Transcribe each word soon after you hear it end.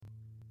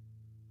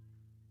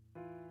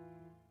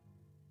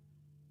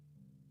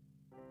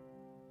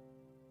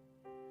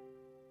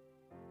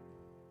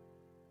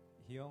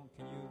Dion,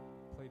 can you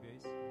play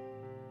bass?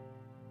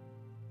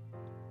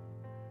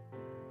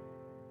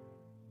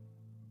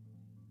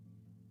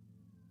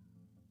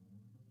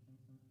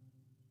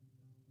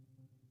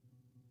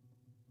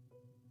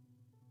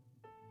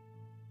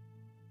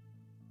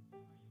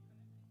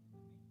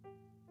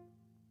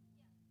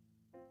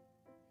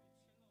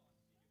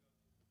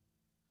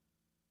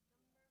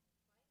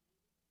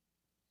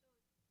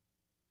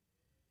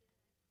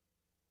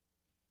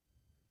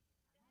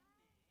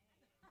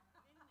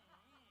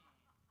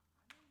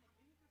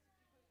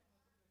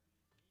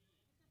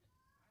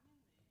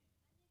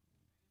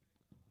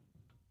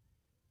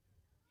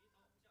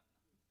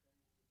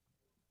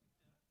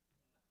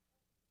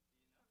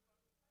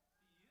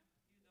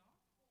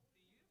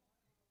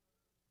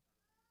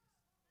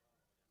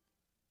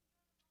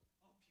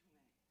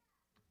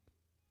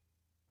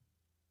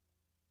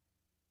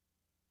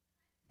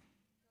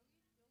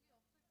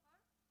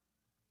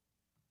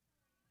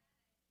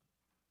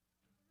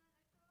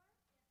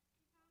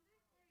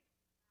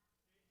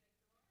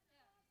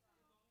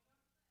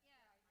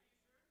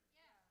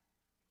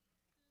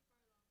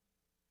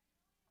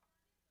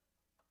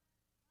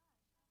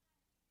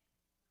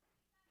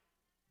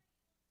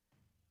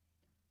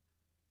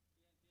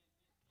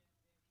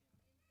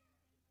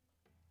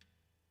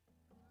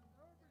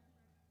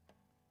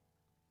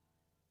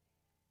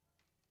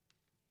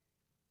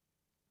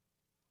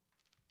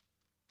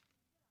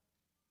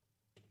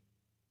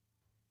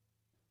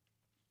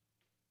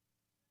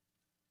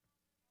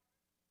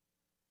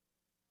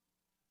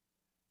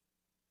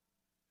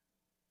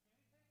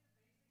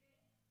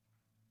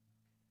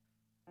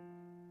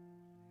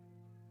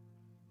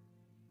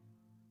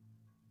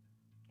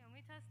 Can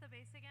we test the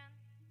bass again?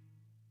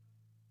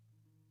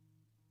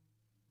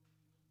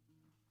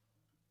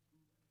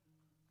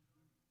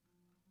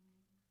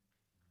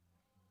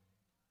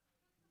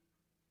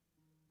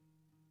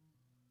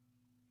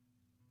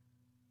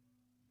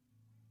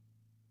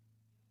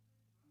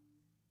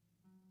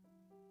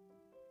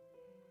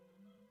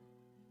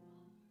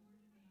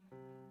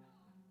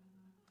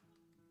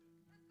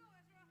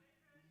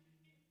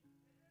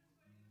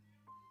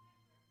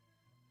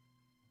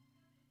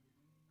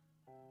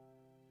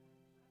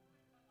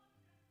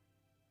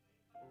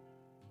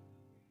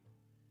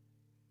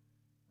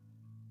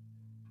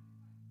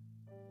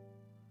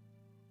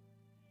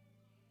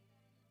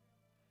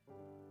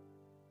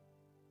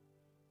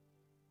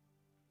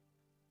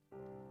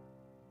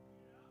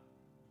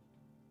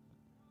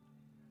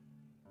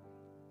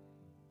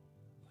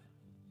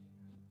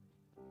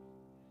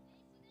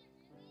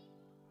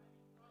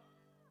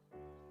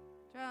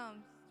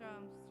 Drums,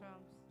 drums,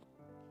 drums.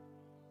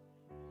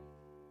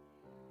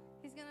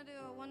 He's gonna do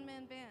a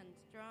one-man band.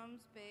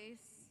 Drums,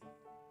 bass,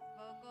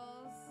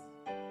 vocals.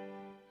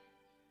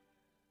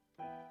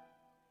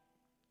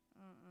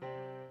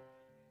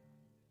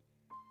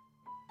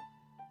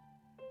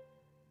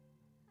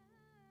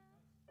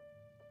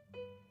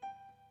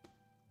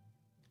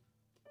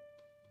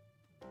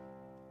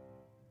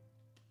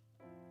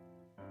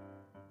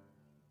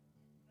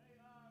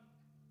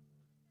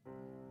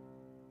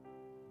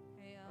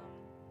 Hey,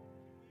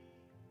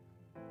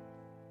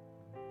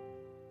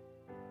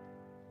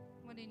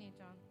 what do you need,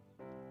 John?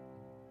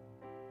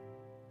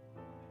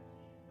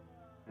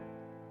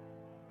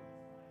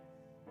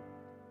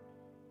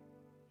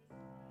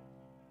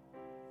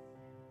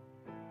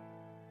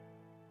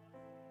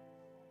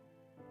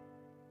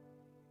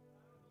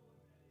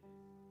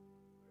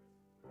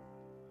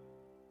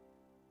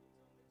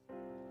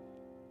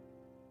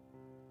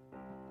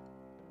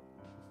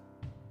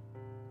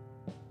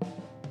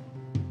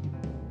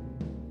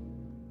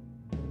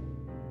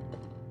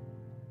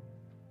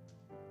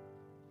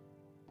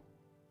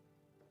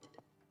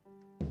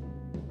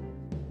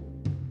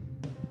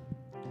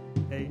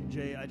 Hey,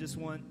 Jay, I just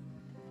want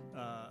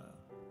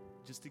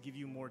just to give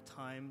you more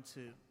time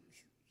to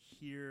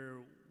hear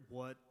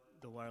what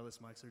the wireless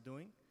mics are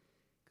doing.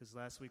 Because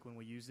last week when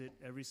we used it,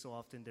 every so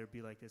often there'd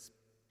be like this,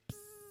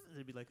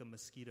 there'd be like a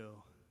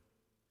mosquito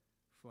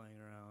flying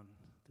around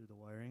through the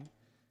wiring.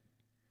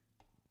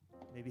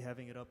 Maybe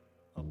having it up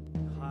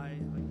high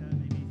like that,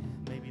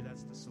 maybe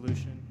that's the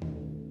solution.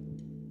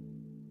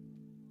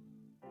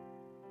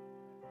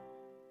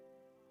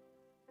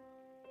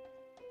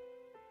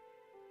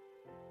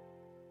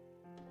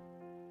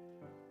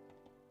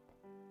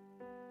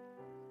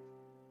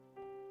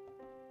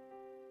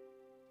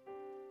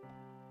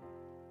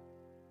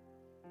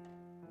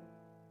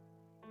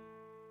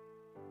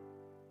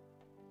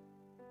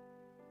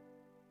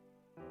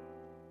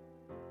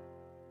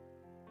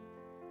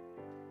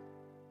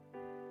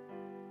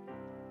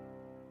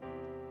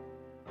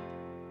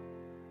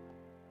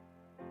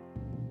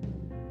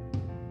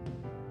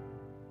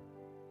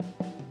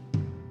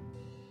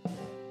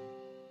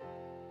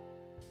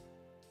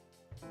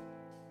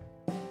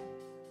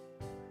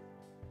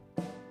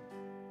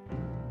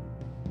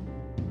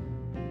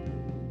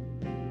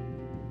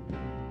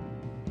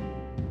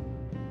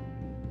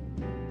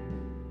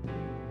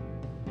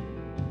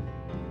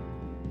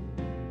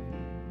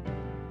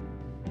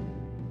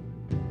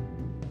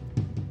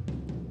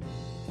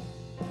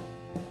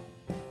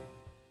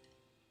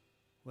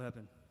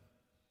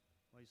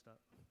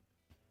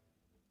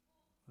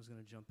 was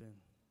going to jump in.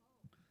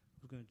 I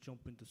was going to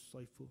jump into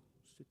Cypher,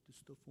 set this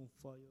stuff on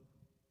fire.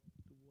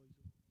 The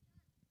wiser.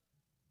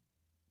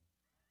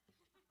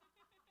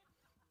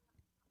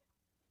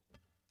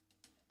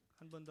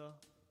 한 번 더.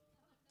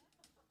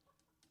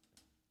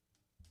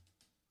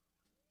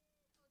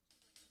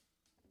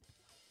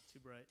 Too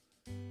bright.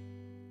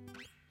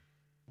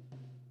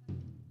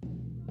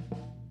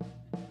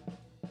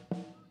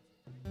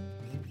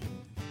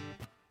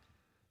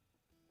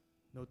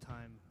 No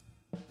time.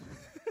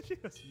 She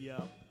goes,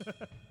 yep.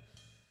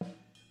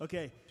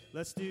 Okay,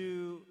 let's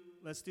do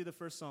the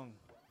first song.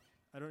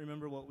 I don't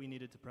remember what we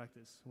needed to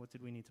practice. What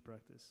did we need to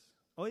practice?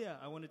 Oh yeah,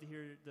 I wanted to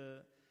hear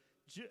the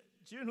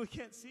June, we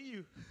can't see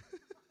you.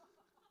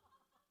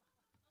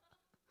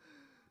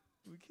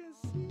 We can't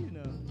see you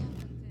now.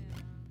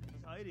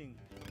 He's hiding.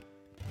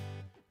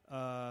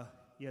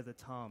 Yeah, the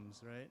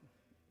toms, right?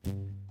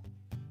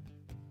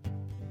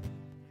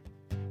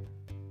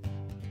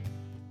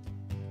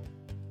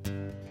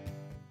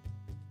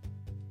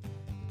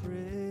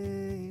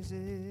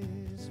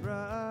 Praises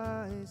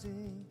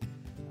rising,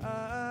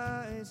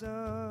 eyes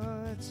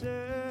are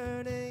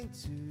turning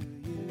to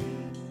you.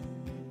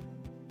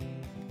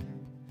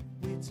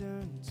 We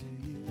turn to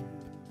you.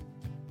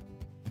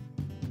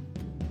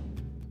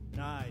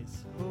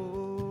 Nice.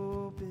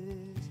 Hope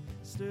is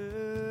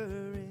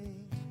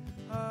stirring,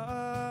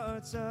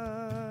 hearts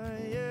are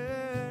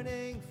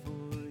yearning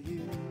for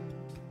you.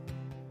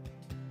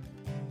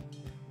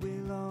 We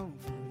long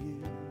for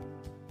you.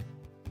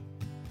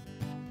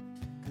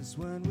 'Cause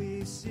when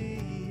we see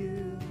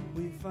you,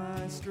 we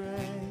find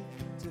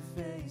strength to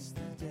face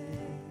the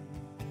day.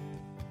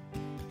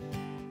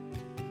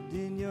 And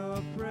in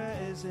your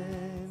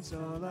presence,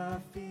 all our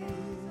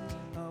fears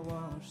are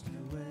washed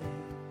away.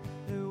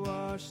 They're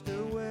washed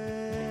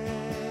away.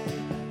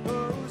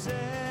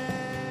 Hosanna,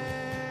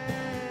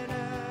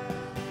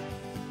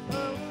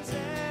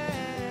 Hosanna.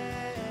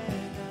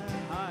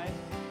 Hi,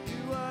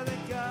 you are the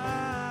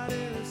God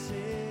who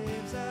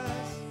saves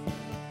us,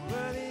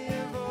 worthy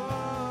of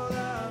all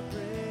our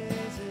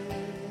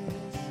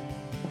praises.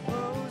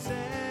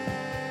 Hosanna,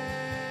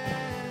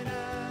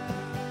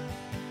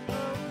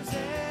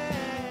 Hosanna.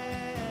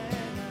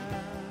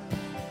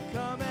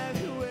 Come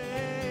every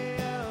way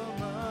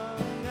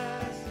among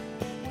us.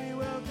 We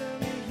welcome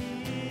you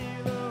here,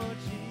 Lord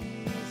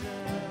Jesus.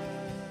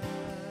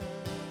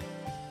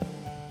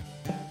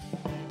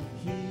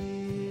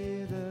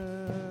 Hear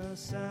the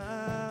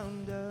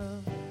sound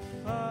of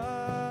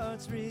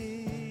hearts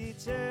returning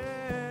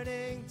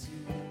to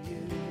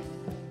you.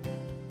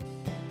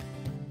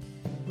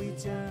 We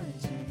turn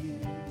to you.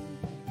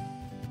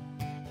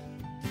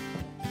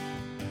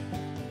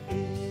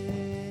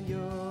 In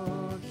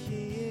your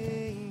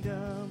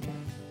kingdom,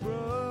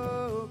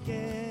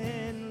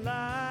 broken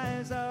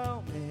lives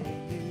are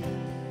made new.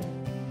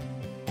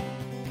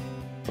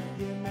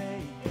 You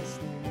make us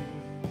new.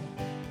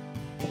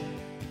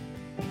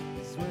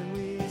 'Cause when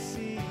we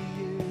see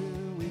you,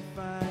 we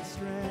find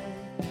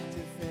strength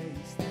to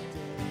face the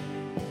day.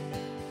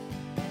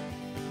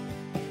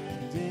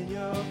 And in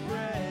your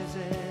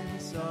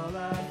presence, all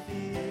our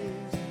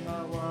fears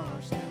are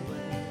washed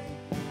away.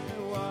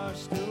 They're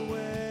washed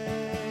away.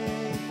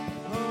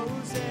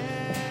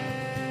 Hosanna,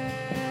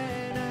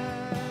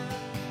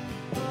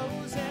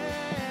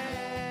 Hosanna.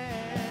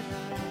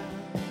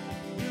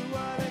 You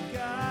are the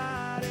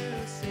God who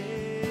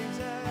saves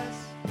us,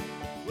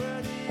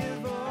 worthy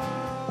of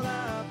all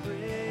our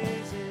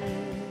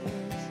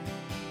praises.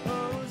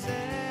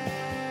 Hosanna,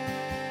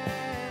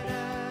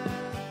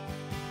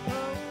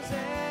 Hosanna.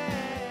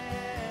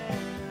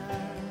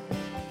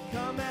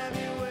 Come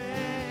every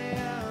way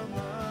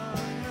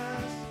among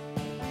us.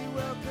 We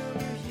welcome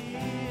you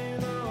here,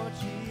 Lord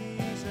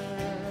Jesus.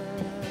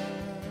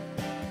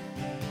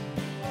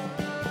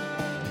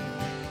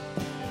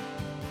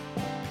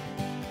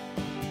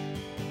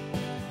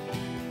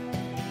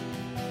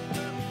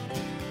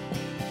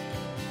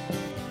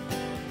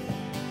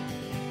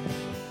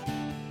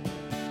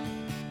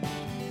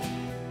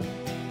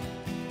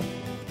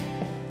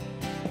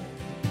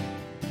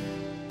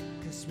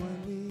 Cause when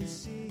we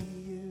see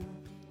you,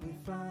 we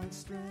find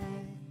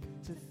strength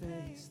to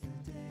face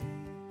the day.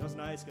 That was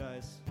nice,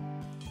 guys.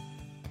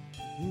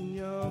 In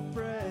your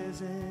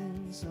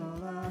presence,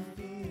 all our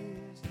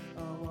fears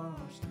are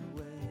washed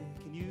away.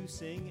 Can you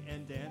sing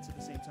and dance at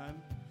the same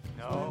time?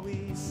 No. When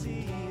we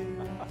see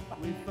you,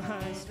 we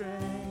find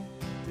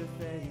strength to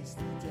face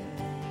the day.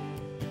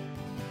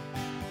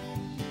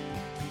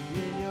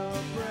 In your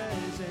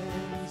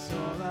presence,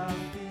 all our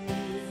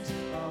fears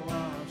are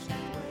washed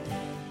away.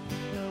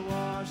 They're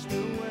washed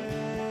away.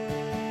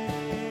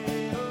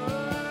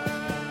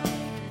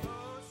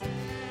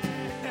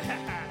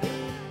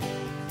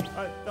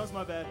 All right, that was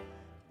my bad,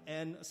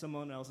 and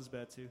someone else's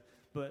bad too.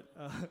 But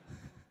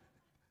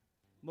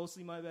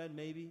mostly my bad,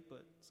 maybe,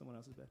 but someone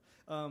else's bad.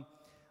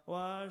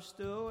 Washed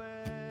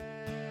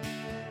away.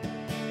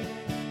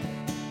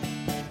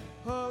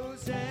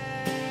 Hosanna.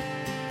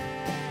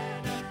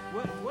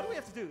 What do we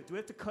have to do? Do we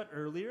have to cut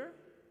earlier?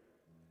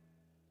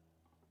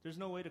 There's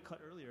no way to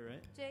cut earlier,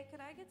 right? Jay, could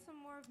I get some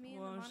more of me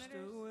in the Washed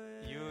monitors?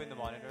 away. You in the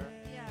monitor?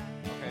 Yeah.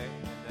 Okay,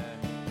 and then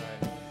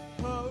right.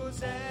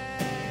 Hosanna.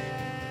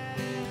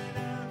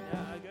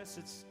 Yeah, I guess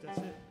that's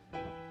it.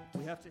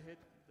 We have to hit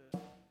the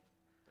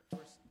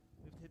first.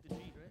 We have to hit the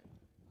G, right?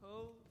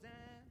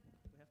 Hosanna.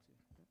 We have to.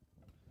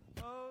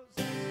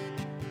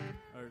 Hosanna.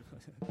 Or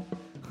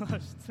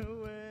washed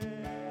away.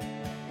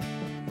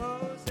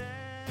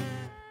 Hosanna.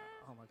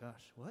 Oh my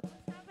gosh, what?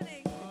 What's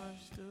happening?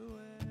 Washed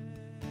away.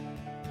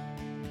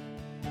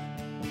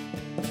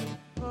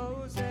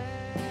 Hosanna.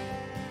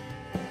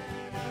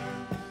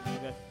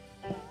 Okay.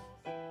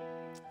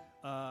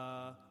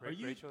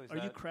 Rachel, is Are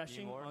you that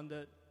crashing more? on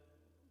the?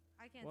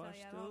 I can't tell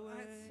you.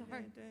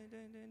 I'm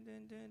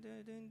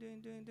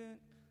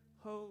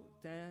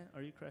sorry.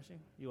 Are you crashing?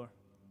 You are.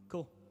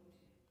 Cool.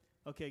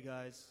 Okay,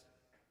 guys.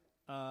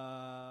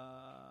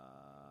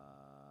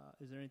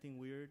 Is there anything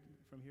weird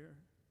from here?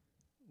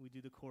 We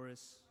do the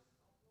chorus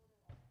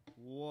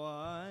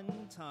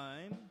one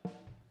time.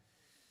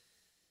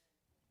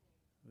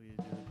 We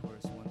do the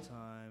chorus one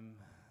time.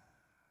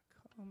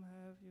 Come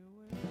have your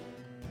way.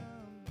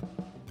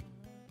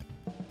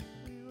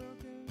 We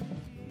welcome you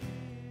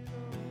here,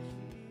 Lord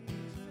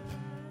Jesus.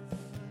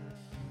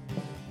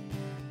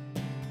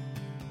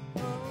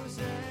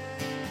 Hosanna.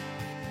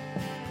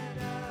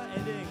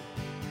 Ending.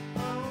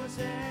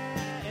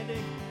 Hosanna.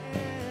 Ending.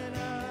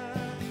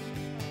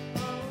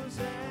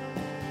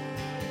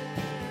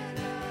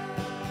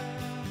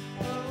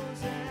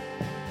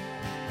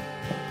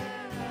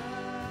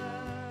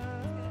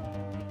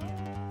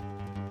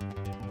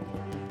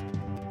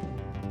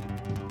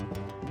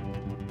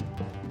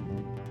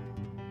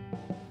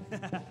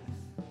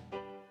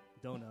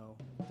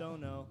 Don't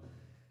know.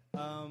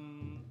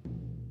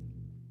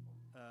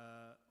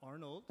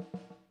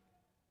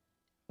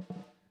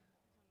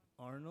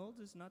 Arnold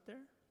is not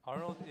there?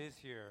 Arnold is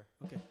here.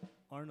 Okay.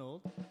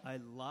 Arnold, I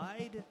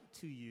lied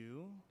to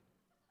you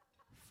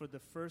for the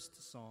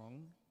first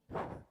song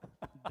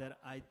that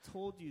I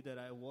told you that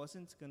I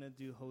wasn't going to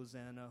do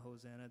Hosanna,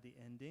 Hosanna, the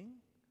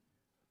ending,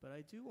 but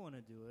I do want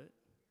to do it.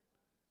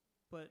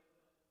 But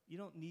you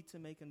don't need to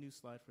make a new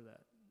slide for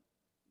that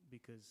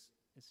because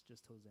it's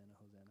just Hosanna,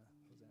 Hosanna,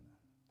 Hosanna.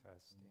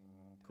 Testing.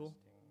 Cool.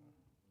 Testing.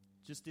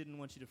 Just didn't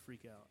want you to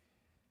freak out.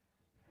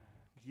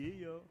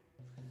 Yeah.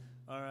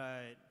 All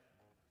right.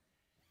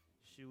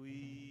 Should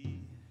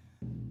we...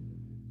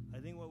 I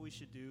think what we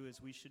should do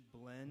is we should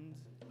blend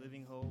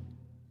Living Hope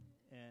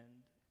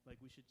and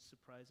we should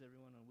surprise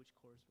everyone on which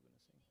chorus we're going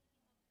to sing.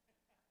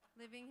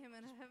 Living Him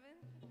in Heaven?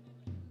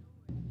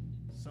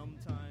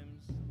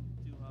 Sometimes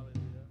do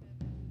Hallelujah.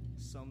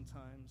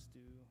 Sometimes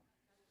do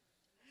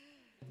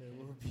There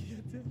Will Be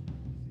a Day.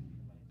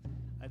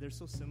 They're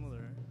so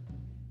similar.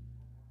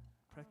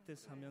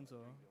 Practice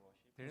하면서.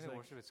 During the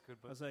worship, it's good,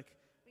 I but was like,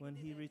 when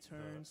He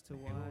returns to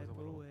wipe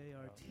away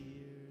our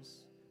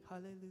tears.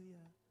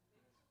 Hallelujah.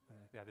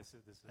 yeah, this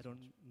is. I don't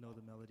know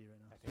the melody right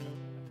now. I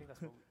think that's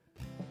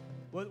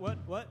what.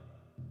 What?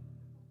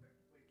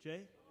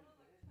 Jay?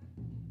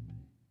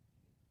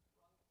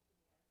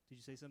 Did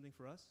you say something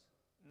for us?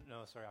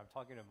 No, sorry, I'm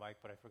talking to Mike,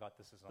 but I forgot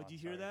this is on. But do you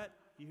hear that?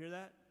 You hear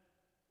that?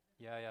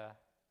 Yeah.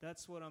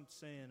 That's what I'm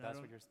saying. That's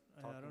what you're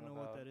talking I don't know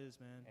about. what that is,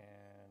 man.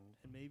 And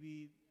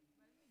maybe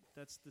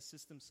that's the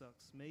system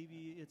sucks.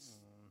 Maybe it's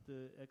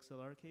the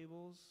XLR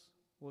cables.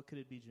 What could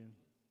it be, June?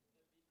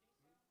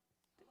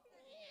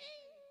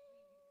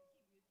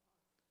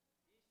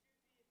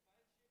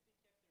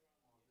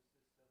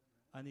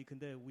 아니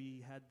근데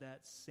we had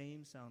that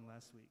same sound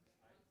last week.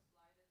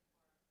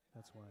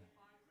 That's why.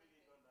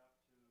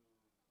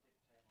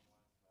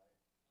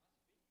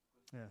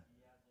 Yeah.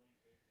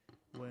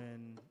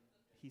 When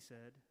he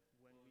said,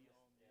 when we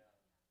all meet, but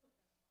it comes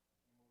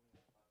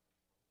in and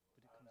out,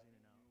 so I don't know if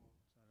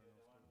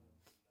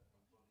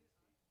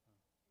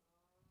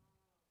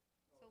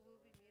So we'll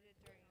be muted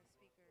during the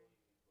speaker.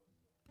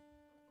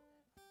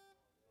 I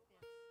agree.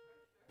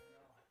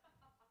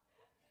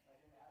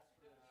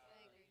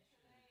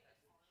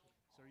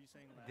 So are you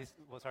saying last? This.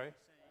 Well, sorry.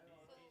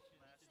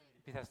 Last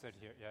week? He tested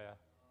here. Yeah. Are you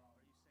saying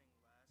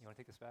last? You want to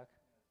take this back?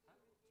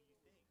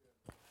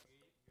 You're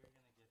gonna get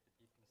the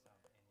beeping sound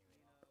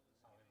anyway,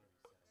 however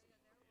we set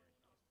it.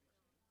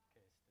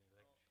 Okay, it's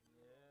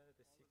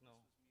the the signal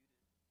is too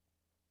far.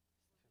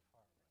 I think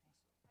that was the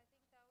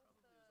receiver thing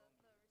they talked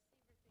about. But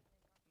it's the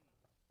same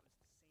exact sound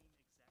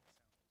is what I'm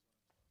saying.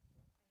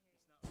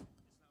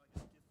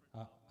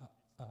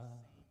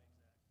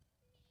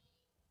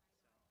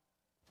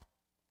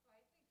 It's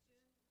not like a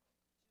different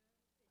tone.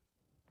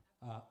 It's the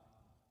same exact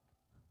sound.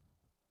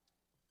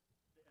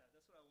 Yeah,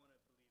 that's what I want to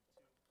believe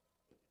too.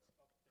 It's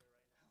up there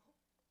right now.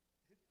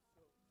 And it's making the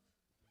same exact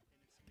sound.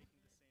 Can you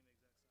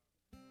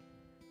let's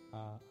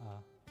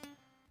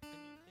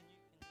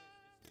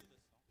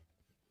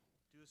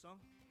do the song? Do a song?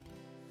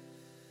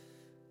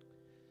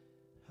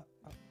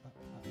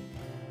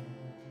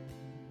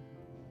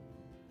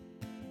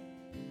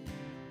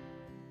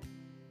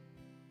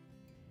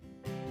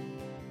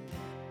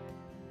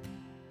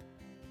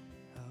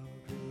 How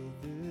great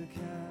the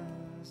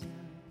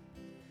chasm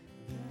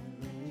that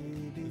lay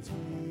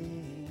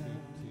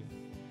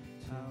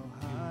How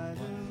high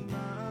the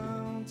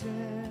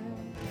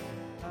mountain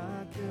I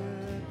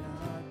could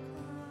not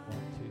climb. 1,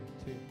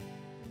 2, 2,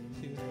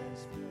 2. In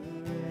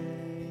desperation,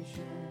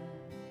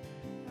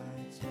 I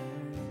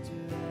turned to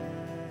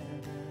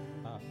heaven.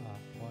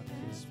 1,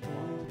 2,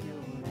 Spoke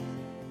your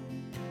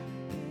name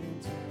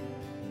into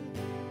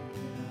the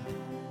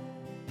night.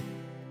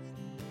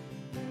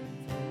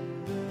 Through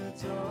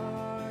the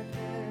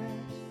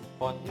darkness,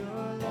 1,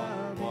 your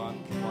loving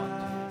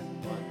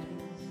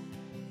kindness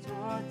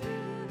tore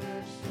through the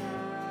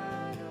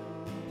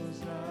shadows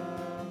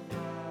of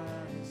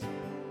my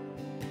soul.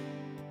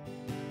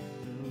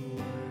 The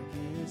work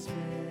is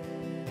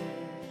finished,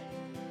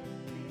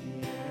 the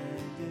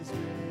end is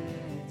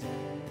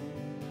written.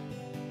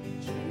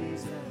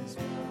 Jesus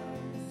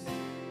Christ,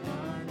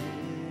 our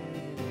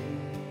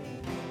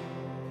living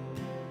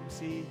hope.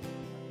 See,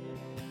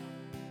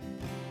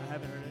 I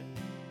haven't heard it.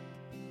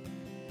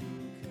 Who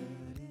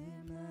could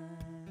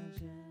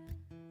imagine?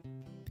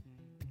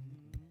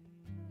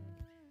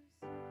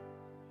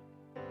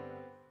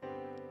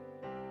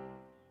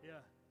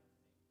 Yeah.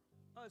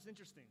 Oh, it's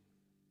interesting.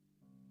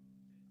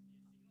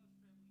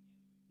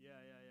 Yeah.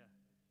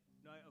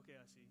 No, okay,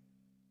 I see.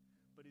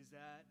 But is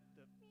that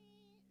the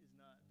is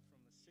not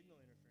from a signal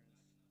interference?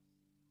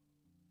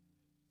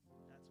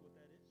 That's what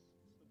that is?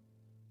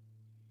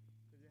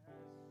 Because it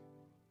has.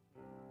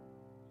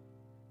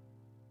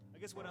 I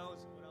guess what I was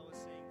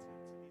saying to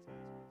these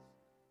guys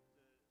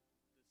was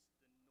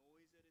the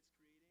noise that it's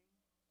creating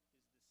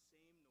is the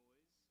same noise,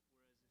 whereas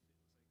if it was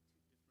like two different problems,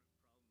 I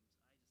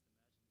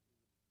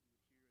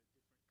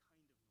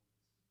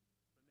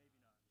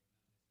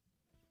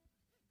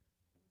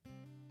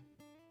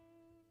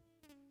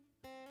just imagine you would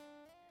hear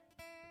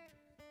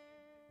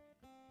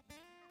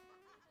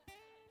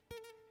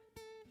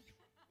a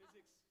different kind of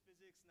noise, but maybe not.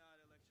 Physics, not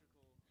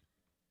electrical.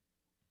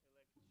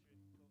 What is physics?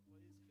 Electricity is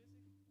within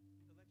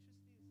physics, yeah?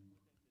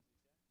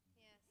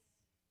 Yes.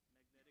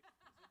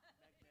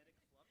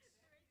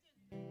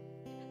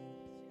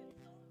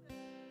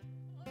 Magnetic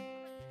flux.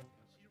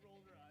 She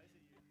rolled her eyes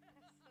at you.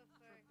 I'm so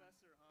sorry.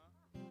 Professor, huh?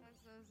 I'm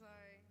so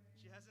sorry.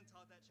 She hasn't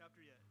taught that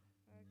chapter yet.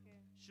 Okay.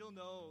 She'll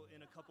know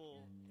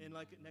in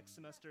like next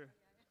semester.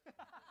 That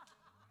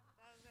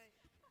was right.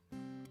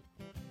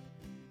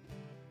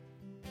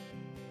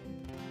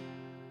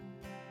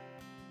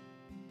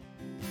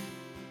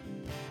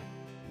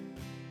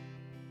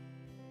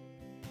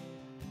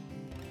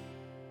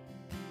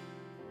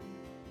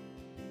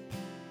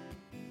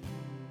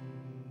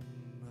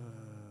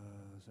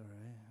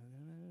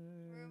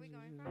 Where are we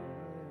going from?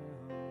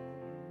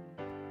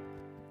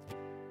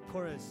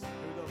 Chorus. Here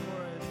we go.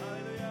 Chorus.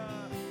 Hallelujah.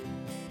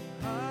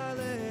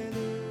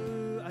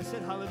 Hallelujah. I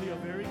said hallelujah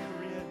very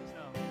Korean just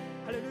now.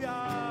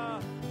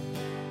 Hallelujah.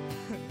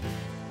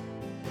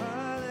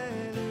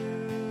 Hallelujah.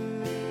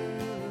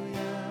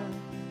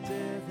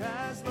 Death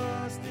has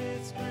lost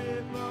its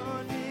grip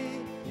on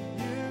me.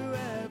 You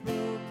have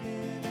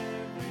broken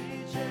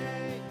every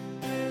chain.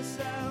 There's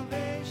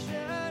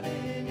salvation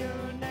in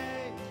your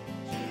name,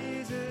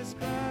 Jesus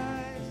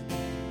Christ,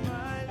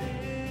 my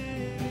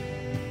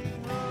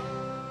living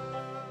hope.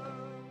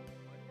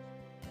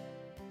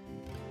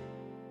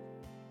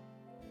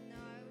 No,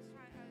 I was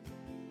trying.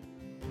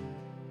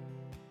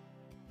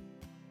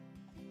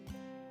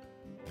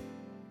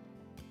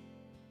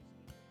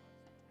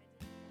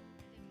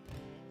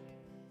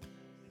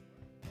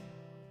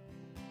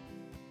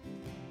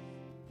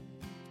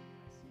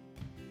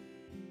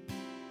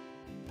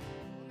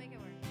 We'll make it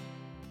work.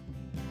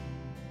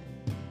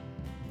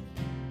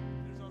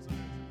 There's also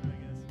I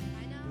guess.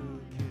 I know.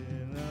 Look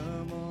in the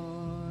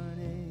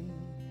morning,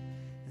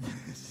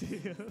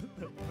 seal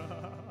the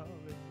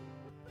promise.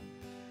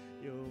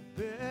 Your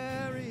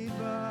very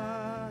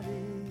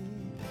body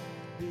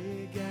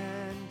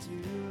began to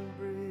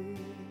breathe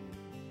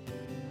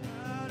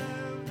out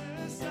of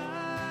the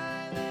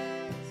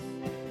silence.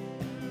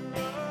 The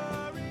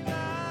roaring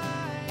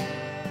lion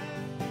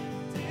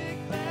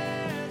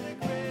declared the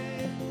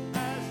grave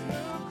has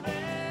no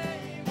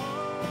claim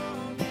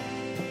on me.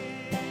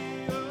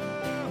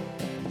 Oh,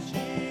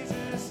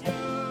 Jesus,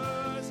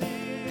 yours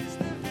is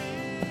the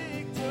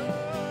victory.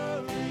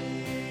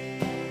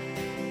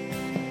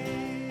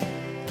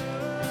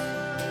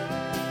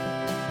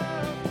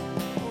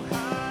 Oh,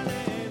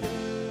 hallelujah.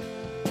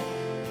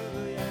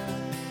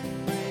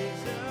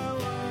 Praise the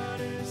one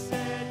who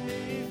set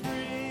me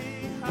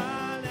free.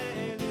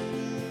 Hallelujah.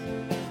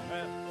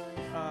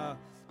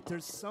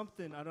 There's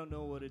something, I don't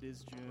know what it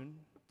is,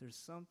 June. There's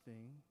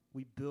something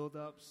we build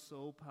up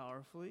so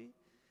powerfully,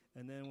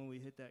 and then when we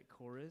hit that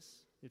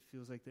chorus, it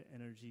feels like the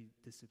energy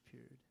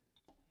disappeared.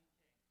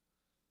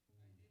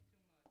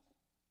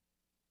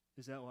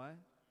 Is that why?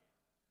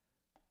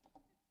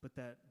 But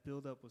that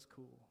build up was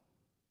cool.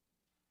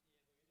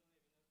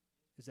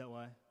 Is that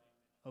why?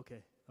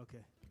 Okay.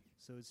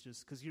 So it's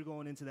just because you're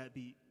going into that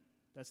beat.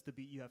 That's the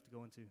beat you have to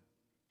go into.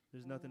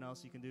 There's nothing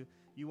else you can do.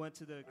 You went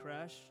to the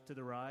crash, to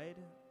the ride.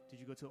 Did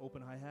you go to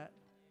open hi-hat?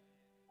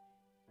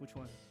 Which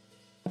one?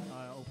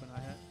 Open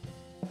hi-hat.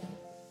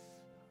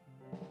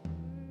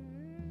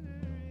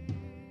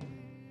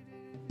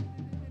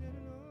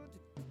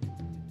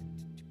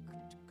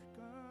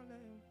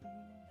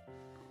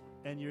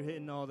 and you're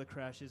hitting all the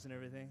crashes and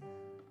everything.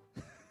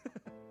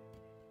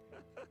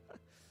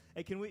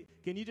 Hey, can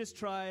you just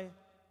try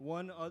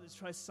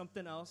try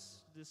something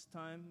else this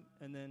time,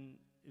 and then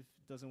if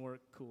it doesn't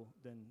work, cool.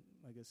 Then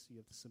I guess you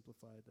have to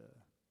simplify the.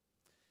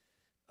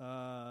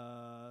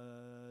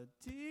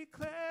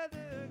 Declare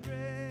the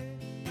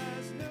grave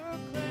has no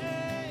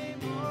claim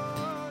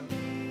on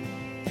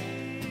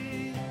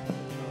me.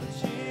 Oh,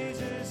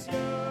 Jesus,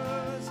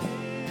 yours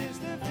is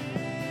the victory.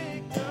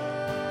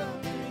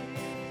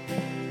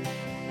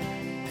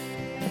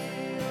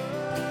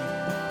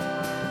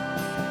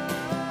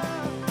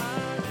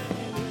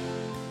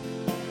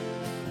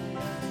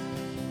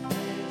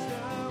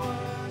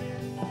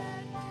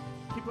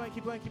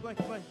 Keep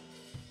playing.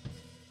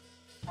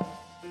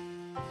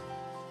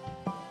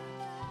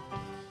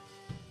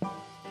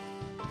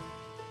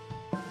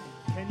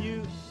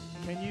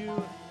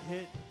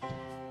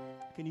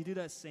 Can you do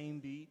that same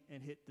beat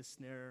and hit the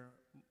snare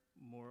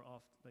more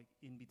off, like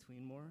in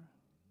between more?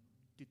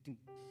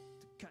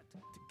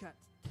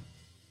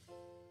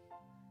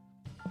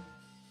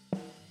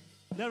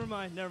 Never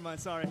mind.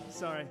 Sorry.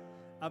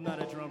 I'm not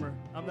a drummer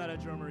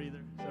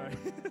either. Sorry.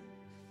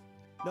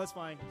 No, it's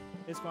fine.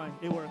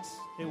 It works.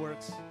 Hyung,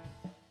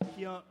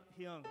 I love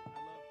playing songs.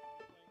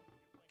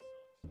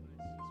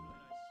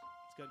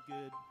 It's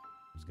really nice.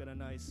 It's got a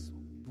nice.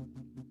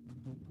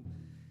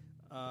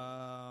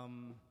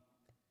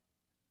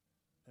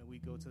 And we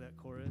go to that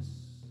chorus.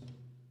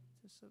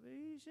 To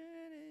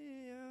salvation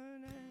in your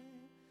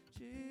name,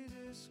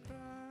 Jesus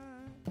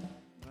Christ,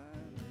 my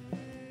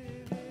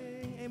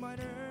living. A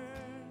minor.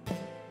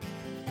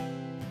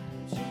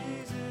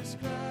 Jesus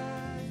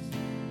Christ,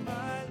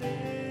 my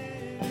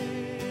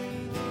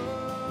living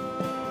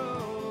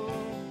hope.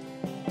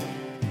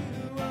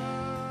 You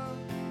are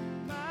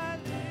my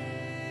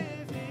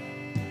living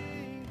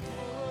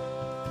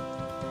hope.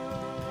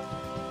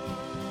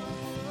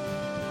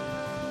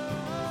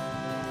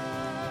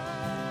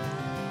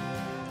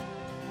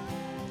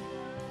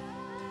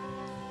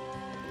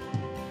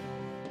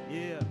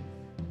 Yeah.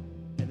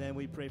 And then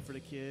we pray for the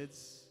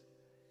kids.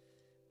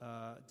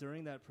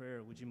 During that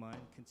prayer, would you mind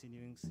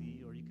continuing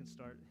C, or you can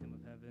start Hymn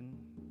of Heaven.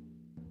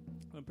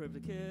 I'm going to pray for the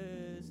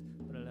kids.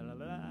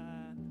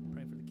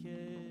 Praying for the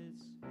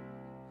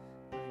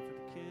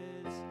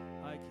kids.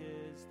 Hi,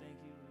 kids. Thank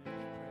you. We're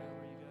going to pray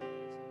over you guys.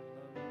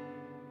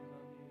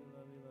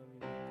 Love you.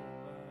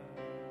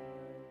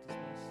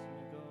 Dismiss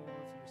you go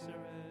to your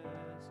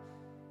service.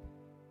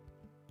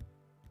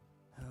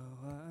 How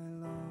I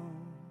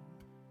long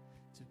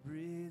to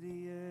breathe the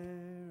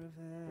air of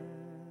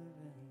heaven,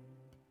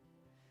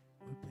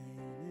 where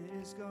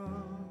pain is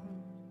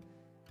gone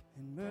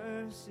and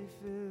mercy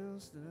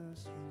fills the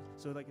streets.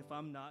 So like if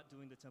I'm not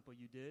doing the tempo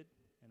you did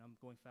and I'm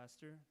going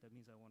faster, that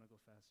means I want to go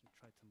faster.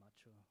 Try to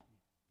macho. Thank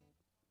you.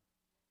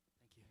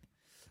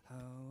 How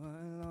I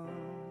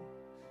long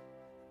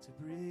to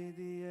breathe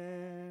the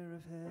air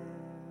of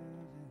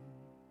heaven,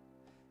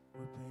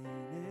 where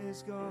pain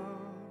is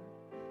gone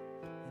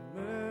and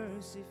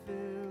mercy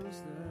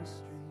fills the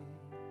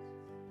streets,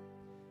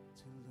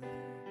 to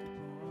look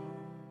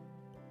upon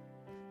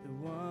the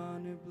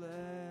one who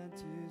bled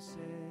to save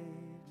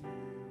me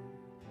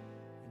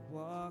and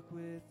walk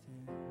with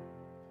him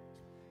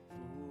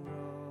for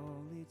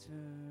all eternity.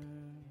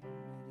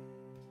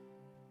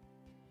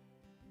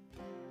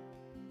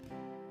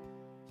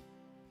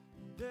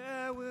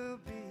 There will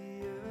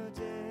be a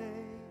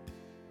day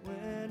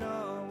when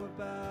all will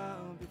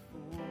bow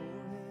before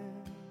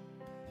him.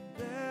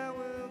 There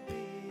will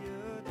be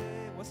a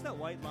day. What's that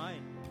white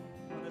line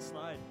on this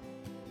slide?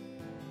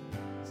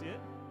 See it?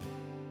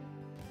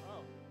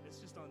 Oh, it's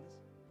just on this.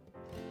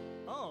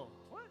 Oh,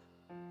 what?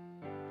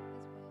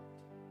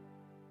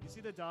 You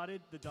see the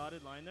dotted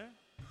line there?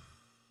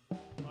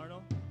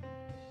 Arnold?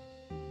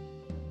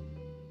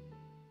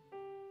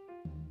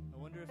 I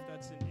wonder if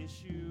that's an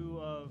issue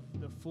of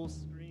the full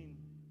screen.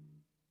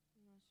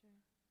 I'm not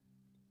sure.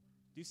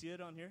 Do you see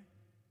it on here?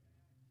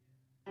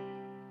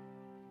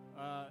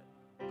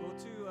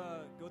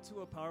 Go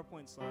to a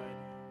PowerPoint slide.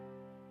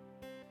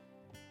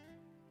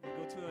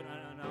 Go to an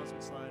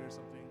announcement slide or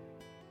something.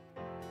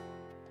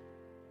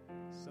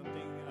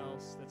 Something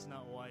else that's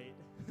not white.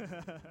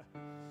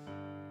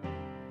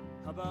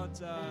 How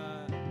about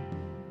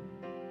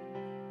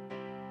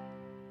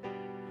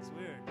it's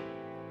weird.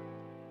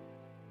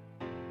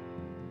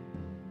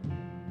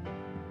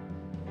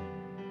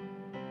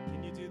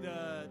 Can you do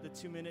the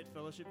 2-minute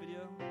fellowship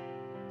video?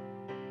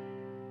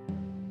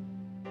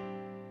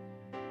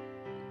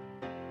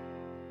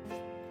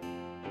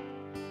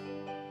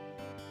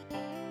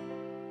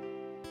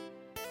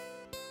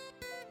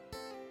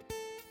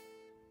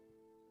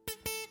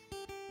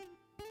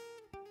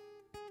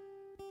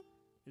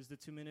 Is the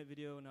 2-minute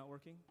video not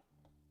working?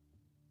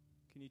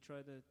 Can you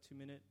try the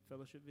 2-minute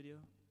fellowship video?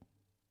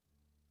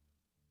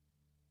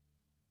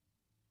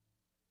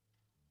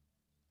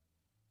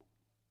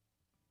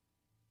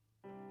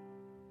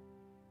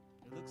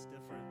 It looks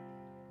different.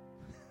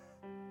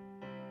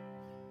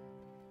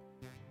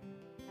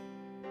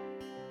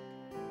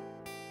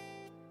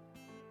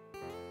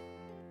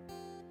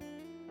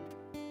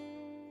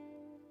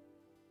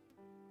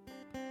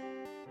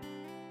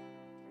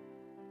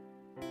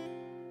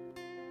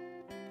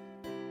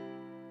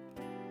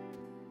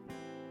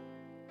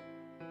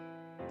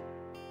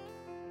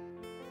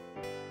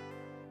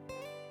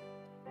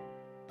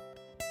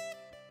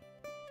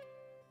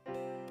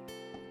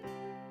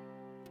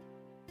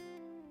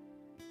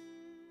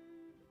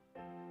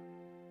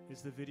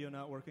 Is the video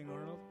not working,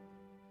 Arnold?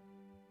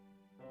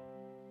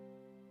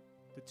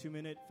 The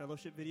 2-minute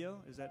fellowship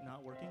video, is that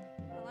not working?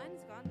 The line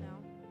is gone now.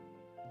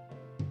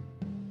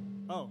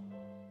 Oh,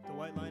 the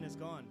white line is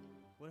gone.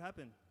 What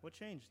happened? What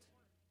changed?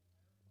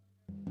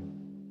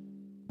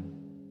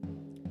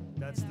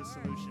 That's the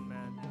solution,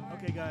 man.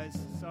 Okay, guys,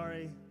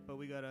 sorry, but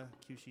we got a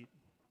cue sheet.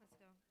 Let's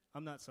go.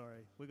 I'm not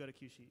sorry. We got a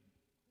cue sheet.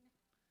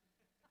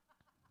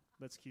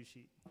 Let's cue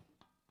sheet.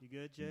 You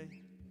good, Jay?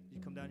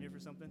 You come down here for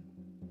something?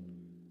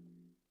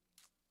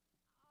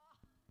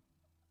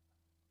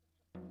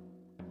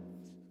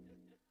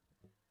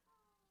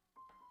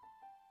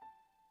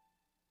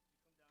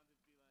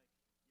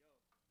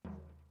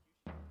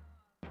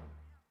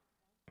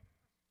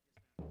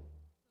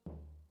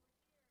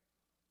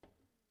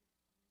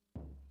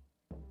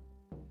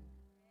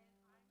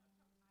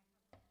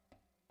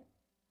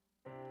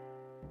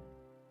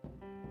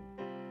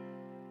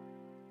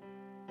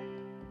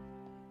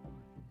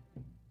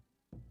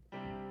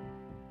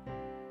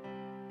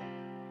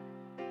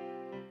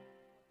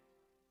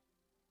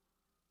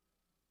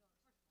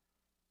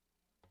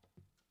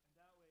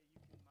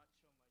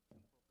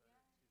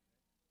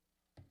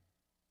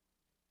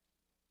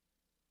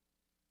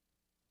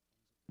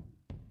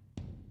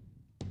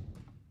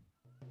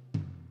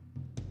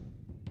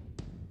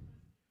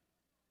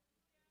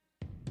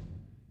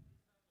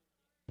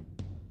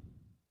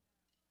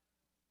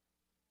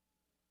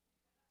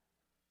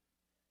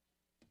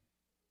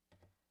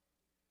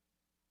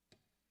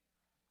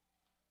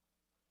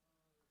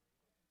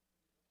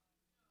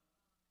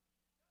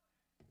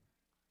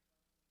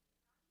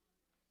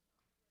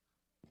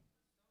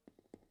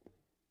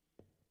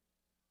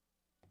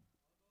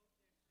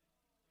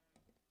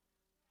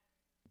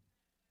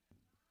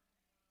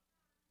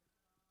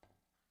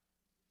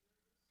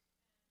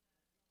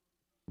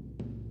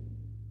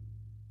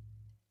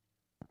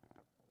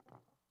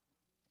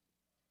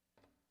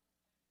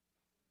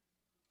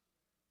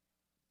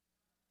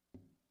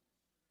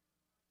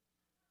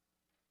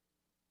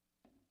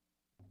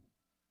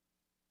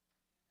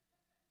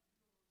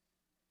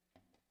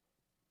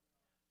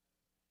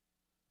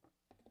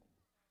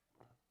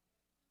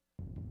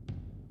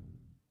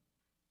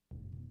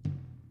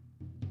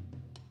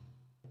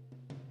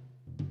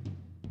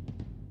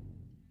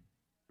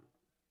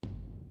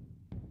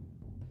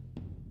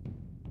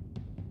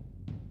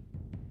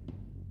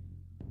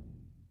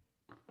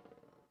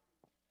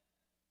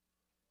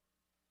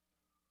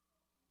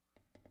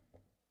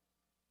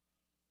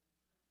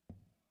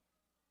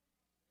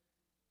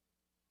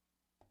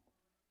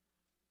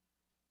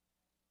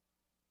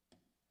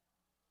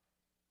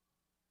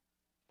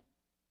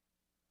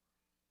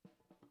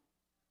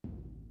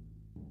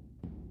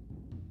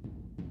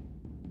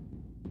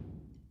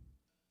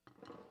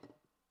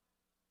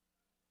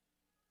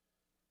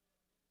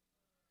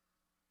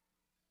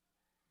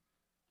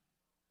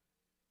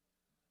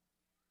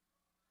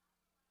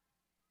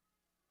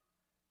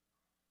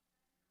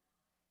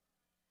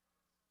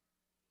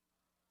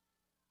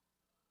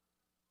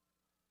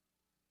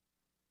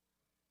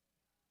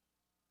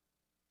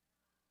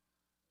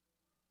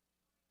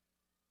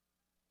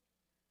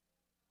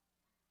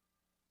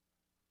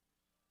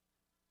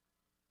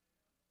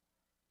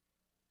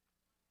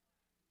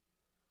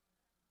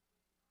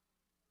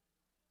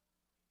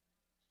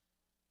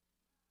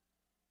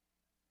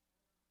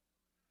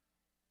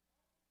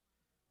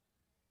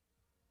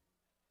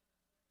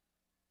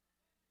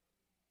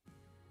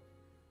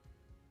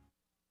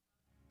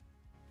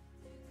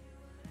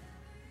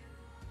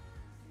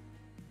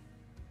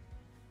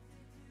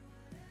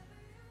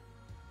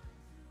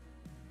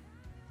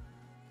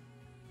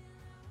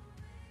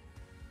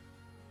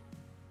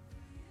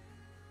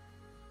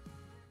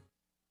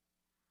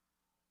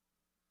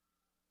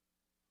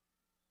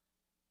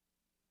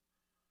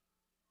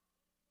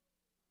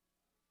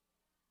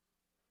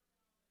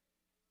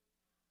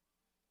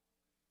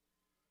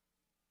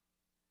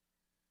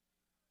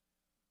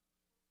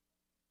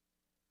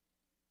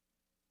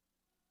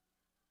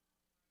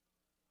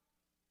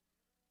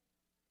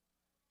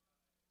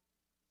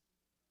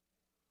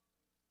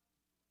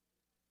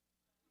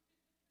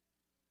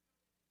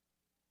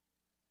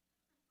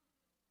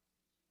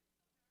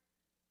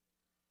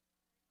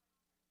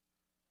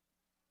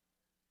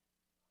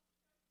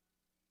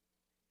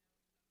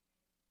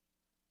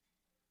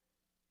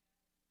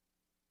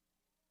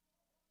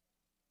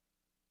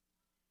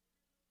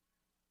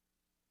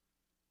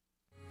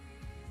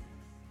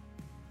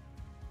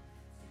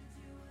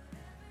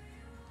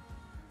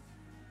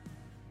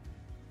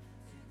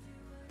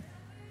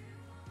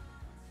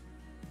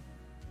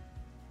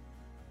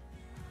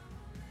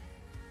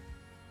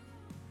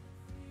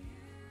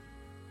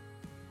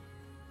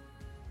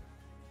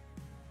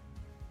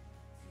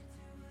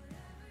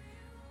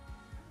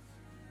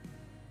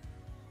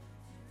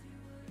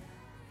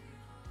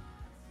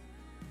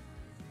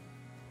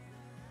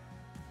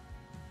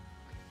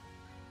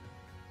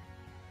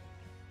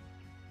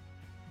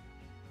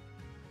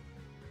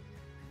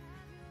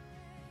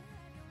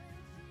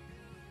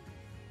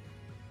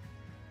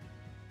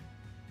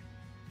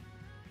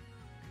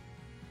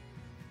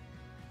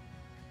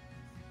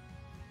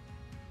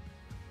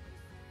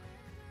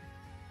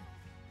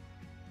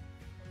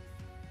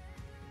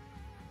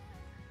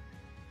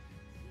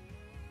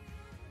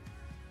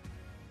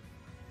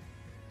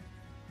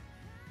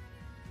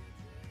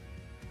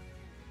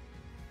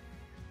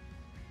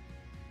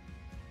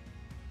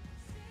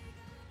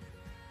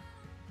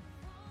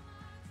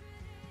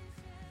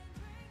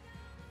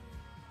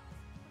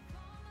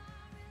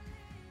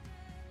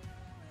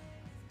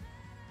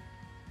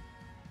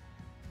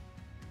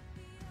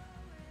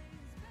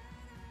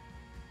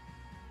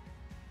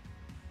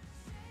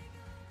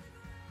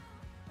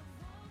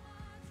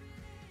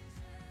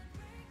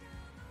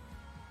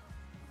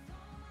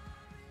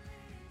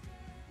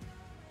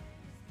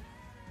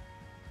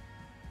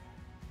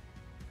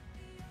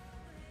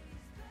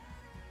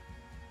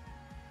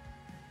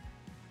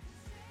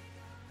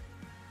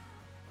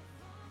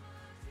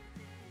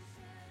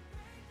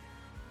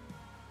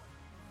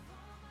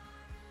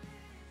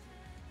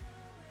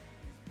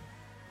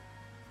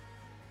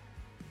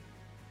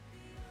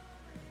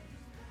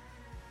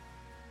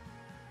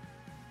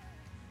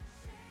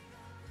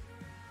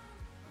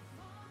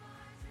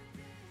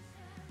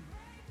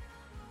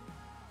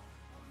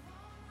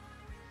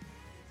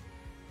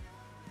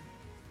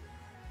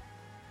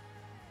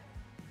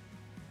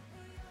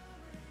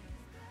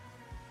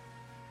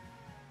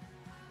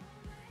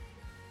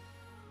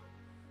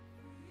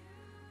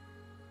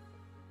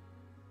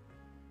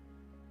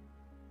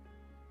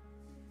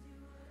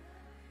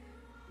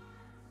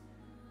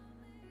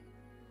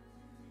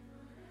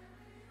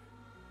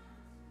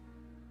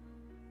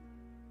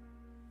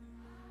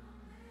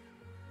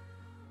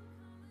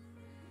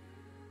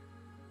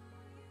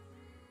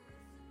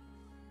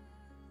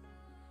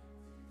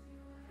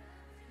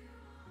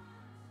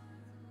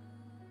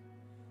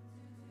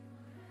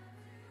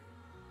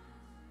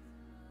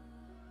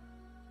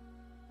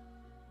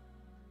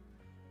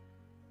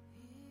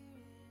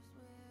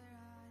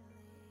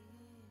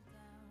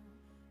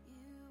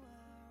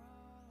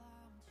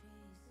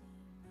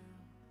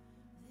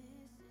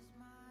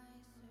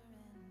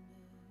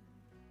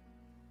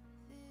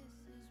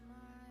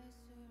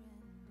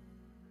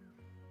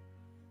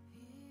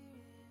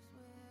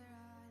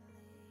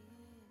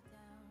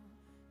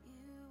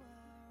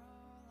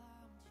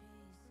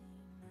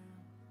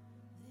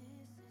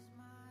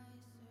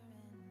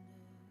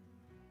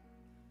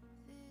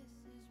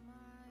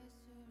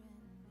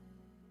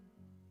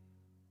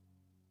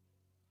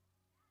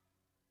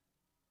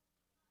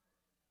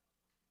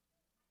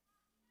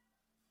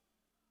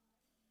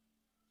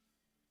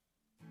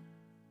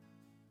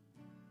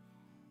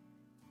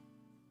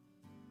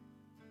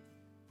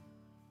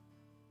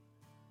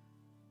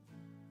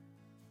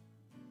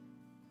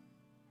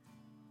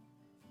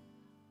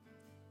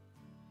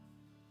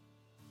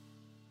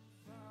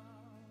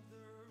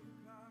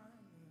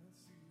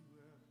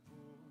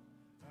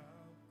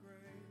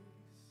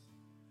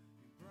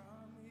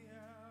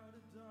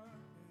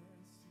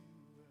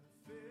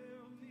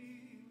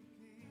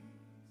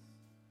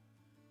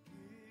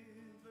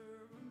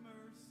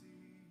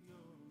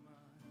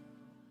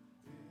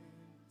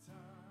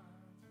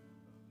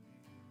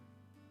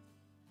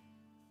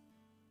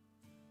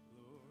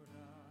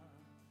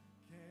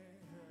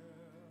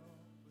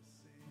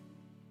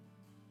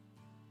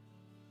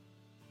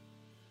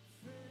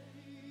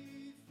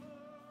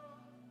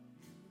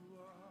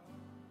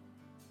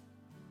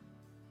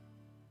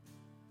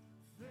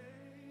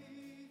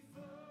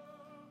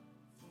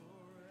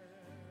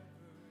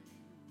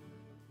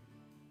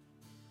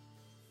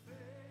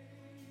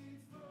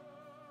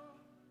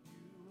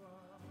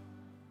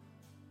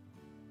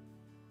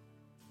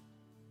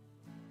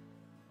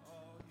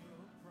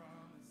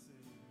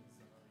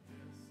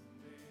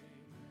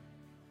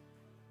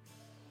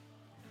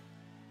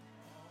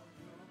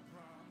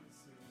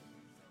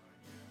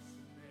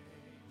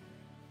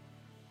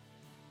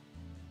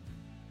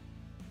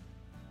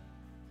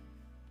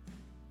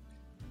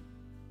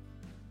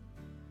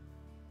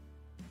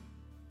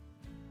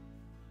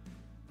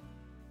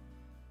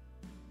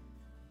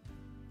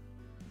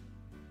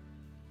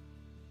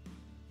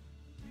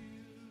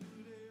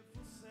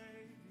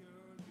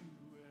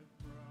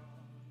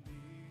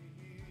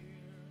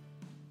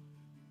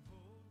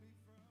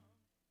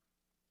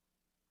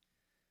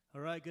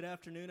 right, good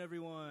afternoon,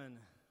 everyone.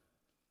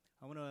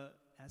 I want to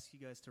ask you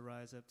guys to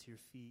rise up to your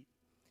feet.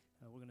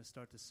 We're going to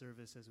start the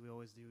service as we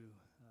always do,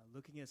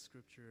 looking at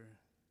Scripture,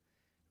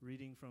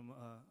 reading from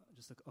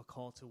just a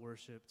call to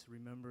worship, to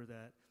remember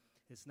that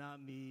it's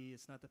not me,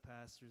 it's not the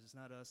pastors, it's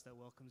not us that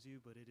welcomes you,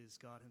 but it is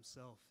God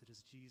himself. It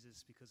is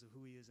Jesus, because of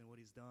who he is and what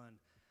he's done,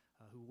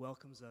 who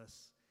welcomes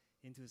us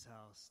into his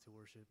house to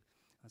worship.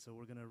 And so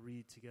we're going to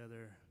read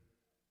together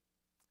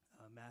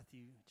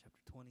Matthew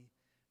chapter 20,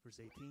 verse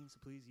 18. So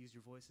please use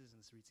your voices and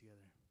let's read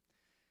together.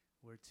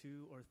 Where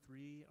 2 or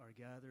 3 are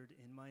gathered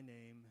in my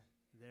name,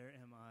 there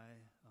am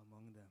I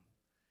among them.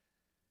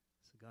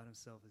 So God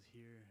himself is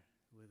here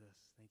with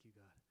us. Thank you,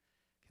 God.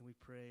 Can we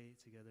pray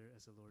together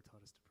as the Lord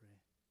taught us to pray?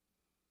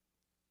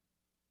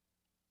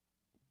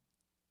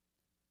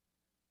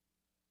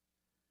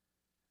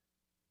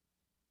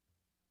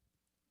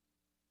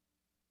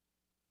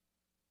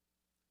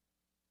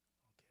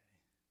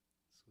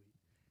 Okay, sweet.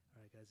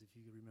 All right, guys, if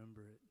you could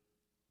remember it,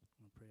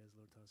 I'm going to pray as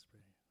the Lord taught us to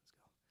pray. Let's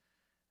go.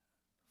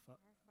 Our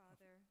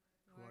Father,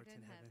 who art in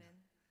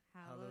heaven,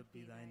 hallowed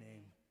be thy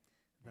name.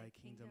 Thy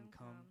kingdom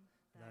come,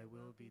 thy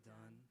will be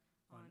done,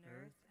 on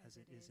earth as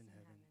it is in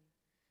heaven.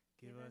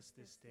 Give us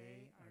this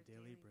day our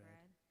daily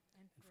bread,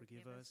 and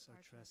forgive us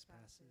our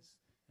trespasses,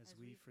 as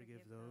we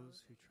forgive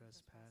those who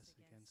trespass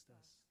against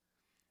us.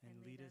 And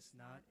lead us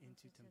not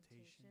into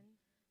temptation,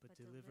 but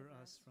deliver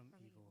us from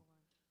evil.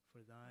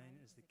 For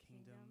thine is the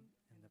kingdom,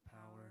 and the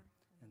power,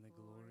 and the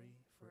glory,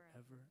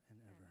 forever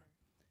and ever.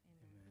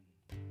 Amen.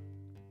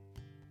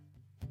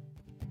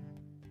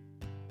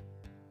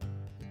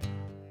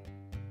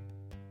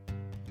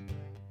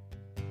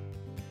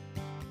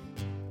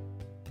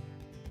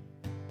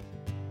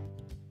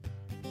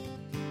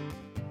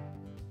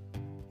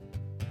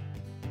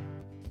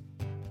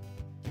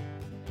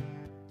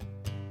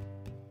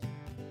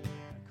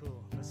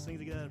 Cool. Let's sing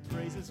together.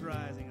 Praise is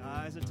rising,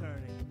 eyes are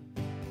turning.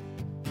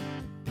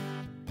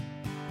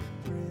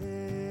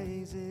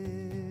 Praise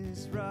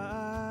is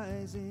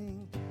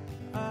rising,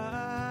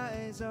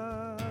 eyes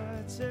are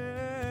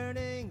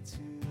turning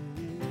to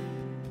you.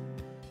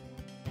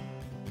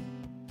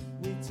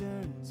 We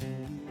turn to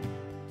you.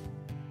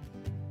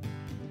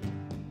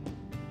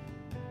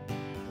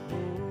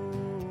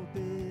 Hope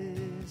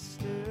is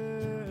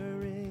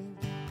stirring,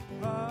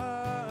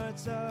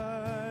 hearts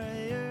are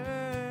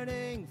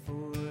yearning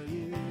for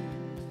you.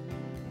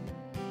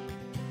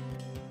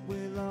 We're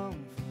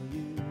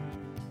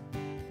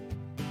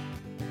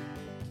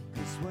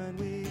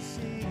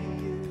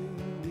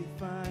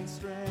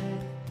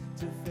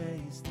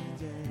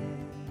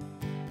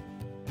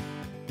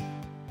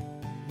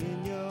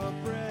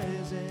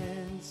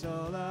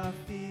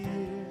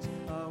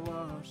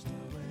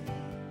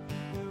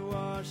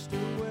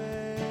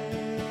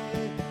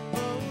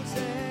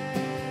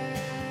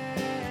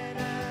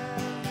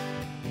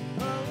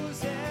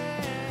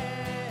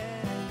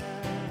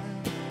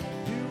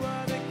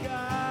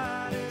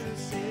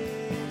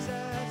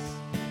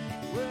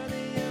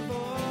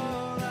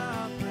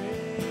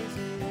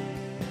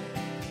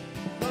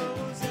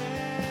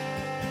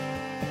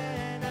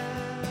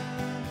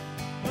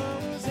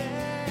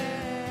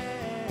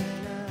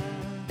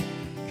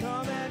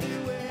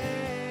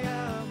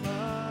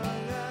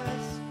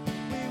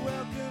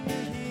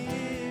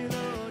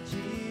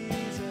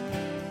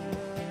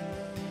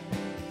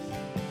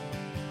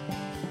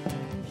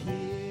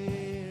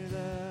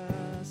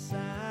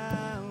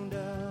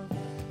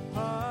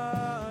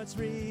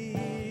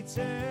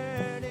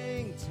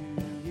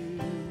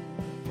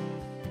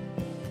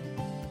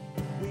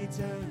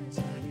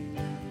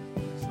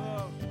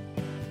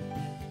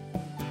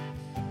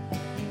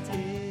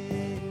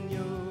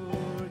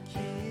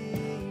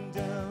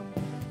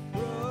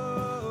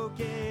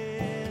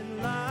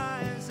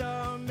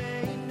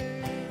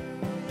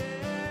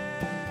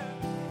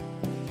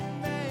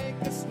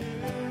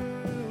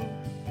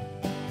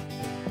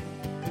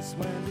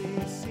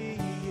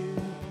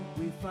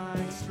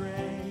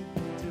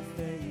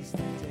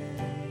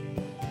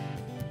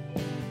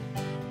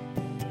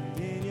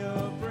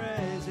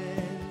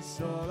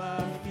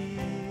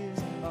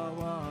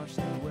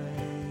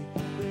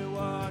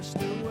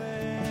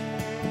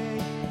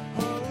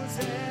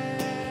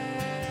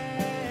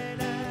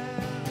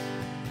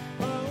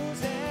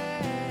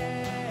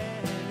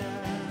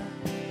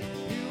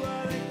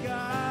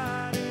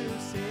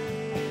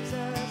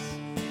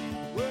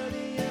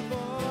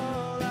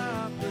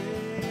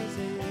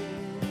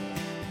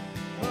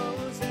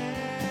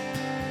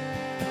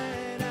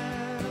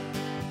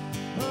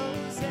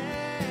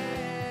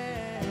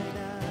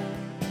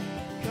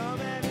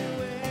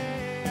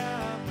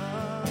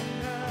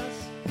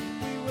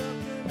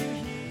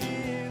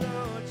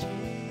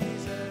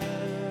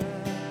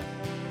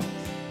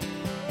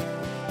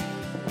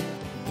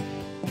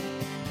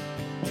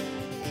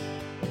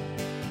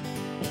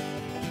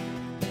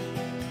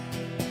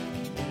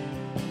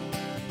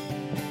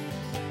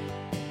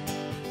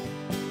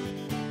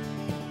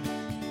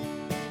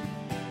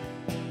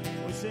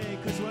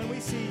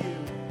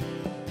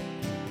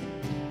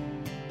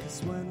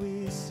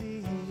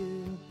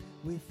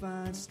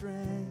find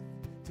strength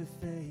to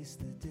face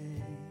the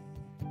day.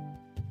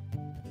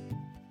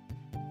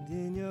 And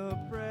in your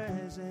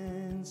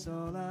presence,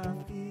 all our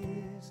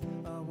fears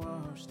are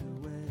washed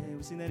away.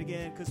 We sing that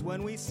again. 'Cause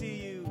when we see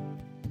you,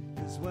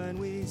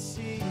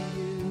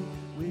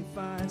 we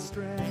find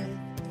strength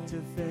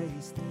to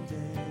face the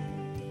day.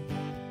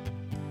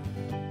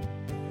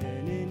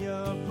 And in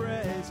your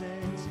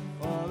presence,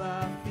 all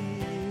our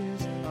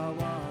fears are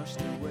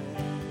washed away.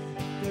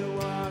 They're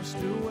washed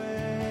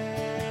away.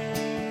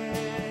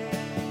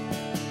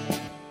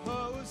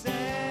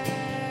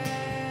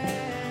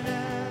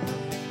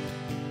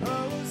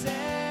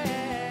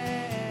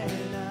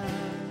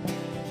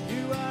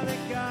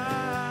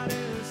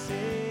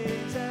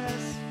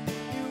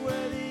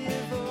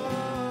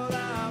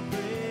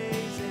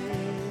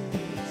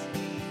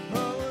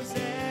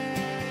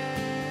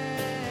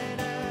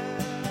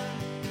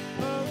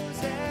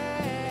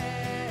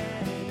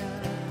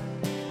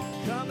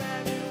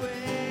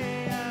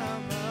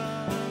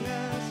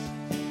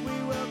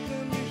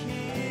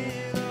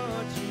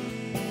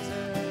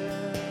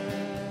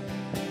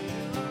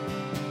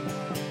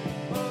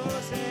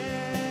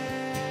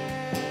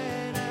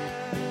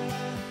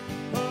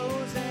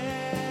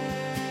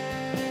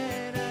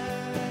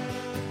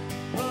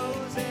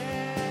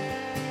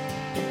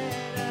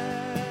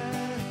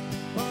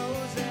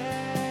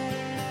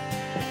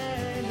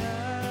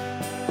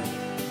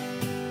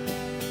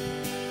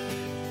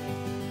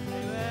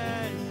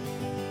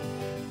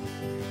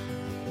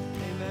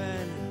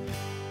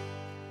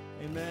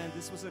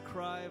 This was a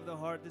cry of the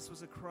heart. This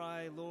was a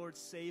cry, Lord,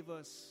 save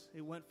us.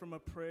 It went from a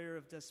prayer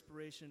of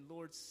desperation,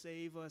 Lord,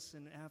 save us.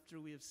 And after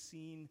we have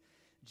seen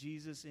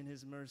Jesus in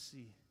his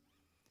mercy,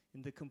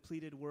 in the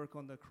completed work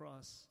on the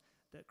cross,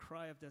 that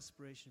cry of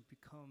desperation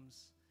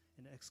becomes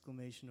an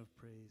exclamation of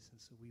praise. And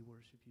so we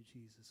worship you,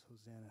 Jesus.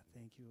 Hosanna.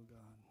 Thank you, O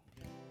God.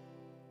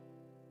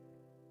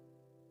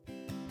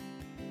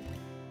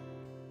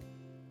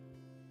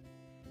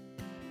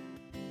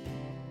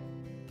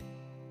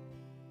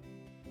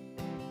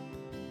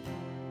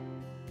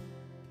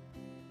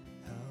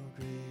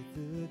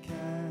 The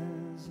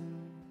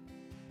chasm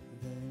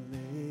that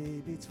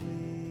lay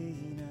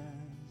between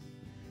us,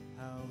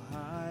 how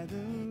high the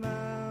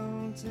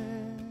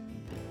mountain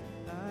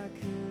I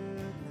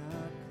could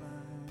not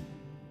climb.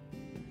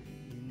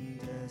 In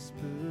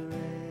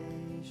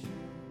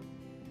desperation,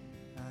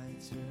 I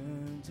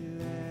turned to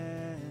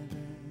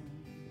heaven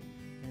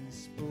and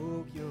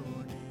spoke your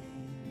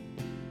name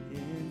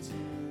into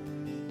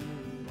the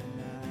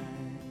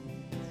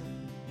night.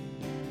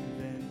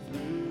 Then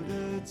through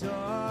the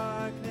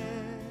darkness,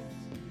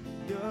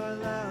 your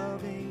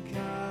loving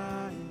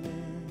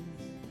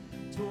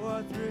kindness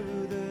tore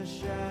through the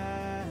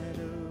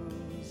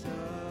shadows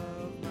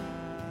of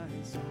my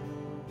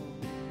soul.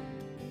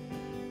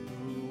 The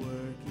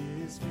work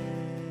is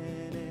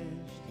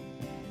finished,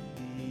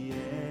 the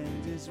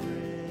end is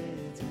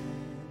written.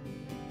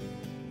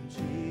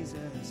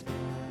 Jesus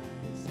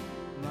Christ,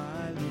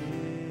 my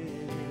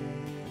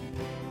living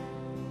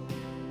hope.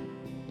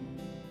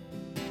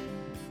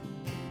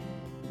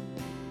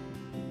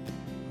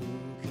 Who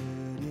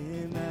could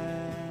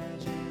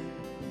imagine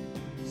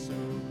so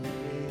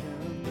great a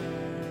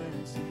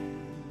mercy?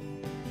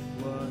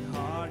 What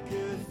heart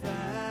could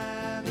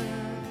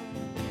fathom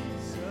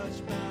such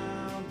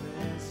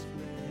boundless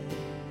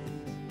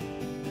grace?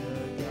 The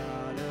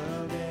God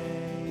of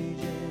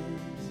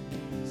ages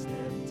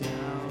stepped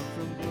down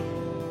from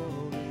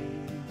glory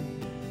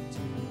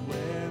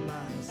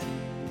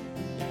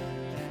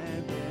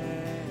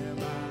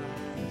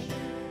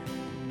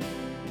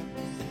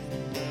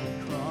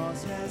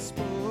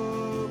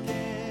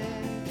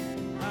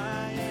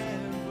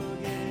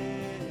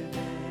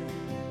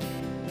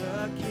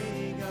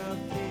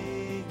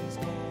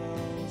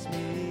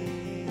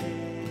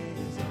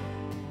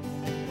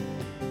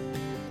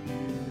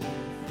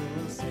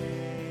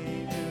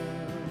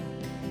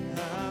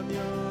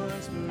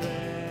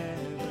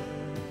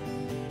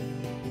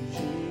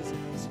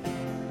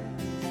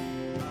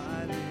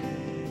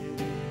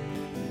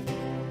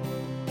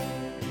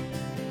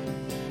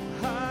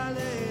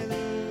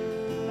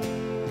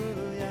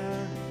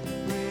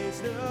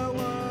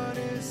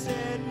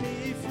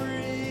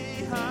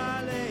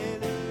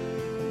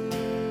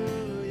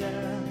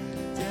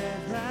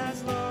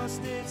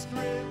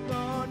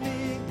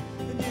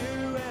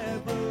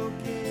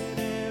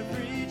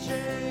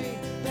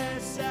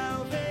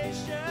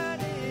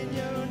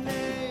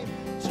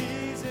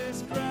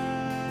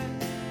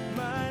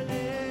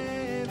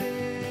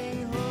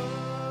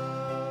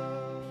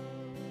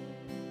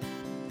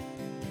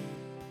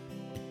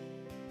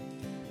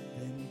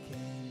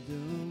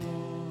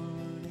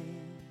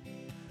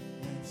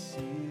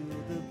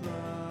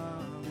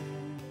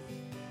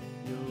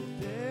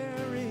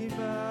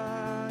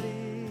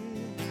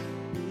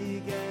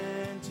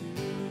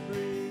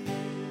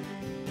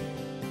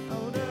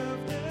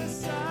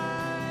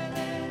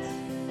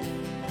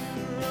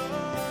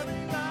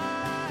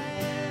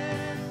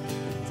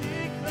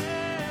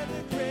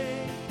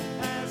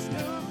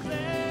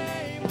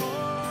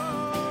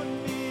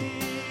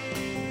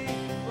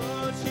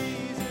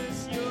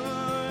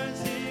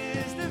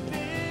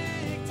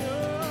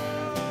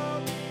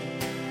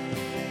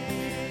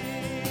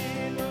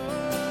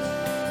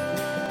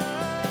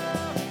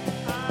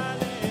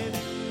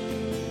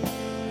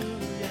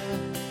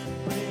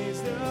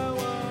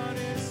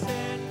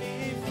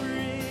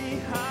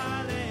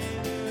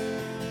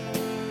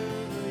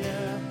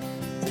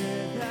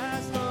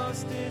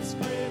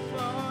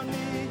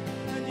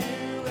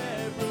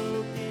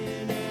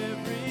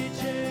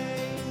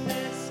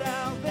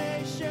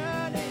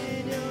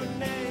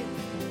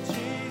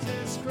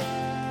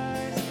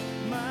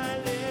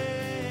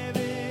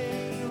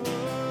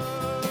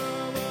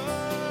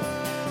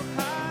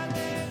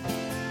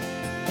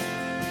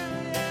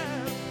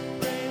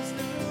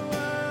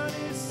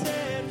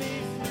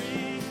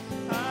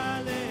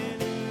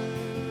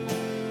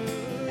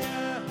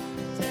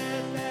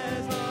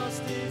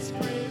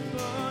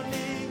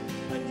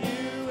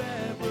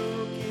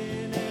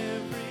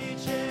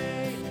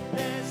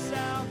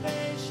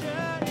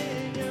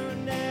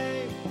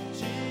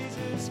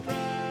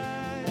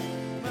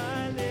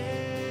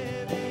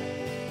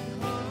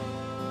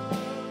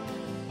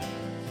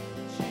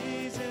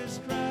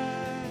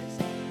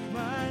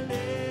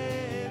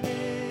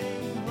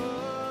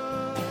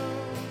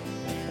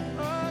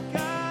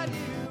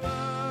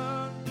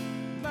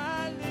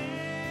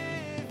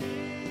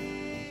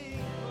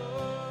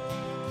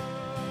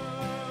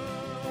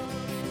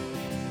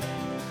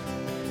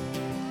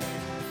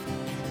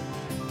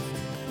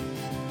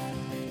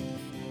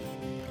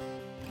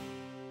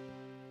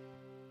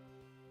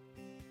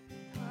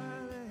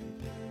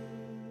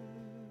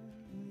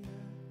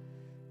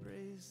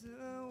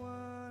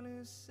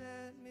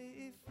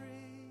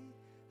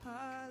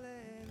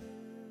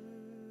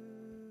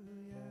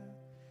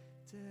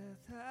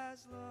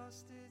has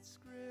lost its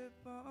grip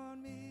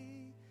on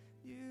me.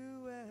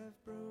 You have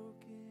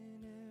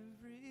broken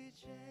every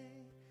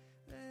chain.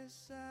 There's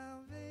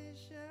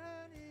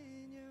salvation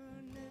in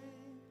your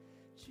name,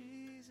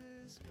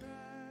 Jesus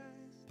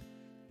Christ,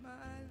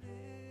 my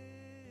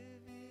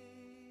living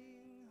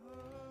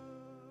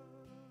hope.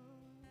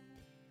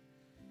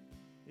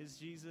 Is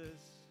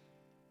Jesus.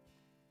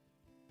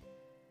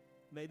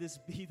 May this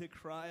be the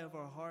cry of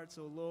our hearts,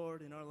 O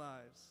Lord, in our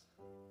lives.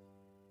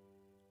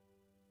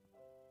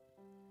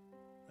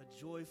 A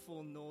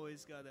joyful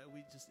noise, God, that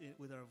we just,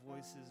 with our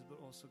voices, but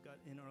also, God,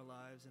 in our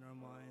lives, in our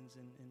minds,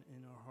 and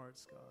in our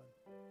hearts, God.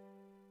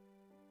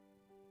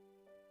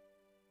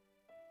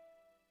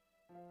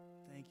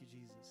 Thank you,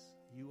 Jesus.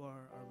 You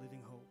are our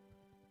living hope.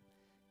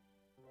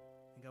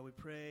 And God, we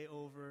pray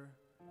over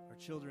our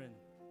children.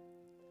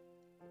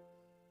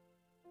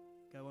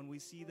 God, when we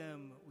see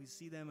them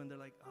and they're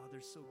like, oh,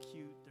 they're so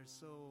cute, they're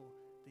so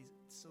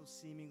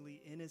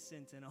seemingly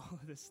innocent and all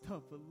of this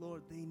stuff. But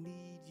Lord, they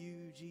need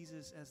you,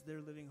 Jesus, as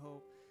their living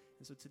hope.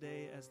 And so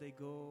today, as they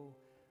go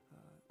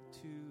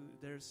to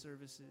their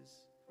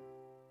services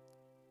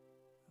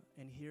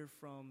and hear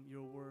from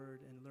your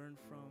word and learn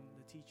from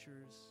the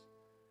teachers,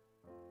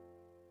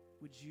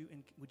 would you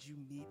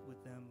meet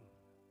with them,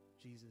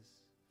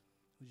 Jesus?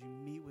 Would you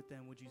meet with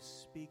them? Would you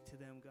speak to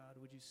them, God?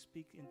 Would you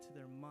speak into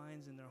their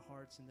minds and their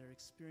hearts and their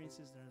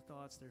experiences, their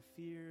thoughts, their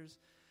fears,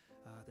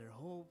 their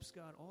hopes,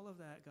 God, all of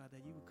that, God,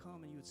 that you would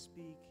come and you would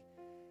speak.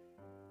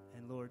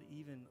 And Lord,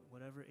 even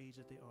whatever age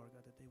that they are,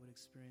 God, that they would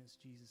experience,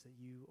 Jesus, that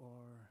you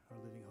are our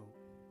living hope.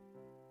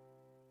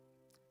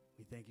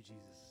 We thank you,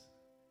 Jesus.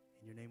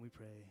 In your name we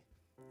pray.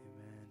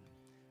 Amen.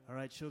 All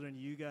right, children,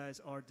 you guys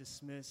are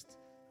dismissed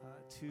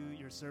to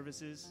your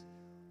services.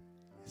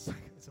 It's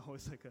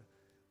always like a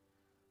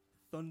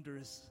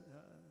thunderous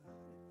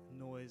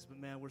noise, but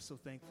man, we're so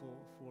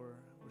thankful for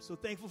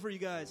you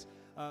guys.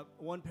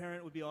 One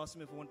parent would be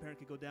awesome if one parent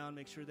could go down,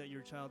 make sure that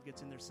your child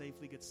gets in there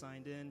safely, gets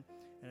signed in,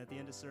 and at the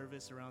end of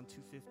service around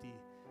 2:50,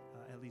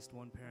 at least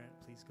one parent,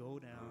 please go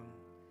down,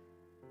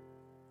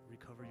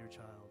 recover your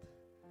child.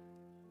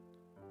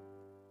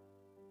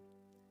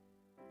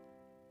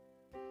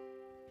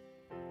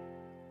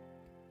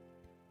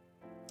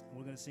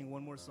 We're going to sing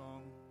one more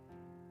song.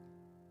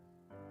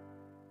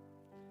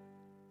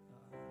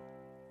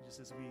 Just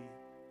as we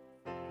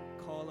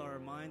call our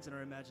minds and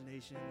our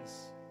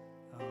imaginations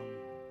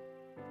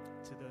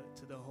to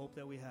the hope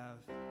that we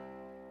have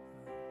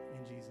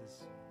in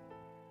Jesus.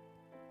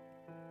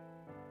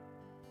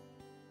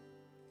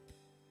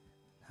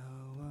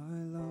 How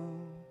I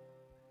long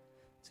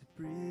to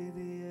breathe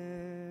the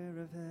air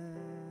of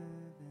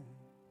heaven,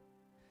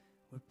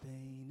 where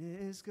pain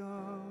is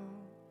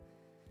gone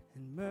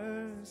and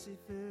mercy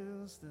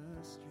fills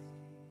the streets,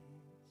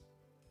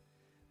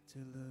 to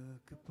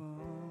look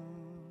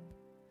upon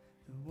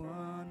the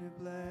one who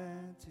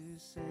bled to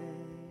save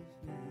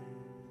me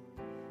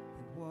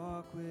and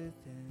walk with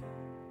him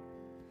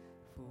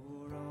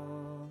for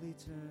all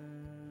eternity.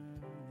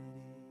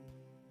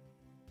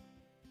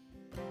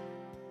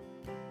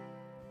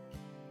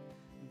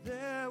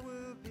 There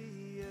will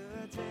be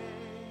a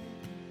day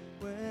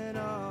when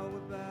all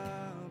will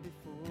bow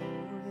before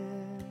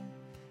him.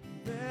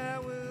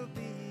 There will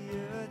be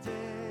a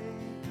day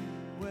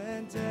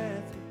when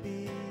death will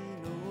be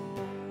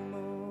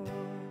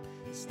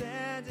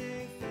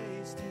standing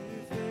face to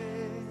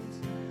face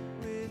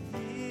with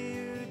He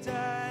who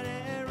died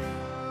and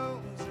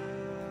rose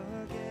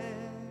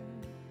again.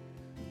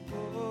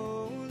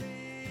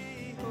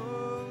 Holy,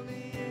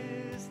 holy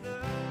is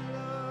the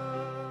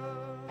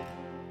Lord.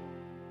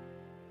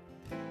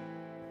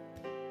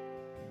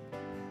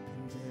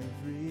 And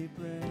every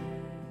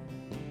prayer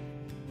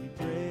we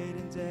prayed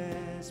in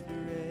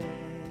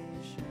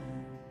desperation,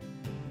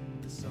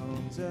 the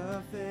songs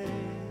of faith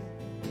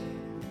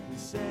we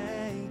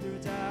sang through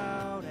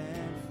doubt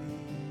and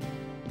fear.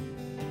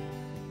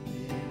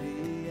 In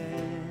the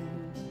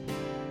end,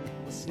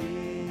 we'll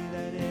see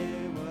that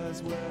it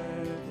was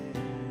worth it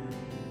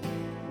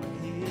when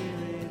He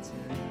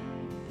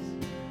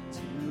returns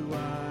to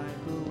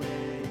wipe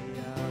away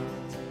our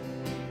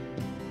tears.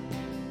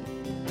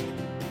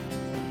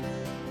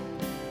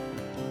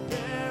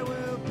 There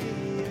will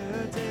be a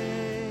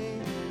day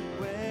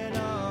when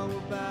all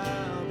will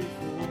bow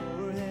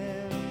before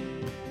Him.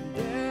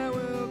 There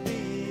will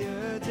be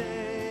a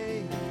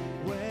day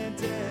when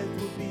death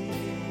will be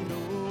no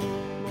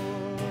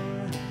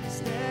more,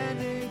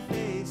 standing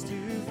face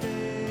to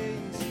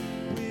face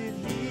with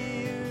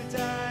He who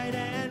died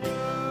and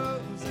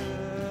rose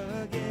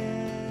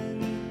again.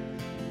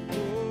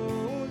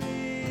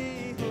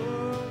 Holy,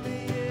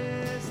 holy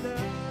is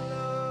the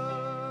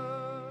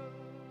Lord.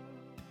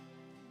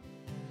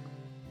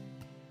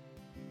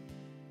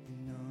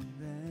 And on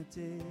that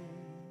day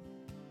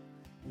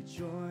we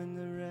join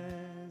the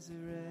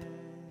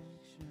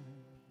resurrection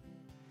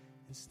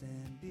and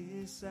stand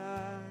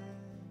beside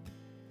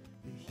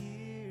the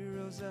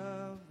heroes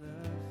of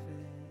the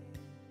faith.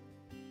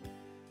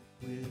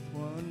 With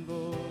one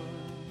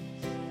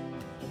voice,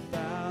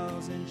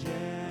 1,000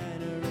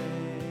 generations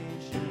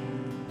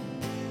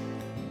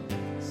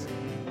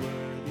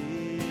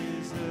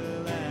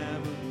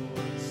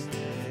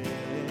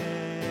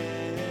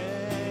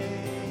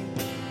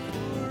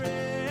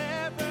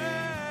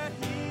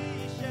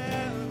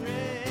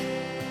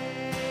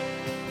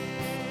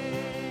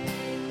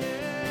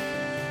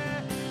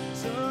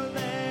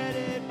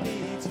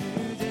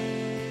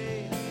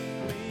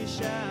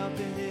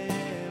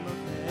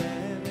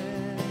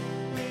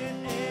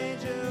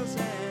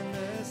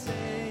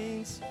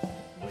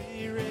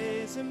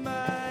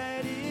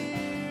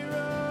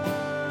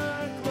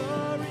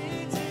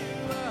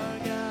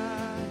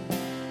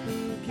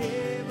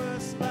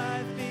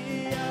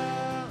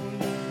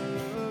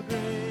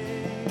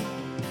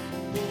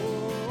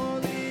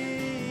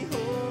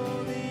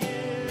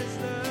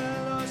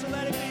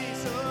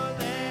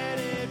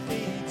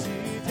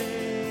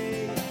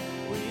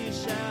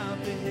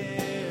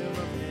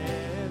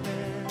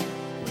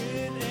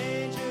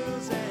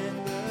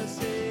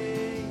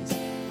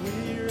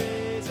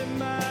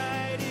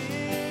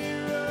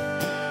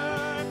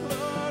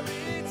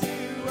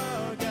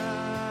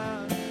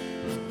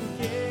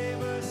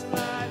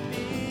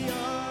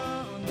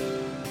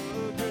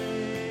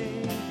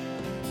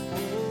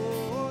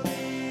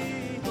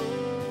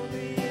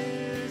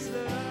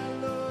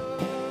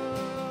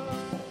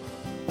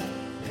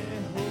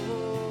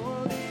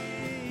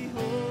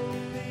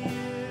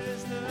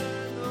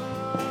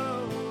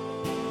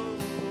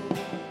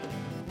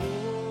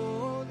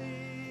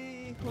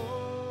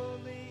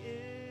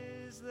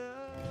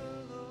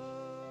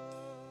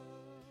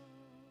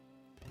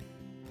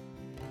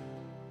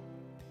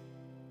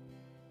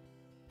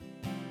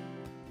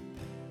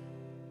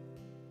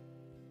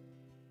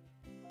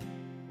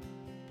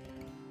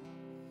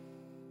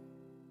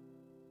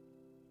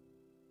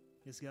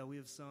Yes, God, we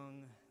have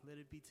sung, Let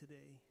It Be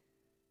Today.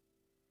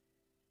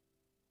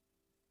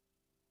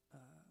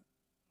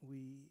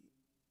 We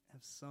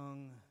have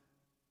sung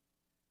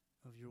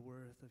of your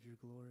worth, of your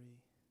glory.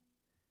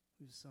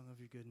 We've sung of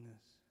your goodness.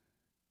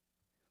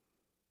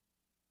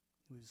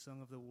 We've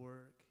sung of the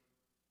work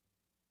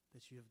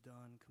that you have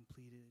done,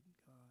 completed,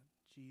 God.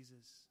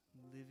 Jesus,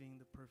 living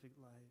the perfect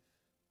life.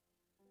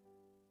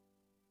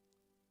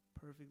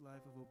 Perfect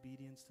life of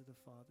obedience to the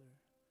Father.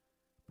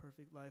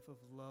 Perfect life of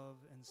love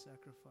and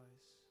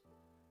sacrifice.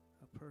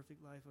 A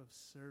perfect life of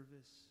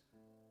service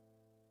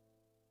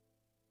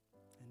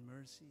and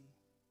mercy.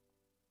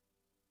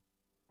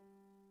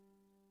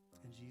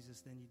 And Jesus,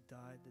 then you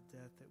died the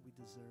death that we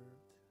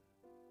deserved.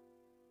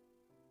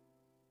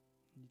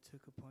 And you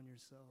took upon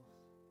yourself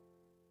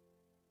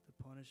the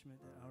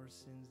punishment that our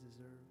sins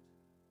deserved,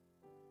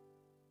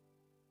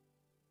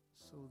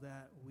 so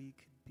that we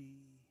could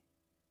be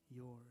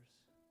yours,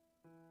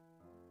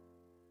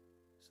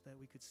 so that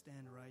we could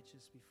stand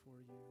righteous before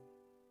you,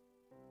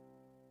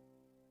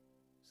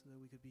 so that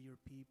we could be your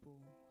people,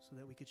 so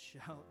that we could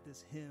shout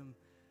this hymn,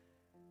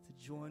 to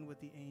join with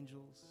the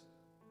angels,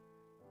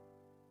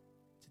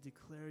 to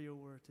declare your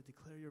word, to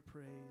declare your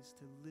praise,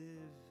 to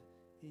live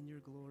in your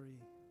glory.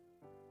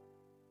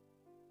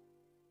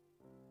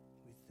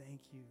 We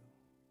thank you.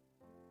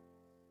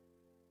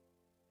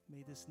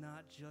 May this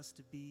not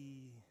just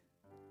be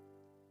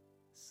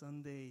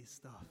Sunday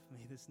stuff.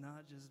 May this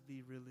not just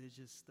be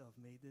religious stuff.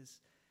 May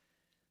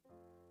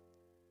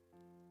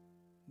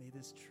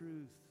this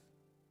truth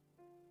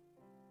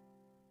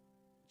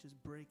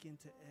just break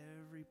into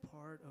every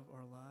part of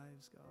our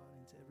lives, God,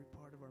 into every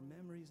part of our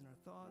memories and our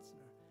thoughts.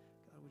 And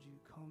God, would you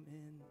come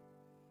in,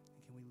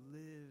 and can we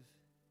live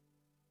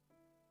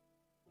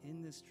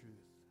in this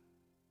truth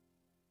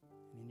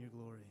and in your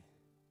glory?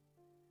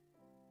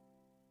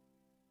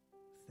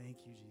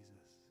 Thank you,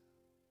 Jesus.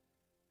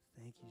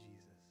 Thank you,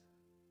 Jesus.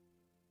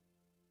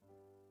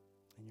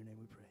 In your name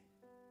we pray.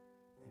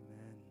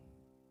 Amen.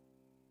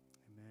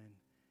 Amen.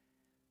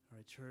 All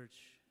right,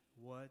 church,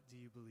 what do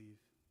you believe?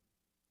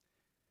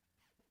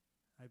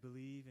 I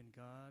believe in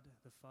God,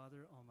 the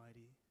Father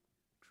Almighty,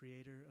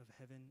 creator of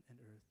heaven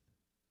and earth.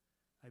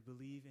 I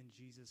believe in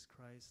Jesus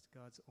Christ,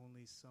 God's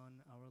only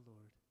Son, our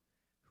Lord,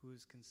 who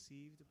was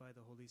conceived by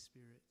the Holy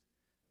Spirit,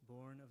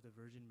 born of the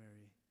Virgin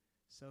Mary,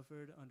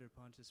 suffered under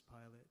Pontius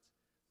Pilate,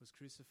 was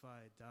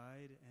crucified,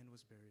 died, and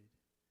was buried.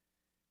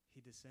 He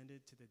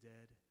descended to the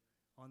dead.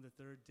 On the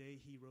third day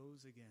he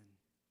rose again.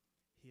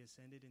 He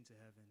ascended into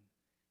heaven.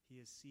 He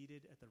is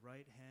seated at the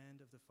right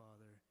hand of the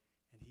Father,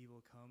 and he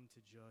will come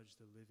to judge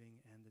the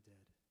living and the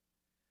dead.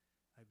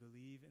 I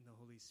believe in the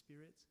Holy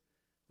Spirit,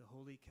 the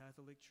Holy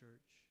Catholic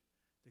Church,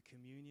 the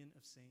communion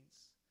of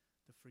saints,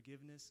 the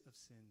forgiveness of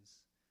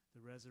sins,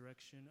 the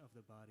resurrection of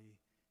the body,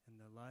 and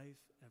the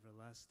life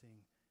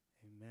everlasting.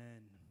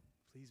 Amen.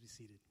 Please be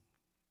seated.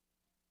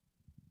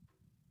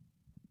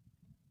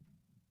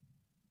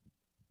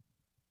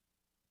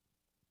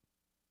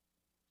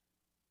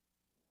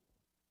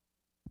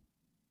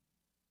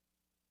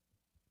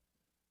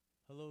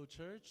 Hello,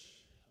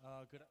 church.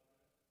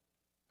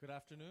 Good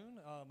afternoon.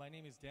 My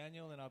name is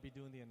Daniel, and I'll be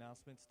doing the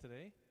announcements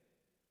today.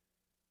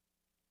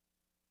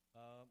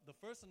 The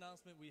first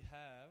announcement we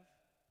have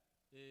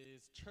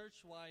is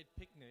church-wide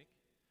picnic.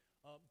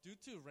 Due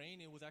to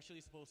rain, it was actually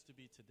supposed to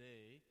be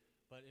today,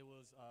 but it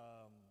was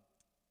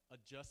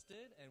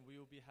adjusted, and we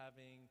will be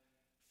having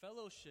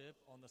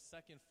fellowship on the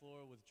second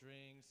floor with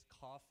drinks,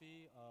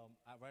 coffee,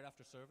 right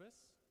after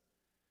service.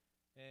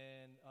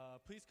 And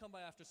please come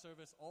by after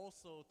service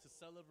also to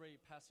celebrate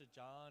Pastor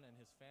John and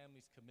his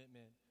family's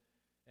commitment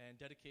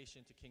and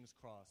dedication to King's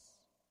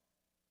Cross.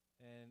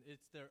 And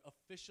it's their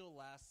official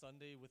last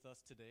Sunday with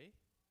us today.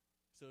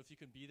 So if you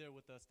can be there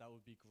with us, that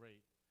would be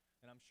great.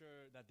 And I'm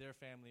sure that their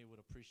family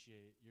would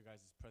appreciate your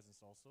guys'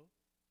 presence also.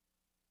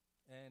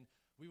 And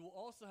we will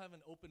also have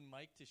an open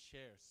mic to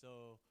share.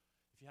 So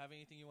if you have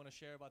anything you want to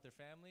share about their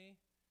family,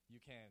 you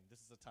can.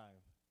 This is the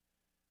time.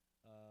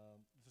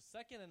 The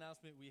second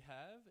announcement we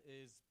have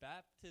is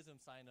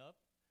baptism sign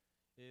up.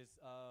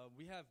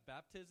 We have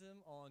baptism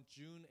on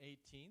June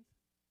 18th.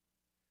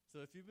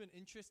 So if you've been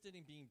interested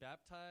in being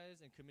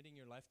baptized and committing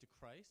your life to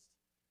Christ,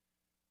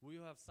 we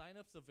will have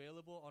sign-ups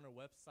available on our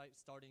website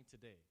starting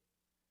today.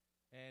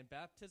 And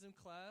baptism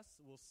class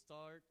will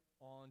start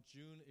on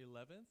June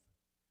 11th,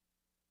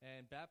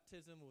 and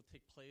baptism will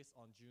take place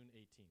on June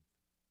 18th.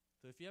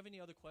 So if you have any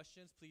other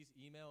questions, please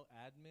email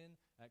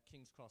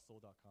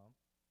admin@kingscrosssoul.com.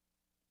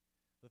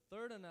 The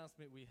third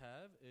announcement we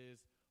have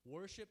is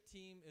worship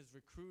team is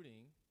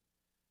recruiting.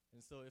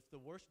 And so if the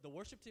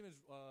worship team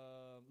is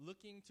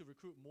looking to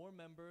recruit more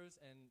members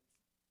and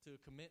to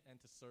commit and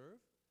to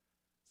serve.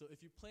 So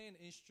if you play an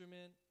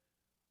instrument,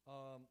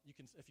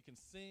 if you can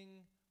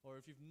sing, or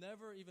if you've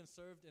never even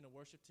served in a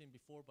worship team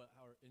before but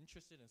are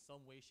interested in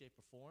some way, shape,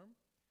 or form,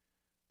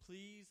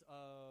 please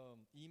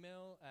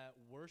email at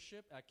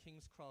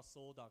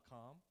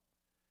worship@kingscrosssoul.com.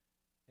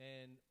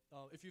 And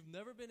if you've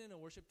never been in a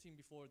worship team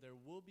before, there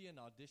will be an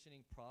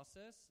auditioning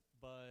process,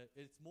 but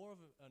it's more of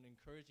an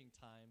encouraging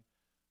time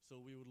So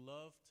we would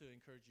love to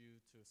encourage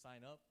you to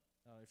sign up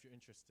if you're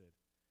interested.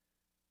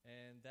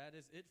 And that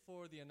is it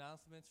for the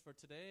announcements for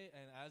today.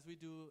 And as we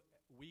do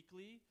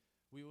weekly,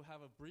 we will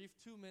have a brief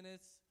 2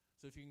 minutes.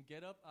 So if you can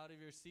get up out of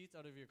your seats,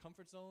 out of your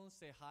comfort zones,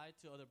 say hi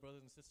to other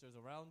brothers and sisters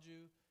around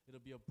you. It'll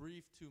be a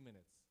brief 2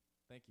 minutes.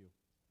 Thank you.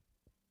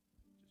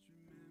 Just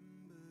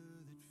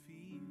remember that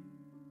fear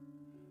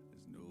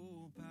has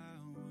no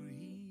power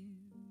here.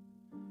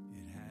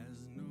 It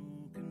has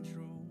no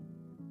control,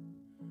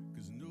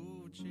 'cause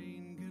no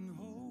chain can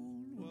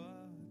hold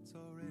what's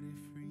already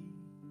free.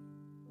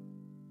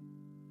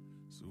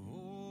 So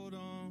hold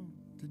on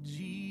to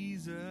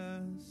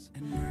Jesus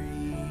and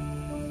breathe.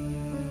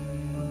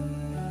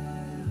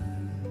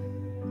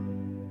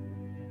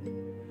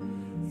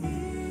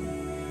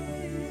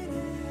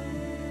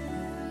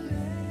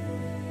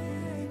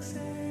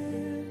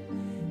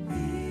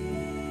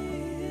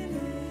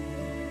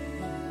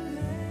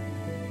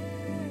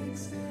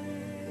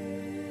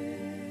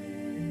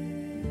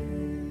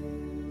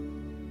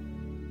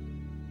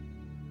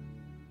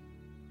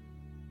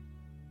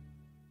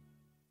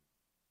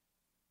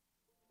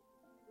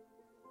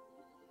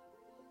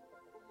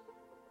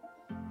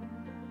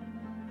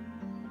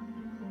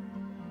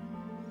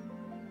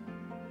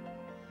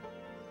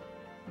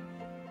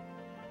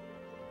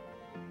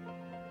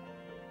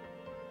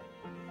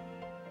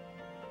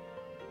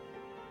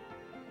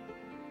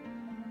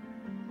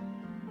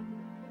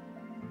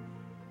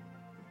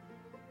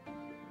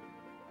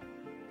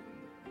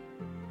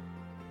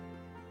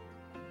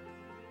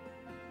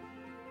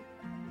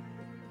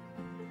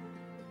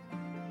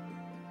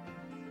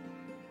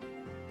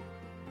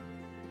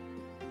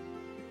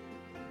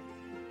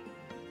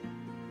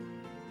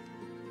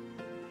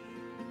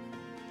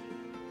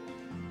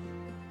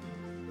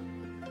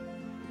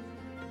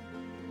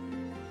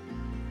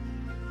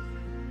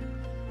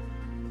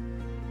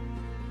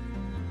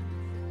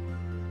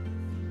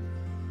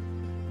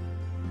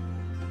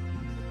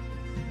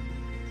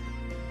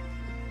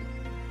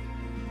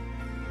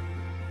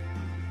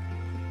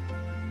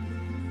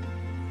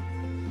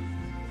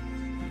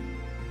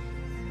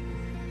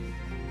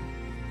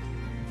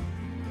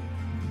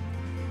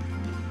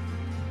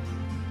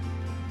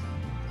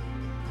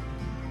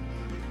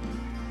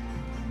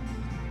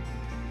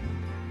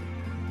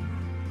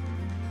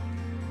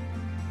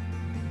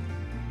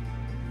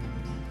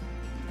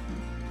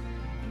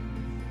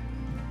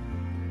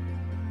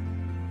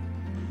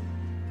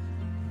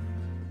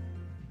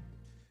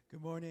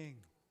 Good morning,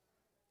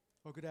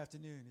 or good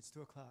afternoon. It's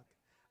 2 o'clock.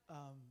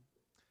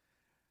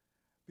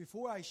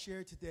 Before I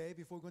share today,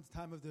 before we go into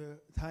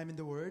time in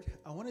the Word,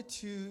 I wanted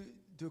to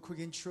do a quick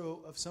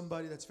intro of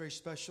somebody that's very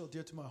special,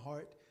 dear to my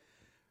heart.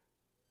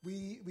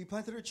 We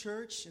planted a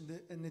church,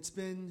 and it's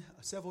been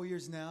several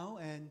years now.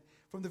 And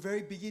from the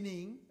very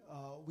beginning,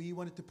 we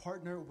wanted to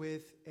partner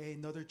with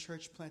another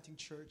church planting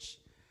church.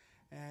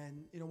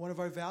 And one of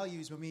our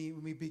values when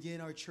we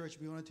begin our church,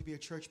 we wanted to be a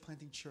church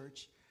planting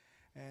church.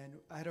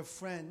 And I had a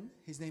friend,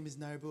 his name is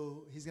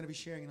Narbu. He's going to be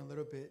sharing in a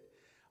little bit.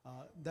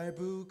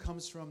 Narbu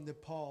comes from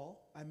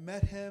Nepal. I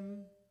met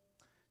him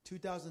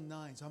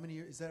 2009. So how many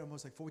years? Is that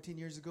almost like 14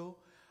 years ago?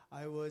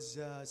 I was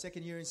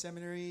second year in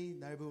seminary.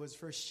 Narbu was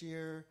first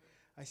year.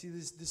 I see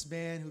this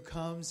man who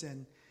comes,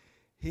 and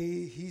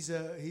he's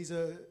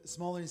a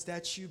smaller in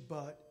stature,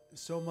 but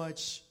so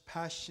much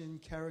passion,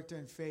 character,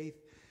 and faith.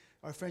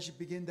 Our friendship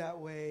began that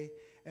way.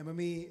 And when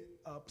we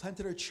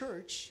planted our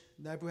church,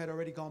 Narbu had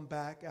already gone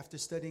back after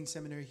studying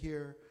seminary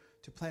here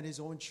to plant his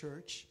own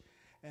church.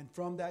 And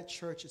from that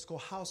church, it's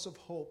called House of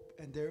Hope,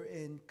 and they're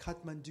in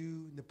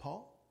Kathmandu,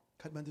 Nepal.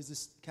 Kathmandu is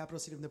the capital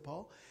city of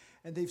Nepal.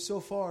 And they've so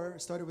far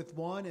started with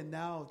one, and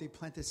now they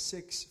planted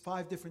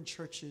 5 different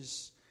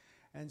churches.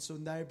 And so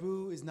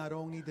Narbu is not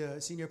only the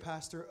senior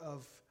pastor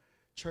of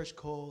church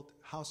called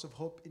House of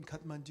Hope in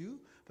Kathmandu,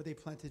 but they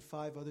planted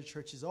 5 other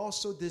churches.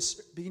 Also, this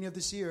beginning of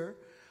this year,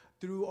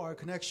 through our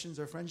connections,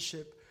 our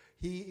friendship,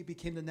 he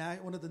became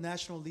one of the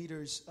national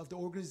leaders of the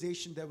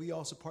organization that we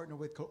also partner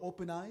with called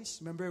Open Eyes.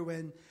 Remember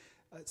when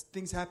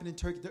things happened in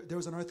Turkey, there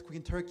was an earthquake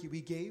in Turkey, we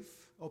gave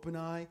Open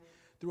Eye.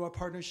 Through our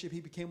partnership,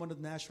 he became one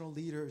of the national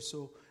leaders.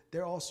 So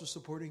they're also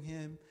supporting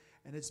him.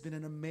 And it's been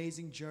an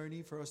amazing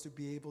journey for us to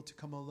be able to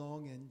come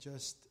along and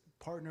just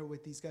partner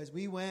with these guys.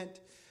 We went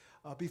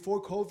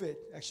before COVID.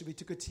 Actually, we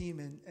took a team,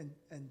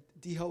 and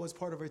D-Ho was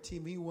part of our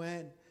team. We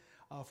went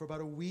for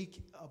about a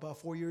week, about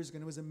 4 years ago.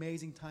 And it was an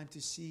amazing time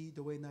to see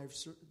the way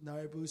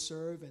Narbu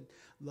serve and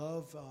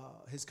love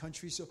his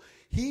country. So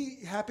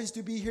he happens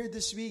to be here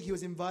this week. He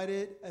was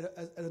invited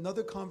at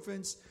another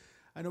conference.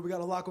 I know we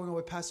got a lot going on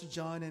with Pastor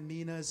John and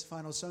Mina's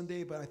final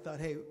Sunday, but I thought,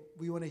 hey,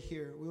 we want to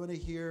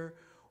hear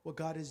what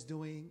God is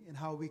doing and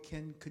how we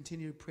can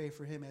continue to pray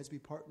for him as we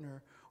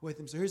partner with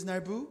him. So here's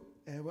Narbu,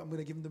 and I'm going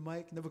to give him the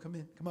mic. Never come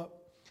in. Come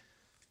up.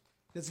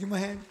 Let's give him a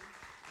hand.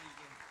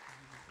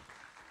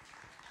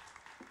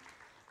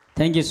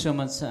 Thank you so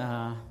much,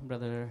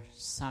 Brother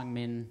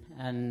Sangmin.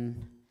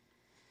 And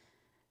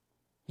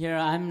here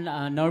I'm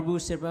Narbu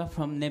Sherpa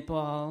from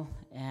Nepal,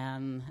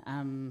 and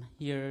I'm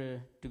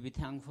here to be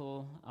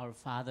thankful our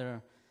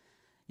Father.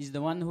 He's the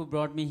one who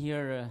brought me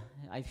here.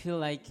 I feel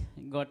like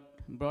God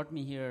brought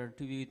me here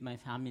to be with my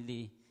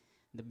family,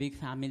 the big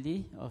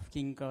family of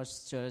King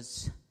Cross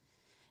Church.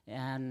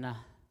 And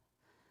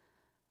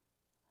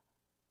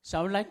so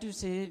I would like to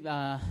say,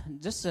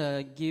 just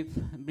give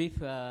a brief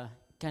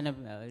kind of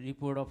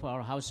report of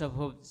our House of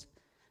Hope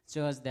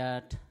Church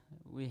that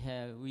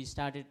we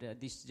started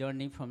this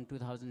journey from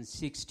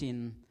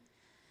 2016.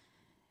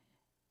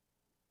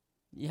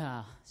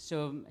 Yeah,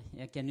 so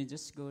can you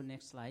just go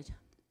next slide?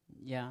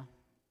 Yeah.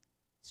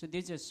 So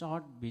there's a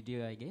short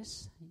video, I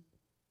guess.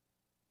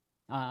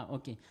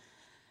 Okay.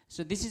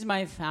 So this is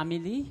my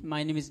family.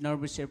 My name is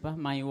Norbu Sherpa.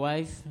 My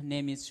wife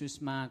name is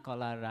Sushma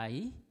Kala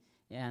Rai,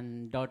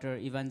 and daughter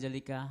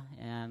Evangelica,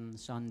 and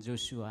son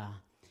Joshua.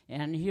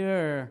 And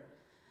here,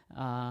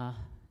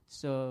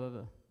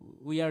 so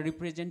we are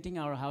representing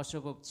our House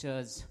of Hope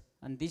Church.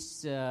 And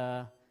this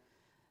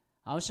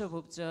House of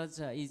Hope Church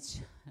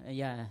is,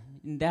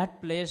 in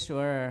that place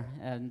where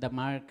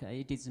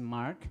it is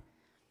marked.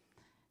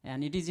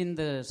 And it is in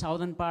the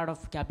southern part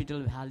of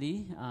Capital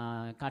Valley,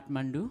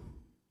 Kathmandu.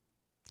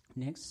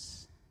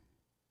 Next.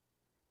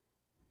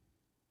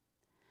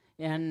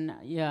 And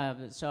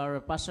so our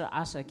Pastor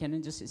Asa, can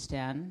you just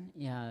stand?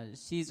 Yeah,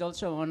 she's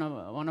also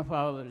one of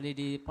our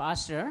lady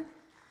pastor.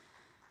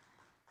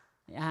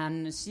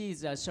 And she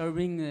is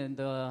serving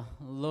the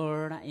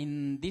Lord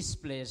in this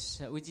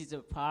place, which is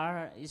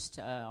far east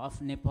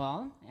of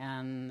Nepal.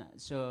 And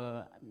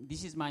so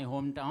this is my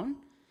hometown.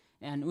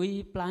 And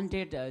we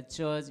planted a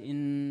church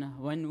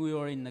when we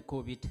were in the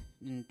COVID.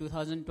 In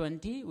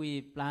 2020,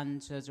 we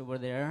planted church over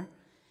there.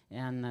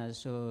 And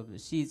so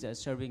she's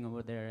serving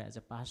over there as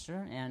a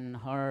pastor. And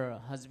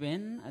her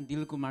husband,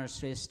 Dil Kumar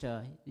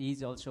Shrestha,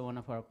 he's also one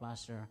of our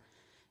pastors.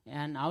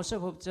 And House of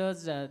Hope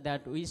Church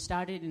that we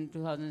started in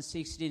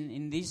 2016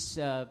 in this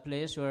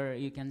place where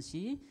you can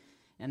see.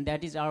 And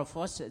that is our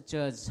first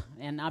church.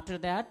 And after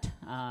that,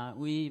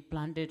 we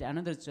planted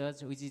another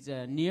church, which is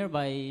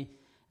nearby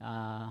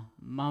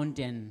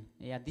mountain.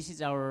 Yeah, this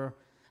is our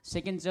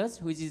second church,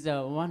 which is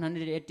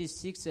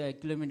 186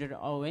 kilometers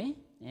away,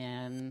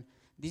 and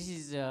this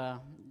is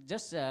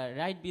just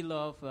right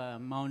below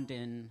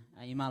mountain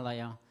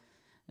Himalaya,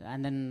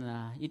 and then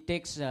it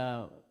takes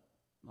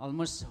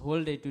almost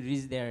whole day to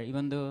reach there,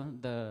 even though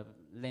the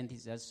length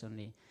is just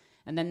only.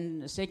 And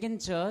then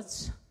second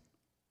church,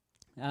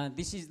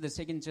 this is the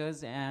second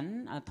church,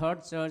 and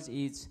third church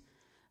is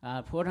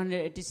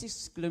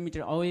 486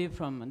 kilometers away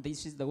from,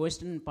 this is the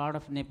western part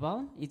of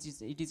Nepal.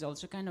 It is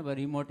also kind of a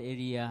remote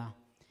area.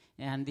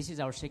 And this is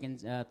our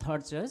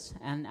third church.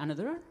 And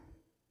another.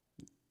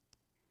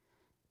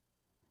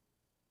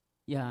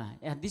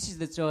 This is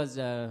the church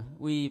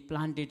we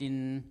planted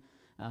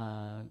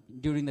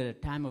during the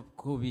time of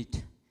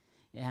COVID.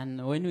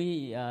 And when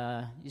we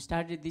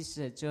started this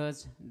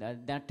church,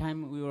 that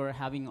time we were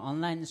having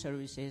online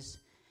services.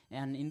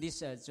 And in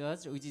this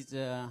church, which is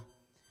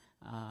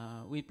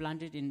we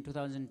planted in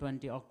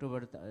 2020,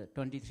 October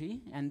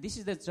 23. And this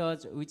is the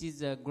church which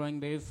is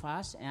growing very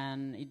fast,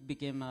 and it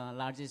became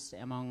largest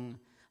among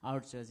our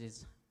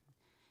churches.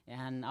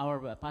 And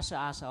our Pastor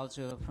Asa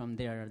also from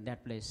there,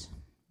 that place.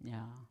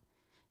 Yeah.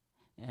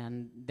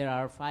 And there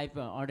are 5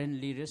 ordained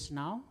leaders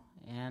now.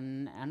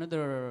 And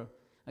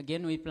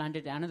again, we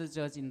planted another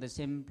church in the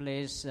same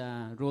place,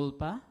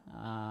 Rolpa.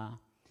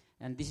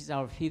 And this is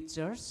our 5th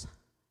church.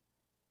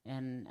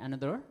 And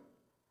another.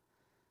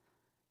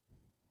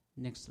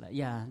 Next slide.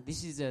 Yeah,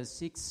 this is a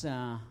 6th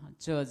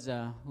church,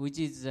 which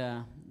is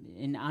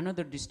in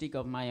another district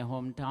of my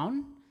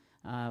hometown,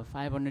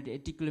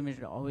 580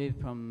 kilometers away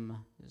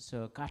from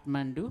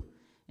Kathmandu.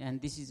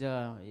 And this is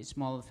a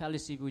small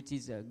fellowship which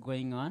is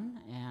going on.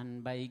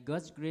 And by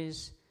God's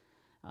grace,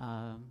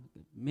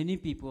 many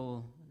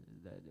people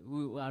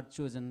who are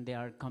chosen, they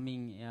are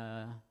coming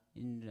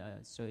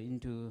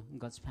into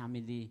God's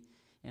family.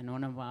 And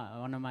one of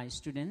my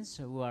students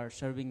who are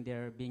serving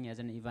there, being as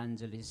an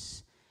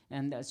evangelist.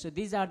 And so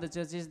these are the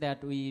churches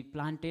that we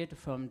planted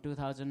from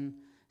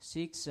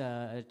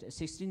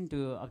 2016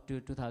 to up to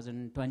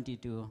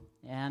 2022.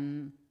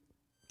 And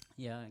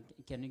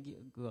can you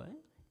go ahead?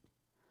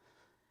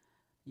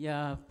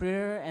 Yeah,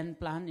 prayer and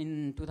plan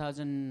in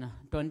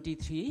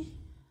 2023.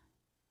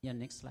 Yeah,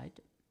 next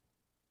slide.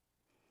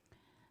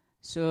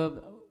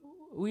 So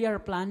we are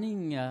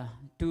planning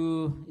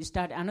to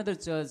start another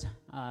church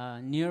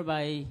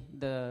nearby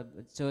the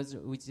church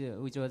which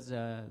was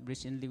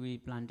recently we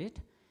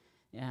planted.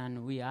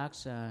 And we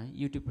ask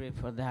you to pray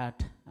for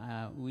that.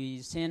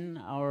 We send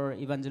our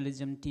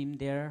evangelism team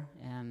there,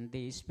 and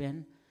they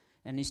spend.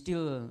 And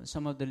still,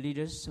 some of the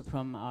leaders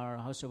from our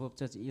House of Hope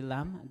Church,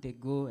 Ilam, they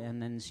go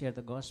and then share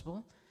the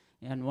gospel.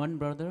 And one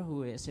brother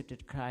who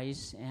accepted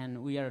Christ,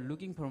 and we are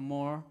looking for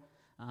more.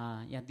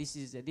 This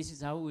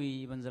is how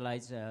we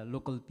evangelize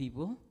local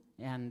people.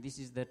 And this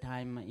is the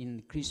time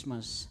in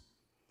Christmas.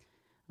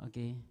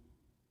 Okay.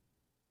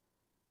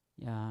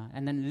 Yeah,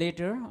 and then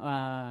later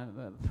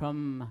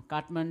from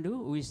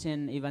Kathmandu, we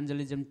send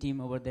evangelism team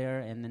over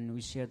there, and then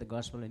we share the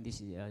gospel in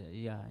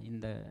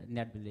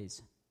that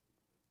village.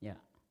 Yeah.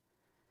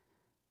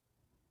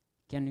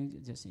 Can you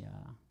just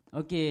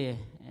okay?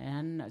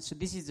 And so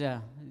this is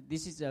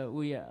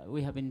we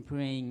have been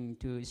praying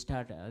to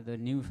start the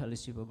new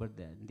fellowship over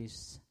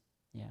this.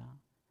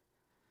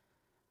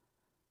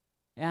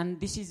 And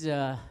this is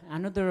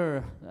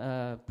another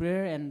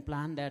prayer and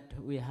plan that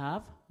we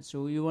have.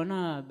 So we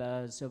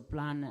wanna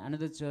plan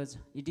another church.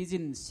 It is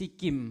in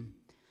Sikkim,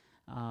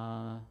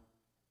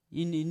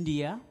 in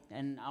India,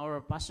 and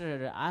our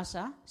pastor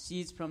Asa,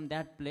 she is from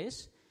that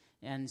place,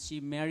 and she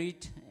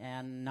married,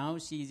 and now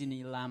she is in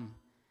Elam.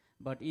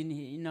 But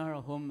in our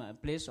home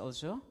place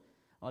also,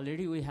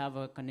 already we have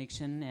a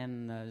connection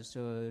and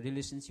so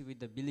relationship with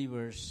the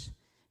believers,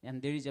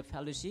 and there is a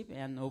fellowship,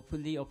 and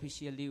hopefully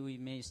officially we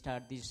may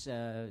start this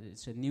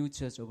it's a new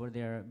church over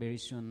there very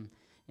soon,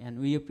 and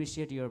we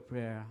appreciate your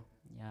prayer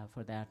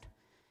for that.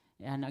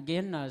 And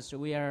again, so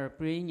we are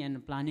praying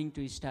and planning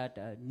to start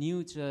a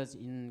new church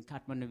in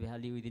Kathmandu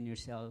Valley within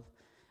yourself.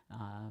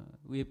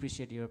 We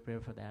appreciate your prayer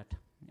for that.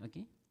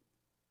 Okay.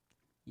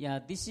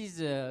 This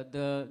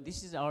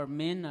is our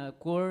main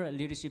core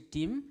leadership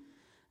team.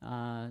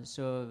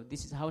 So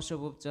this is House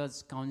of Hope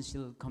Church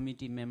Council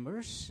Committee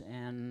members,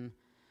 and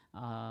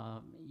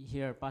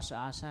here Pastor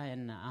Asa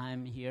and I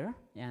am here,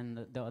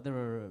 and the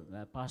other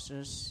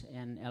pastors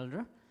and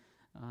elder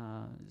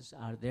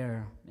are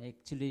there.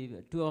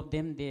 Actually, two of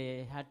them,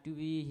 they had to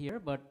be here,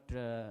 but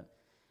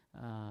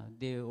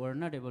they were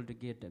not able to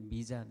get a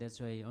visa.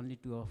 That's why only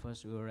two of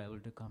us were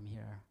able to come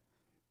here.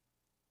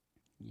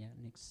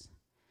 Next.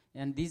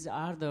 And these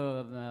are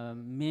the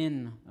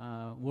main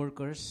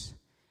workers.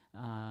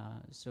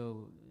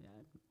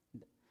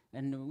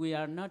 And we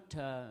are not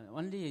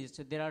only,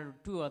 so there are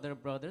two other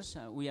brothers.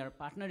 We are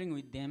partnering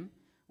with them.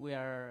 We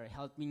are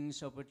helping,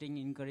 supporting,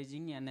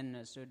 encouraging, and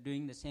then so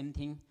doing the same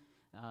thing,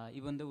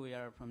 even though we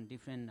are from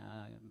different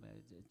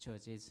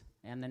churches.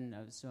 And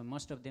then so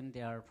most of them,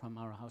 they are from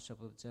our House of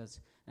Hope Church,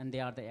 and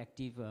they are the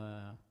active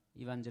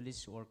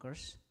evangelist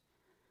workers.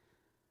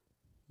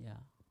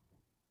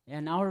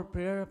 And our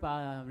prayer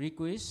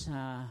requests,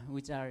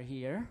 which are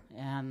here,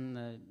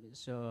 and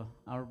so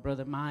our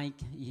brother Mike,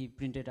 he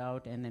printed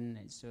out, and then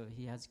so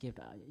he has kept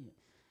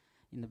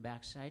in the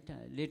back side.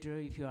 Later,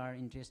 if you are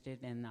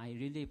interested, and I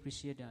really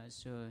appreciate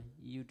so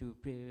you to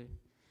pray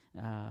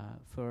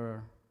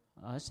for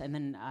us. And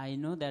then I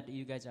know that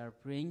you guys are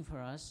praying for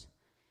us,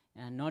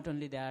 and not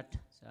only that,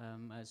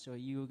 so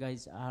you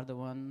guys are the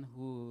one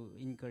who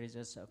encouraged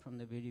us from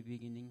the very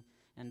beginning,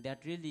 and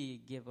that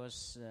really gave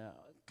us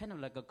kind of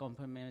like a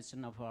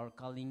confirmation of our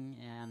calling,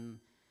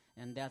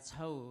 and that's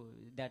how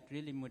that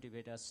really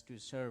motivates us to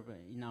serve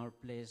in our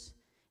place,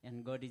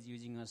 and God is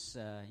using us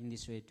in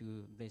this way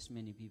to bless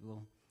many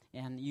people,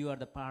 and you are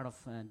the part of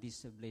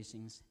these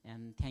blessings,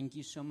 and thank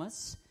you so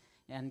much,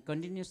 and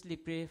continuously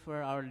pray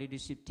for our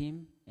leadership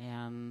team,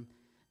 and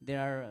there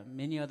are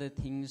many other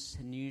things,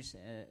 news,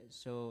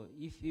 so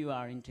if you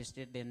are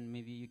interested, then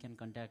maybe you can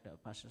contact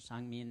Pastor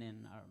Sangmin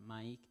and our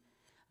Mike,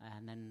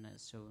 and then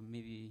so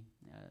maybe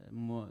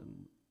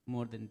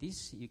more than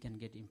this, you can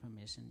get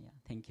information.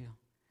 Thank you.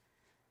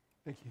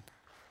 Thank you.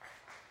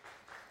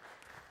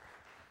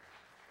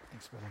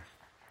 Thanks, brother.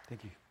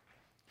 Thank you.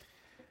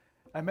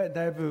 I met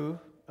Naibu,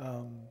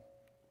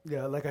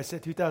 like I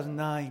said,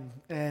 2009,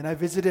 and I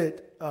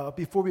visited,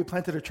 before we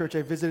planted a church,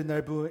 I visited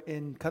Naibu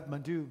in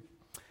Kathmandu,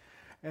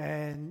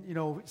 and,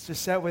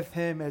 just sat with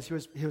him as he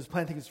was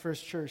planting his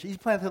first church. He's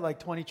planted like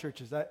 20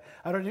 churches. I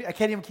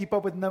can't even keep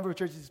up with the number of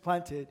churches he's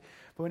planted,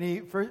 but when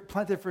he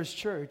planted first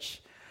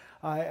church,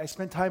 I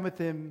spent time with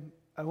him.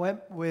 I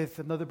went with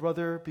another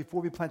brother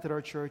before we planted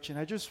our church, and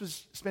I just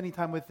was spending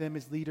time with them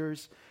as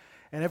leaders.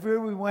 And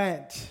everywhere we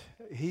went,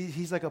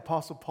 he's like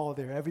Apostle Paul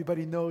there.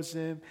 Everybody knows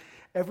him.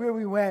 Everywhere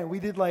we went,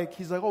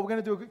 he's like, we're going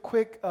to do a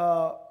quick,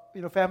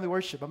 family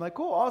worship. I'm like,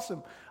 cool,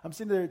 awesome. I'm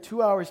sitting there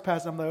 2 hours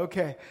past. I'm like,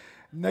 okay,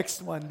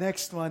 next one.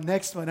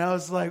 I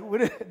was like,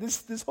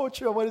 this whole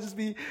church, I want to just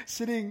be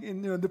sitting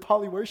in the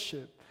poly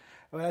worship.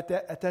 But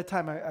at that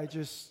time,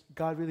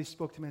 God really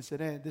spoke to me and said,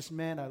 hey, this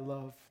man I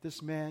love.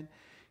 This man,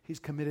 he's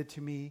committed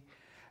to me.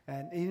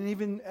 And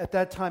even at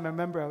that time, I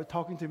remember I was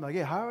talking to him like,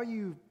 hey, how are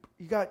you?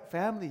 You got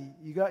family.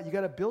 You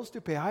got bills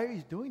to pay. How are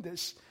you doing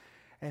this?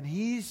 And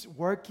he's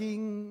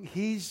working.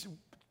 He's,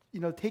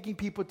 taking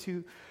people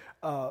to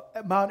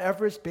Mount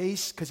Everest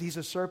base because he's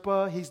a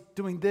Sherpa. He's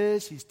doing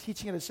this. He's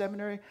teaching at a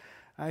seminary.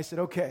 And I said,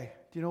 okay,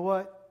 do you know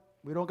what?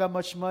 We don't got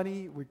much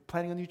money. We're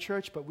planning a new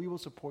church, but we will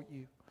support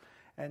you.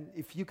 And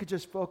if you could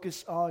just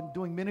focus on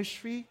doing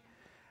ministry,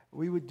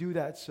 we would do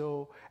that.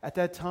 So at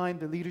that time,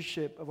 the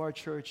leadership of our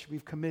church,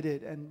 we've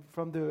committed. And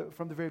from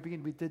the very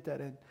beginning, we did that.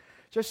 And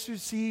just to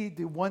see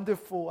the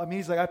wonderful,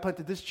 he's like, I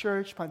planted this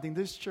church, planting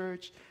this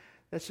church.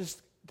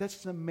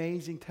 That's an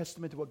amazing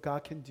testament to what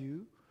God can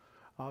do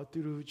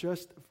through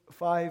just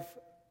 5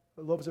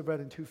 loaves of bread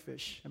and 2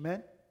 fish.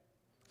 Amen?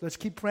 Let's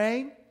keep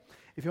praying.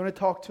 If you want to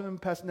talk to him,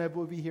 Pastor Neb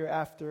will be here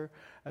after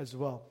as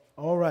well.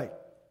 All right.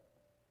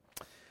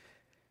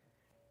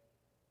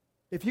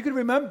 If you can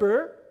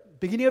remember,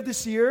 beginning of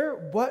this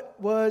year, what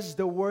was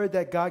the word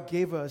that God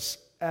gave us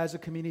as a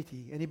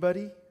community?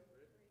 Anybody?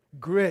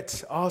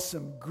 Grit.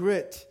 Awesome.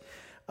 Grit.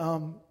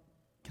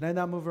 Can I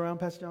not move around,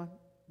 Pastor John?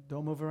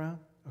 Don't move around?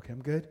 Okay,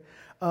 I'm good.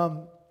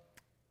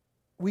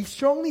 We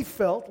strongly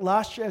felt,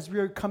 last year as we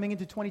were coming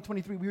into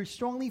 2023, we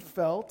strongly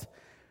felt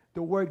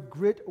the word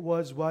grit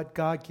was what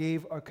God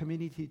gave our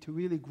community to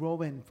really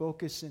grow in,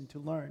 focus in, to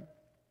learn.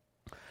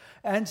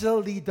 Angela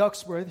Lee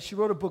Ducksworth, she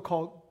wrote a book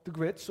called The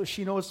Grit, so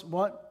she knows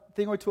one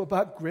thing or two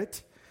about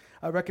grit.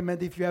 I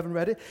recommend it if you haven't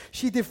read it.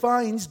 She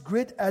defines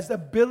grit as the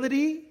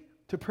ability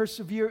to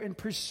persevere in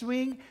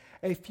pursuing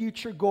a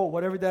future goal,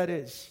 whatever that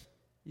is.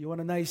 You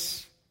want a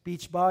nice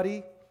beach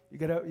body? You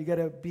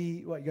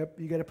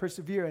gotta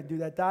persevere and do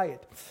that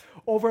diet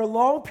over a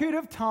long period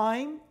of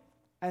time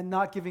and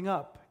not giving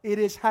up. It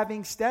is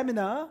having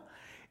stamina.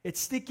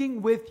 It's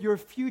sticking with your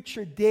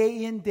future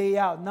day in, day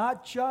out,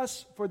 not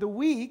just for the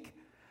week,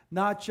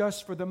 not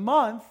just for the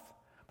month,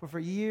 but for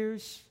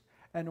years,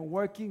 and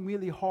working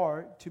really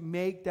hard to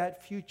make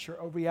that future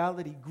a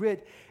reality.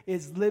 Grit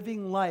is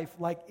living life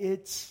like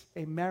it's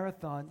a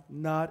marathon,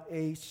 not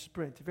a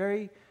sprint.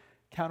 Very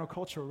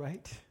countercultural,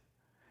 right?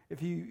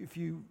 If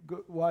you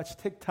watch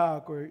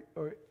TikTok or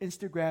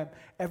Instagram,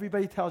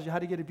 everybody tells you how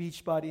to get a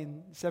beach body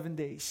in 7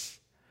 days.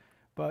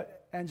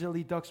 But Angela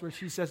Lee Ducksworth,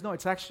 she says, no,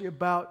 it's actually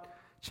about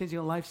changing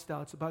a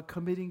lifestyle. It's about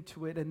committing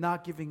to it and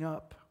not giving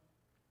up.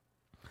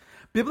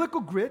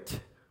 Biblical grit,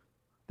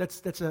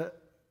 that's a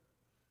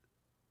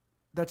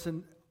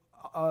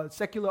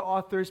secular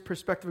author's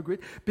perspective of grit.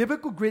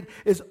 Biblical grit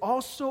is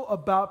also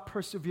about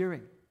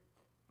persevering.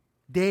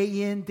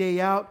 Day in, day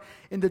out,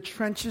 in the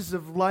trenches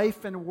of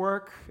life and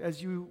work,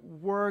 as you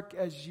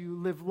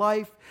live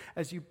life,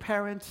 as you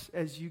parent,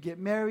 as you get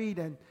married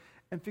and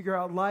figure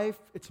out life.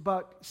 It's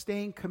about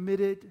staying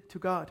committed to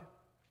God.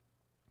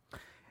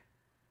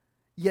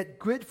 Yet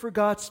grit for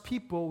God's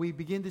people, we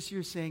begin this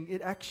year saying,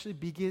 it actually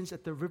begins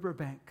at the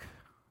riverbank.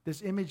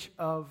 This image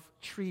of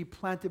tree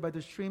planted by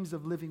the streams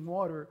of living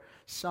water,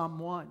 Psalm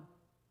 1.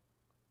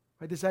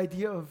 Right? This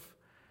idea of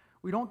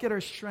we don't get our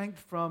strength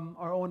from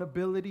our own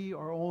ability,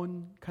 our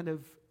own kind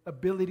of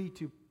ability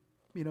to,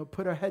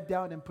 put our head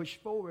down and push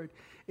forward.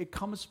 It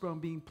comes from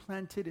being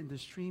planted in the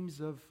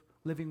streams of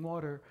living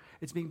water.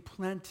 It's being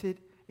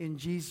planted in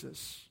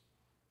Jesus.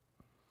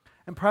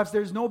 And perhaps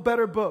there's no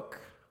better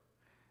book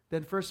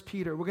than 1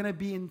 Peter. We're going to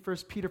be in 1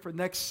 Peter for the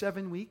next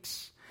 7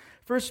 weeks.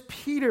 1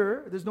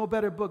 Peter, there's no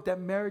better book that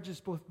marries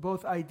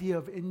both idea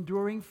of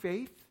enduring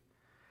faith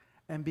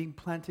and being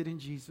planted in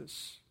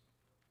Jesus.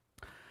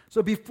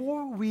 So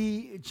before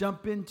we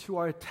jump into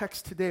our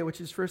text today,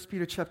 which is 1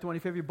 Peter chapter 1,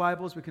 if you have your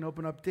Bibles, we can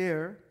open up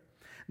there.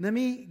 Let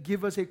me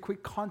give us a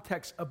quick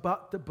context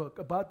about the book,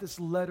 about this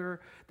letter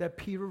that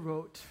Peter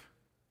wrote.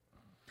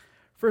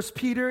 1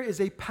 Peter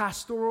is a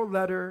pastoral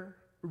letter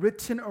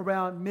written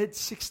around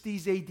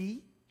mid-60s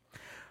AD.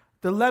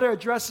 The letter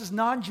addresses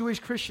non-Jewish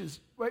Christians.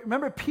 Right?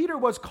 Remember, Peter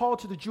was called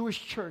to the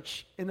Jewish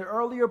church in the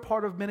earlier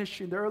part of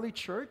ministry, in the early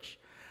church.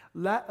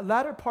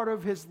 Latter part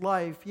of his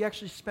life, he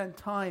actually spent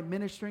time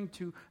ministering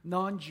to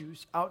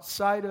non-Jews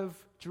outside of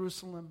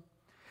Jerusalem.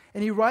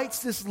 And he writes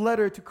this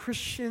letter to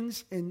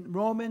Christians in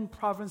Roman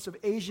province of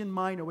Asia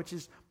Minor, which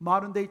is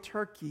modern-day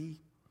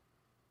Turkey.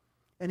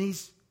 And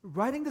he's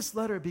writing this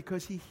letter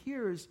because he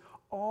hears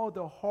all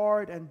the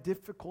hard and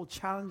difficult,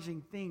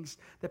 challenging things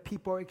that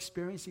people are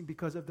experiencing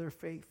because of their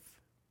faith.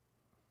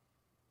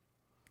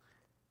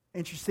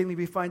 Interestingly,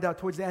 we find out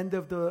towards the end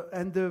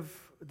of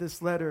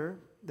this letter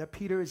that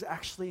Peter is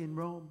actually in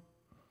Rome.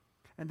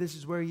 And this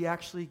is where he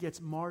actually gets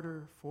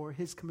martyred for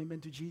his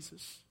commitment to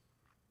Jesus.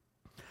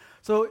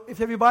 So if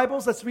you have your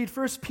Bibles, let's read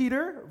 1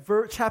 Peter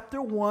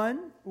chapter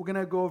 1. We're going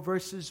to go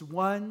verses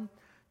 1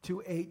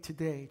 to 8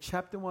 today.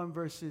 Chapter 1,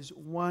 verses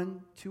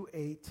 1 to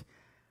 8.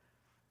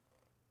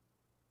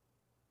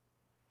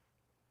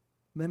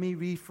 Let me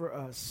read for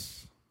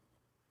us.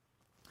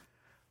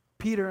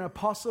 Peter, an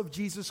apostle of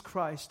Jesus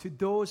Christ, to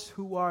those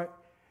who are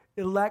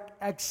elect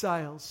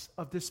exiles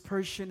of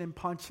dispersion in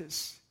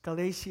Pontus,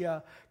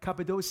 Galatia,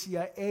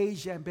 Cappadocia,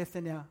 Asia, and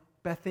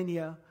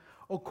Bithynia,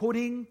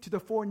 according to the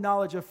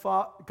foreknowledge of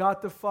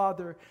God the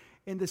Father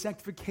in the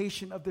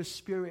sanctification of the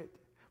Spirit,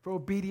 for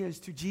obedience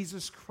to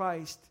Jesus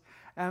Christ,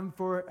 and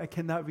for, I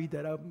cannot read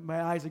that,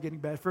 my eyes are getting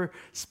bad, for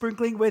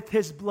sprinkling with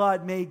his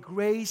blood, may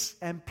grace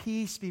and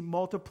peace be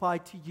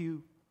multiplied to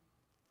you.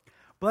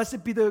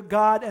 Blessed be the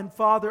God and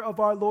Father of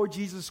our Lord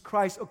Jesus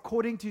Christ.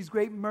 According to his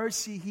great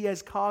mercy, he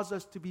has caused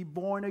us to be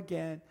born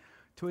again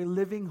to a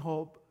living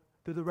hope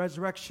through the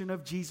resurrection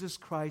of Jesus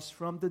Christ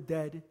from the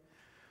dead,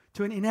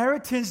 to an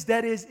inheritance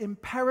that is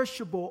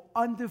imperishable,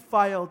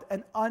 undefiled,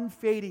 and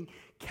unfading,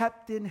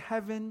 kept in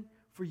heaven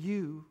for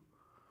you,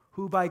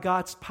 who by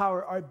God's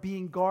power are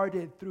being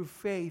guarded through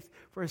faith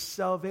for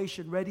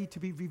salvation, ready to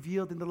be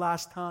revealed in the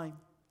last time.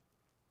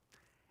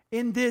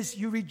 In this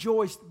you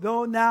rejoice,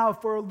 though now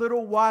for a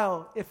little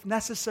while, if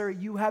necessary,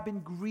 you have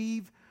been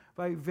grieved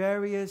by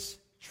various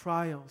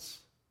trials,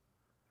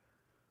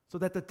 so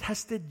that the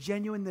tested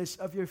genuineness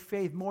of your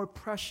faith, more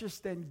precious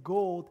than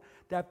gold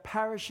that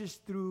perishes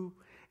through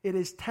it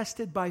is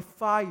tested by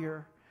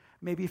fire,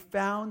 may be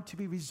found to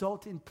be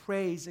result in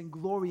praise and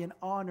glory and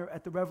honor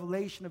at the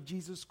revelation of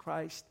Jesus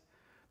Christ,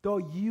 Though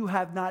you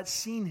have not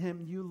seen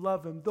him, you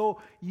love him.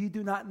 Though you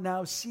do not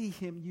now see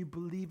him, you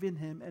believe in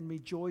him and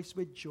rejoice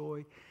with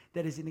joy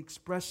that is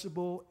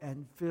inexpressible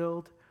and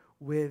filled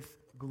with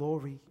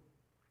glory.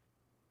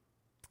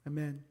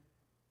 Amen.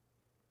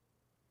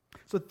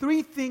 So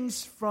 3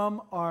 things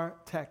from our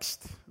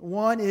text.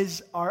 One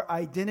is our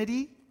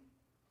identity,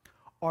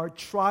 our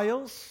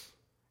trials,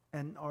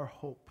 and our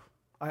hope.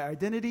 Our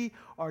identity,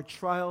 our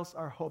trials,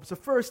 our hope. So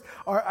first,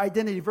 our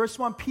identity. Verse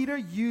 1, Peter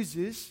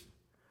uses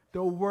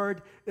the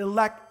word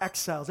elect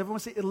exiles. Everyone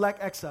say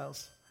elect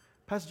exiles.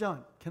 Pastor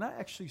John, can I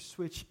actually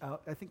switch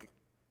out?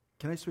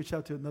 Can I switch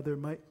out to another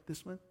mic,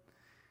 this one?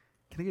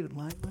 Can I get a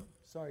line one?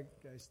 Sorry,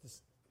 guys,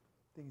 this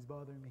thing's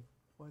bothering me.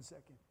 1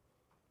 second.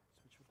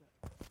 Switch with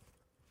that.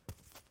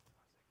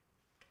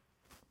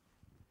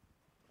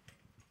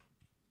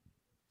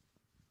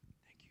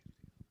 Thank you.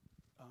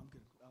 I'm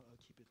good. I'll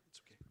keep it.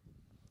 It's okay.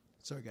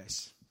 Sorry,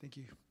 guys. Thank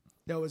you.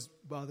 That was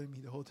bothering me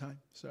the whole time.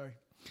 Sorry.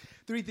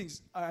 3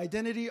 things. Our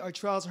identity, our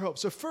trials, our hope.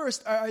 So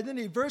first, our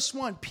identity. Verse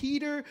 1,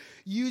 Peter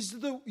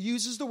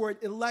uses the word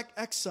elect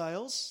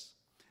exiles.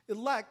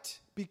 Elect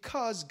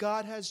because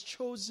God has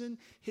chosen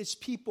his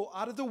people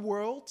out of the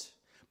world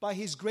by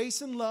his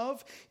grace and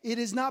love. It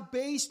is not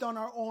based on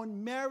our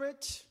own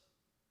merit,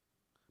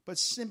 but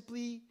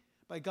simply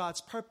by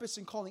God's purpose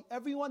in calling.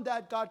 Everyone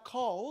that God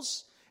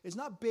calls is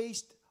not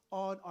based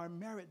on our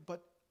merit,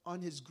 but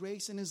on his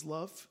grace and his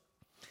love.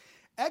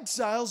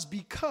 Exiles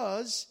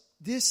because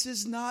this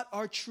is not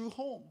our true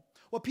home.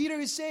 What Peter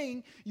is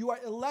saying, you are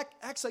elect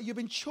exile. You've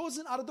been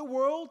chosen out of the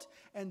world,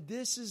 and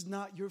this is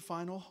not your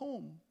final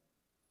home.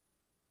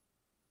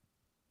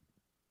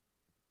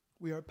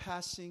 We are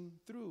passing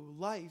through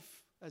life,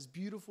 as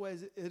beautiful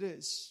as it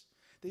is.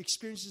 The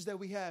experiences that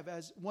we have,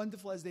 as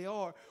wonderful as they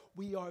are,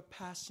 we are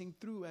passing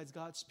through as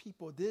God's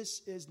people.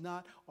 This is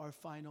not our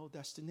final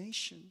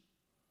destination.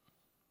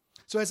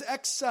 So as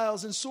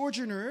exiles and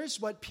sojourners,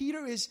 what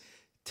Peter is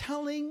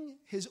telling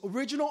his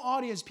original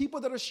audience,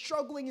 people that are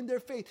struggling in their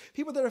faith,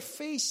 people that are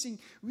facing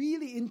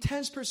really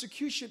intense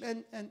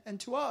persecution, and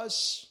to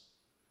us,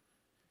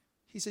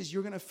 he says,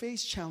 you're going to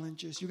face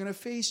challenges, you're going to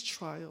face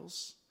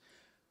trials.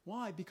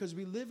 Why? Because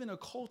we live in a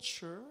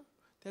culture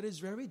that is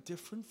very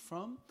different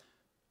from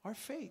our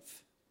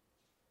faith,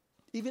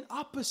 even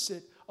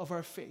opposite of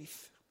our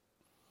faith.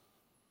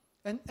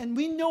 And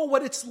we know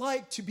what it's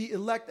like to be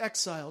elect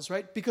exiles,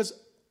 right? Because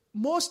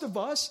most of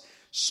us,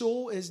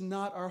 Seoul is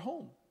not our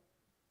home.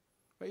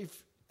 Right?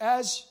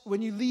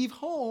 When you leave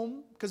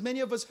home, because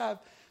many of us have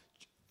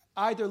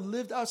either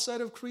lived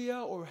outside of Korea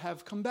or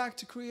have come back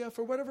to Korea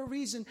for whatever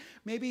reason,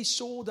 maybe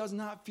Seoul does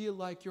not feel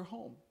like your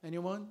home.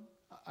 Anyone?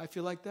 I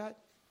feel like that.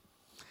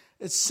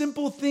 It's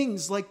simple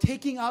things like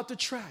taking out the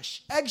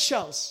trash.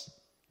 Eggshells.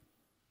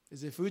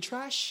 Is it food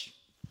trash?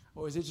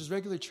 Or is it just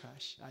regular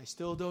trash? I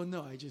still don't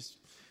know.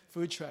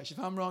 Food trash. If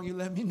I'm wrong, you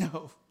let me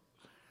know.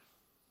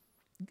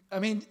 I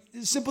mean,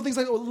 simple things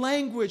like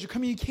language,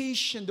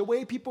 communication, the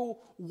way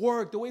people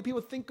work, the way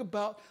people think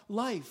about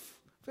life.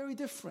 Very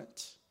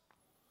different.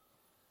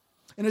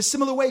 In a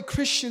similar way,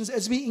 Christians,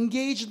 as we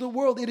engage in the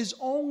world, it is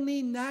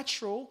only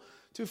natural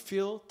to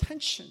feel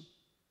tension.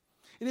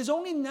 It is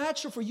only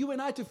natural for you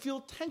and I to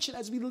feel tension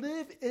as we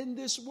live in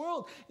this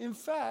world. In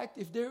fact,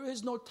 if there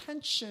is no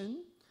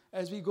tension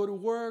as we go to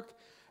work,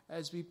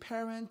 as we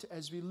parent,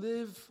 as we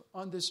live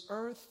on this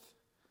earth,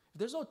 if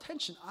there's no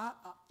tension,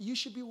 you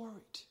should be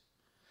worried.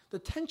 The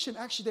tension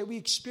actually that we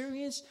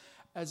experience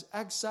as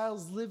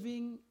exiles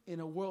living in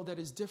a world that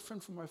is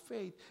different from our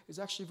faith is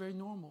actually very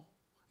normal.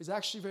 It's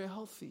actually very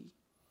healthy.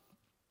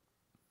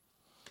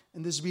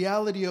 And this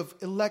reality of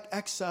elect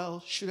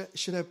exile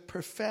should have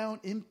profound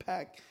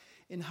impact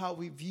in how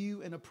we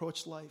view and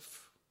approach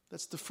life.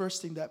 That's the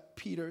first thing that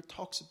Peter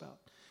talks about.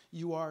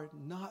 You are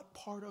not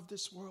part of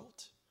this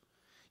world.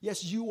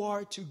 Yes, you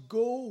are to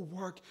go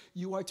work.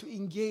 You are to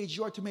engage.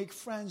 You are to make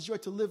friends. You are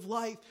to live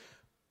life.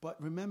 But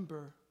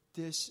remember,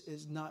 this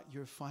is not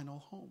your final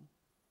home.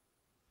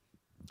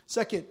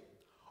 Second,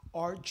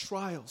 our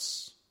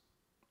trials.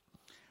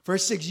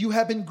 Verse 6, you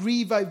have been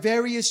grieved by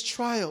various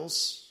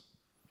trials.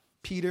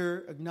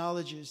 Peter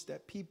acknowledges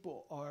that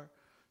people are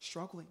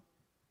struggling.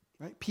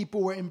 Right?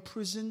 People were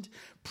imprisoned.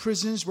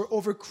 Prisons were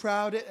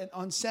overcrowded and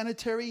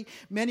unsanitary.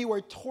 Many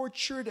were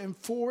tortured and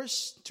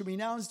forced to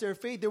renounce their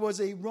faith. There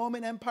was a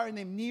Roman Empire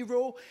named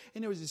Nero,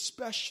 and it was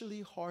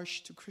especially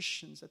harsh to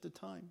Christians at the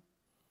time.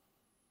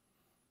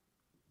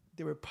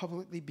 They were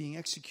publicly being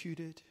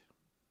executed.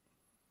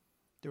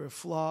 They were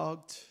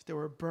flogged. They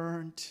were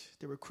burned.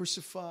 They were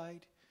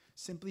crucified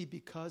simply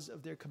because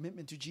of their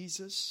commitment to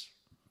Jesus.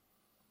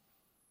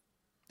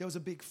 There was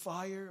a big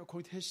fire,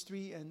 according to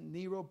history, and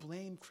Nero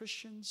blamed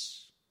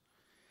Christians.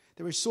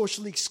 They were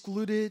socially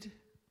excluded.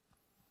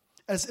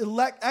 As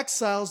elect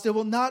exiles, there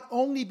will not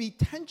only be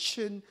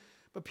tension,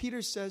 but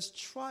Peter says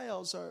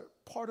trials are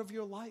part of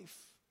your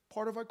life,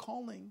 part of our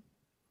calling.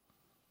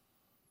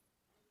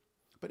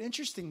 But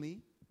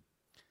interestingly,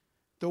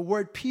 the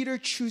word Peter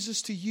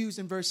chooses to use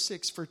in verse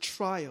 6 for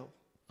trial,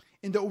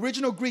 in the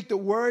original Greek, the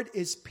word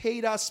is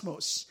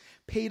peidasmos.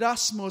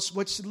 Peidasmos,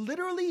 which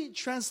literally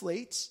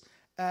translates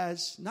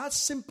as not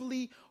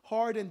simply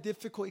hard and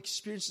difficult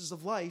experiences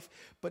of life,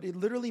 but it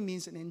literally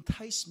means an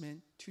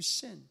enticement to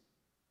sin.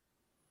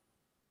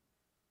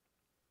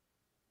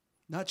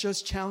 Not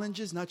just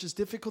challenges, not just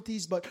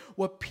difficulties, but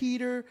what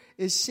Peter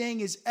is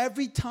saying is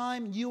every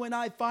time you and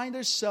I find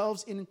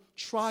ourselves in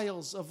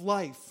trials of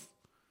life,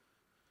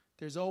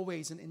 there's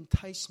always an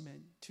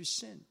enticement to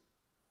sin.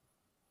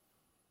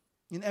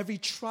 In every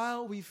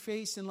trial we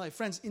face in life,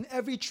 friends, in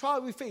every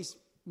trial we face,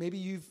 maybe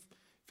you've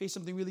faced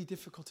something really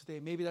difficult today.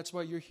 Maybe that's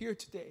why you're here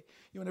today.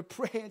 You want to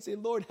pray and say,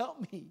 Lord,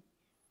 help me.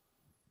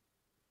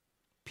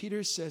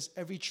 Peter says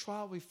every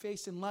trial we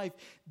face in life,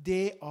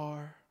 they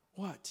are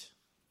what?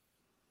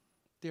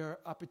 There are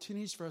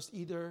opportunities for us.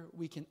 Either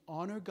we can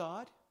honor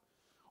God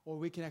or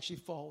we can actually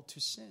fall to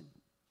sin.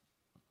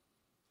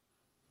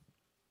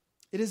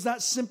 It is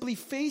not simply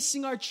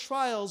facing our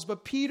trials,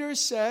 but Peter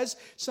says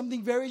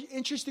something very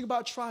interesting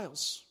about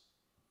trials.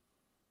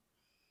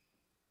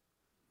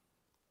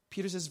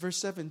 Peter says, verse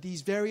 7,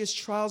 these various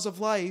trials of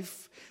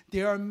life,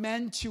 they are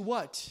meant to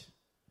what?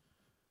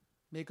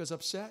 Make us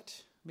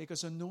upset, make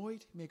us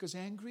annoyed, make us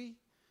angry.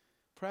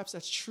 Perhaps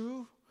that's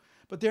true.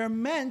 But they're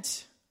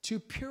meant to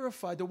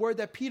purify. The word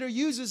that Peter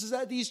uses is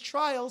that these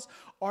trials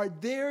are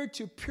there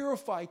to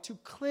purify, to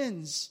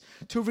cleanse,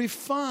 to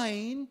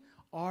refine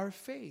our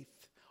faith,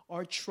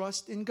 our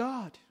trust in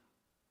God.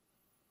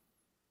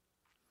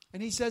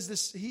 And he says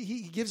this,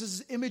 he gives us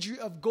this imagery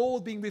of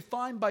gold being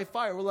refined by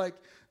fire. We're like,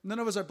 none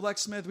of us are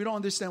blacksmiths. We don't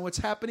understand what's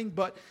happening.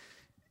 But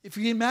if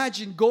you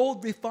imagine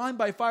gold refined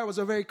by fire was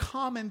a very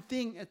common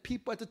thing at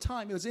people at the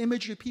time. It was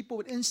imagery people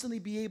would instantly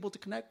be able to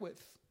connect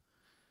with.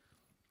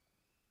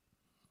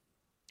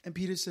 And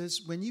Peter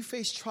says, when you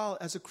face trial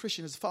as a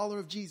Christian, as a follower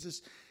of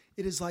Jesus,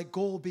 it is like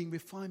gold being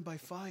refined by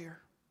fire.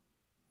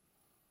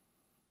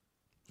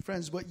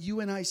 Friends, what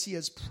you and I see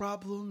as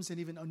problems and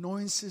even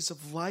annoyances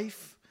of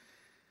life,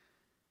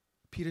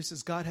 Peter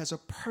says God has a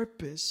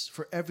purpose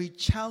for every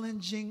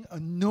challenging,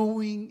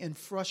 annoying, and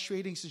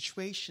frustrating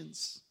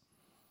situations.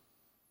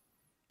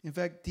 In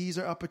fact, these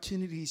are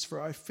opportunities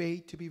for our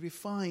faith to be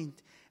refined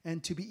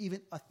and to be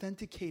even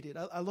authenticated.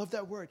 I love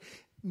that word.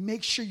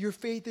 Make sure your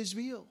faith is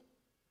real.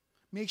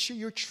 Make sure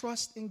your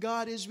trust in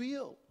God is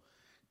real.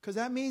 Because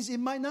that means it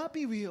might not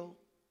be real.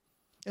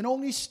 And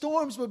only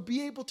storms will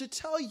be able to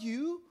tell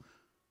you,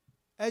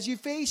 as you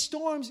face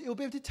storms, it will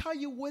be able to tell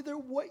you whether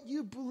what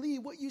you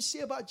believe, what you say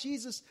about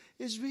Jesus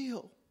is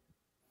real.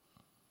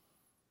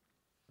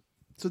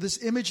 So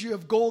this imagery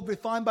of gold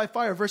refined by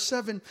fire, verse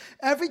 7,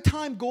 every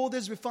time gold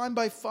is refined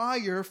by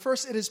fire,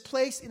 first it is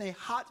placed in a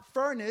hot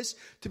furnace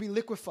to be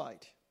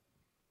liquefied.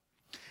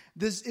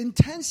 This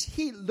intense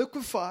heat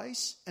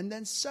liquefies and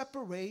then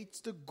separates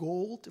the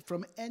gold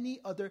from any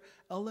other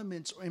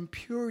elements or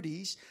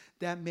impurities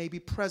that may be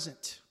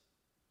present.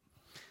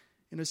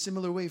 In a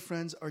similar way,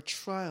 friends, our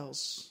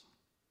trials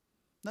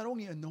not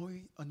only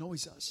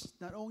annoys us,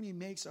 not only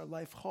makes our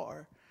life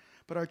hard,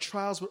 but our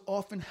trials would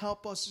often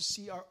help us to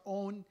see our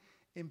own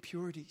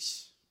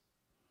impurities,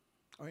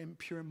 our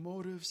impure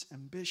motives,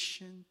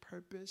 ambition,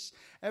 purpose.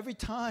 Every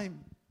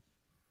time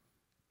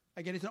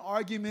I get into an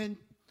argument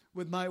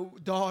with my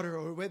daughter,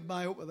 or with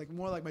my, like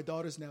more like my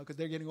daughters now because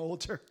they're getting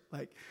older.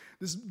 Like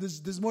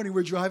this morning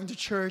we're driving to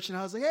church and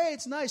I was like, hey,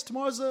 it's nice.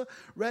 Tomorrow's a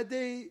red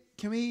day.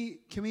 Can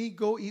we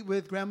go eat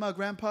with grandma,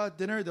 grandpa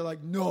dinner? They're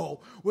like,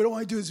 no, we don't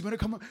want to do this. We're going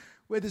to come up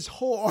with this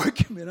whole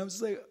argument. I'm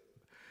just like,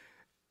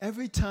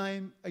 every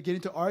time I get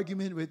into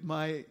argument with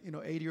my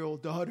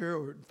 8-year-old daughter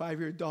or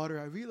 5-year-old daughter,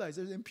 I realize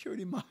there's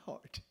impurity in my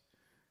heart.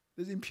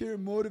 There's impure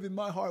motive in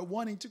my heart,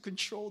 wanting to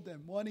control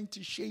them, wanting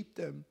to shape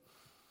them.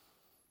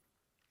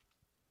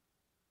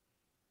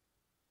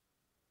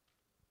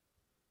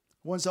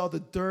 Once all the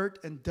dirt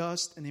and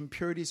dust and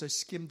impurities are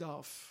skimmed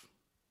off,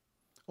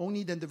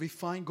 only then the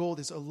refined gold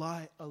is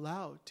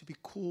allowed to be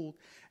cooled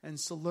and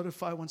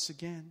solidified once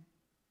again.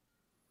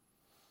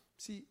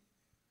 See,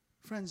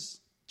 friends,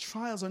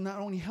 trials are not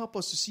only help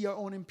us to see our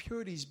own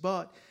impurities,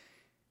 but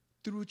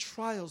through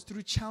trials,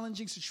 through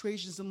challenging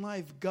situations in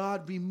life,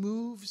 God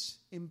removes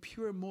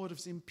impure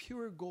motives,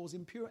 impure goals,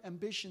 impure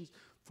ambitions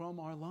from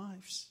our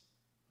lives.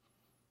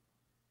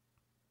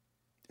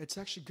 It's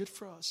actually good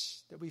for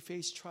us that we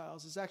face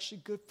trials. It's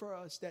actually good for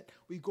us that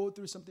we go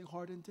through something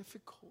hard and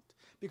difficult.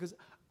 Because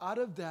out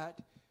of that,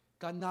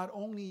 God not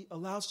only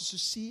allows us to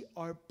see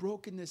our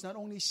brokenness, not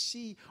only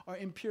see our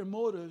impure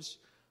motives,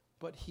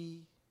 but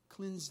He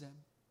cleanses them.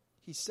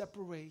 He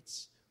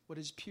separates what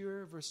is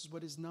pure versus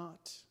what is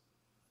not.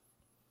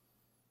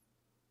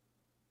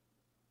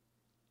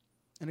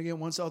 And again,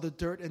 once all the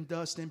dirt and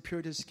dust and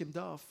impurity is skimmed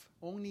off,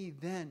 only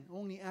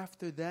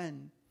after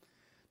then,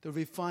 the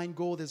refined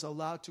gold is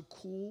allowed to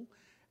cool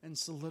and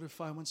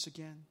solidify once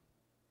again.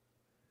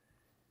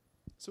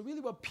 So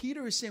really what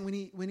Peter is saying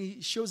when he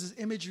shows this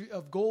imagery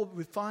of gold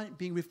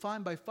being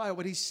refined by fire,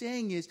 what he's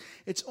saying is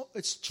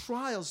it's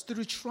trials.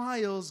 Through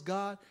trials,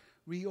 God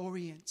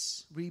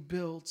reorients,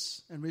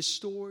 rebuilds, and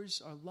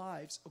restores our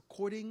lives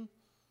according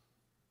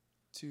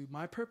to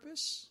my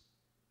purpose,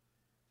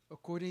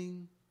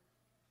 according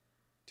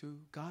to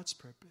God's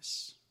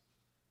purpose.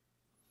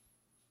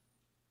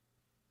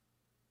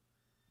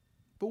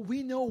 But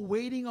we know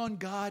waiting on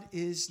God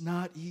is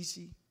not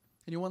easy.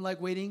 Anyone like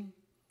waiting?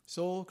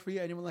 Seoul,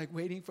 Korea, anyone like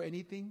waiting for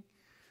anything?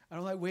 I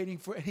don't like waiting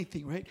for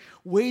anything, right?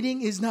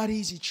 Waiting is not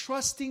easy.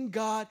 Trusting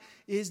God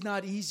is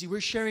not easy.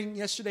 We're sharing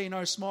yesterday in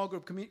our small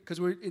group,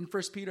 because we're in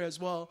 1 Peter as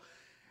well.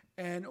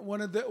 And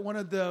one of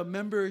the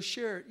members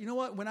shared, you know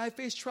what? When I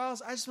face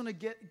trials, I just want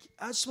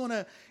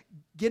to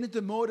get into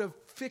the mode of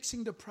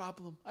fixing the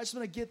problem. I just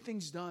want to get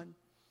things done.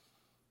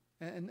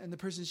 And the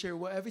person shared,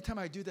 well, every time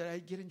I do that, I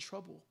get in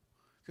trouble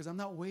because I'm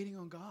not waiting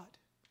on God.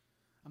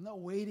 I'm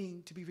not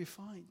waiting to be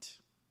refined.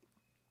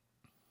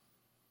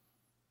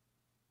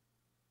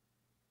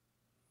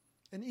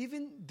 And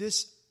even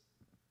this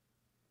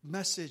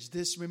message,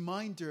 this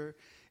reminder,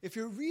 if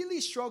you're really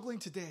struggling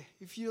today,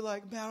 if you're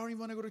like, man, I don't even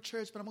want to go to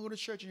church, but I'm going to go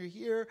to church, and you're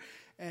here,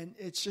 and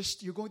it's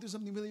just, you're going through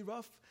something really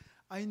rough,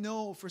 I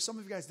know for some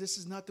of you guys, this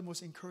is not the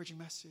most encouraging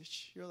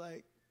message. You're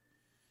like,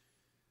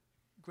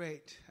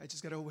 great, I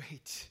just got to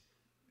wait.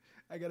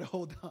 I got to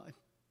hold on.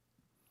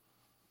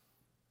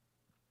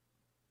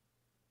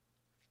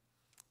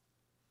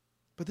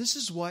 But this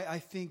is why I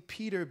think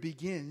Peter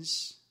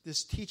begins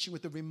this teaching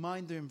with a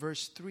reminder in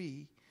verse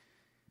 3.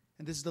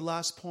 And this is the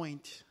last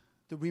point.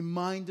 The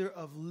reminder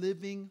of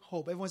living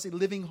hope. Everyone say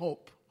living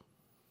hope.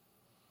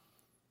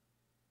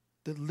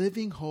 The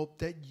living hope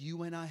that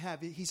you and I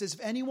have. He says, if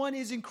anyone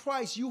is in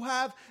Christ, you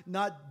have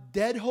not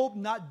dead hope,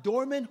 not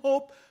dormant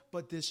hope,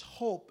 but this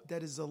hope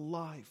that is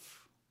alive.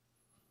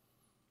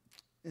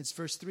 It's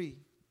verse 3.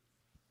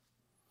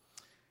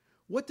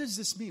 What does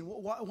this mean?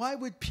 Why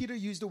would Peter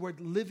use the word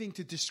living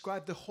to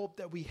describe the hope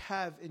that we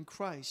have in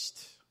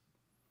Christ?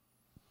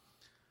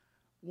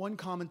 One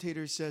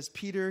commentator says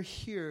Peter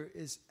here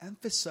is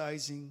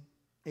emphasizing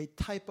a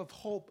type of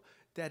hope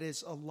that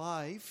is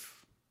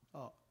alive,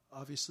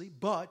 obviously,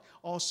 but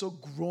also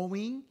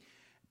growing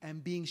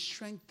and being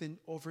strengthened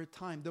over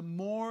time. The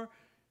more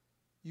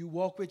you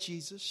walk with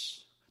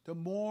Jesus, the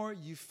more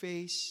you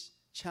face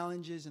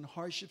challenges and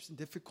hardships and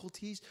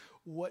difficulties,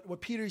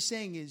 what Peter is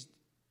saying is,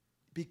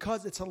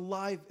 because it's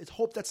alive, it's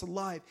hope that's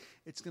alive,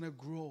 it's going to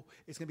grow,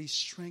 it's going to be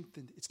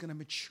strengthened, it's going to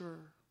mature.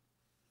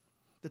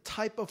 The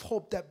type of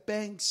hope that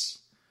banks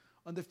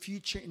on the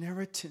future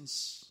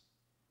inheritance.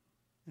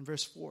 In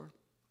verse 4.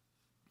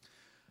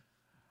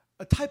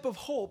 A type of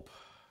hope,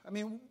 I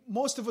mean,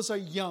 most of us are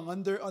young,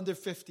 under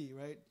 50,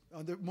 right?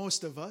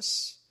 Most of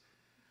us.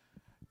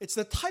 It's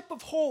the type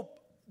of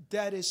hope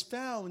that is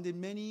found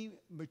in many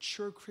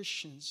mature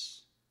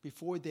Christians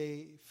before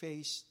they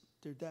face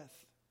their death.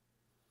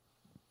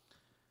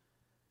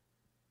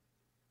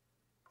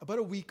 About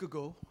a week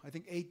ago, I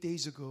think 8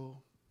 days ago,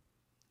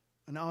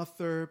 an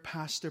author,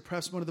 pastor,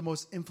 perhaps one of the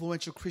most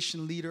influential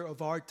Christian leader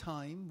of our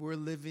time. We're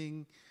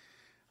living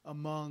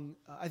among,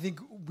 I think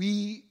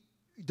we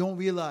don't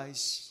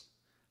realize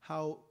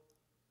how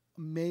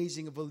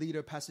amazing of a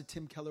leader Pastor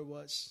Tim Keller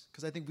was,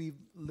 because I think we've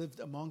lived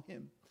among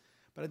him.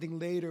 But I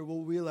think later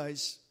we'll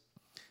realize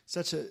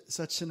such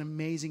an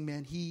amazing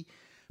man.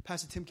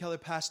 Pastor Tim Keller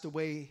passed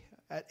away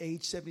at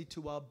age 72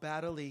 while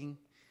battling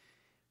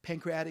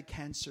pancreatic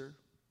cancer.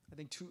 I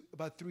think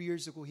about 3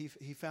 years ago,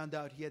 he found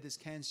out he had this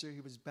cancer.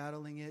 He was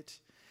battling it.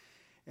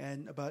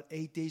 And about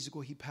 8 days ago,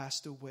 he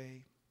passed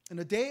away. And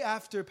the day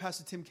after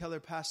Pastor Tim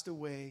Keller passed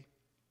away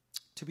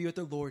to be with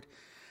the Lord,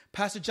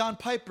 Pastor John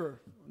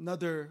Piper,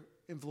 another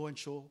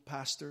influential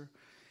pastor,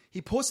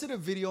 he posted a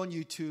video on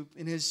YouTube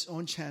in his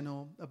own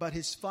channel about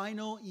his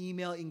final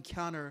email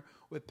encounter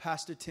with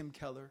Pastor Tim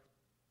Keller.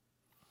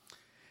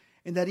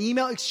 In that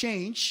email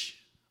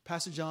exchange,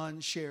 Pastor John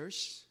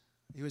shares,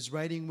 he was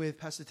writing with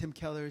Pastor Tim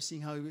Keller,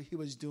 seeing how he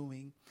was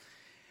doing.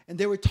 And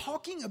they were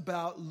talking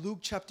about Luke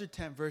chapter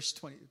 10, verse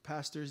 20.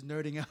 Pastor is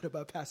nerding out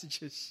about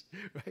passages,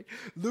 right?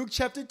 Luke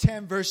chapter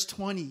 10, verse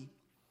 20.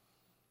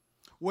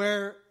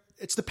 Where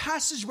it's the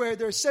passage where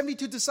there are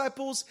 72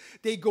 disciples.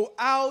 They go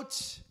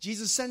out.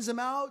 Jesus sends them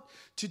out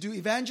to do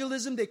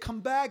evangelism. They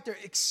come back. They're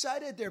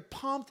excited. They're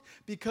pumped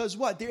because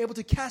what? They're able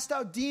to cast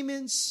out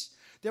demons.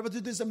 They're able to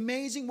do this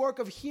amazing work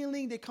of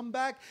healing. They come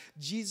back.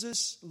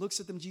 Jesus looks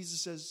at them. Jesus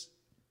says,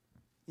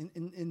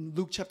 in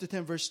Luke chapter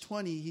 10, verse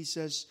 20, he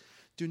says,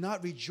 do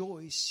not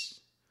rejoice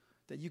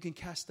that you can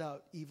cast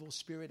out evil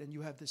spirit and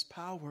you have this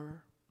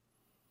power.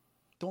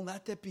 Don't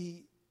let that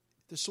be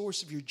the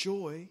source of your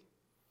joy.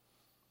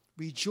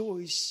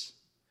 Rejoice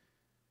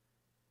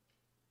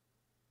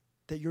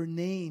that your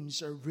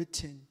names are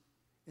written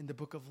in the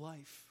book of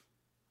life.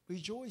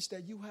 Rejoice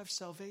that you have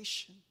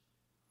salvation.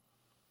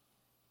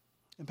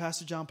 And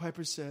Pastor John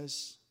Piper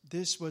says,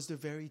 this was the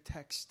very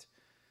text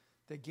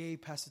that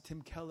gave Pastor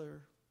Tim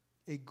Keller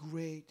a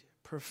great,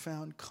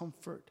 profound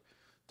comfort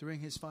during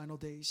his final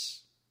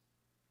days.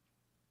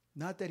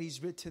 Not that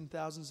he's written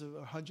thousands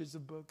or hundreds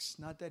of books.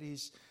 Not that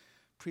he's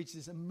preached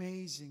these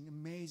amazing,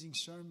 amazing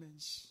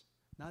sermons.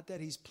 Not that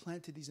he's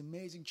planted these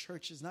amazing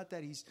churches. Not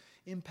that he's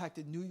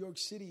impacted New York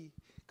City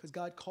because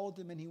God called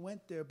him and he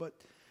went there. But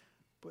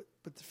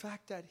the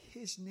fact that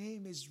his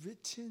name is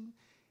written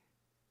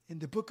in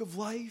the book of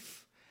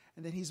life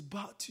and that he's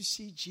about to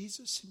see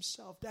Jesus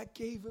himself, that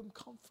gave him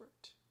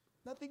comfort.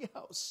 Nothing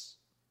else.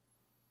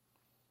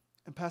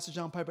 And Pastor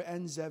John Piper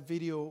ends that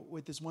video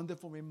with this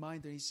wonderful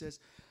reminder. He says,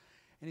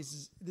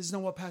 this is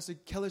not what Pastor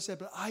Keller said,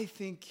 but I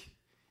think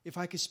if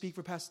I could speak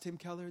for Pastor Tim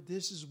Keller,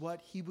 this is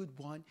what he would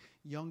want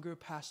younger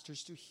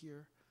pastors to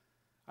hear.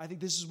 I think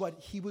this is what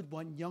he would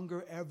want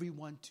younger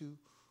everyone to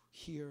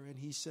hear. And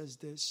he says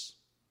this,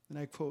 and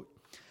I quote,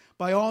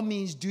 "By all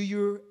means, do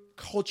your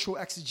cultural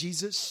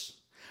exegesis.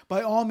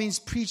 By all means,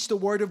 preach the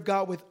word of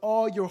God with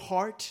all your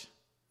heart.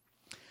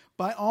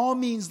 By all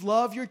means,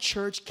 love your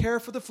church, care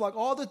for the flock."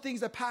 All the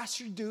things that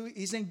pastors do,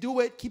 he's saying, do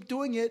it, keep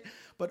doing it.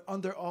 But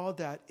under all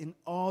that, in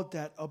all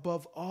that,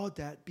 above all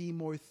that, be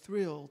more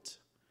thrilled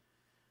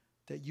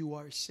that you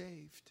are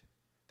saved,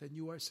 that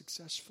you are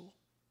successful.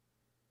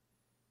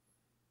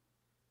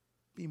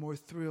 Be more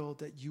thrilled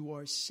that you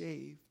are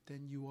saved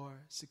than you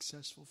are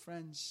successful.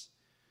 Friends,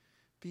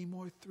 be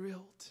more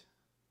thrilled.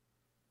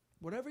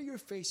 Whatever you're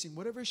facing,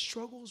 whatever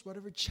struggles,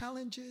 whatever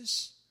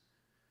challenges,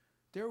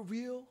 they're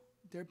real,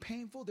 they're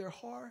painful, they're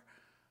hard.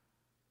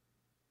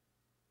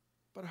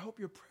 But I hope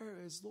your prayer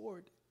is,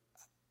 Lord,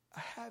 I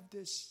have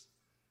this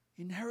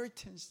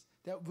inheritance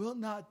that will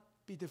not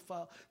be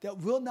defiled, that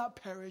will not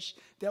perish,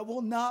 that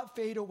will not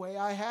fade away.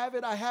 I have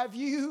it, I have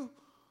you.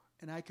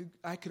 And I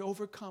could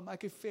overcome, I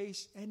could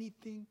face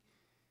anything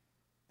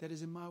that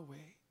is in my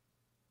way.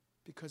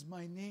 Because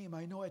my name,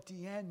 I know at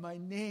the end, my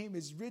name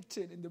is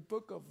written in the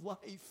book of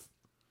life.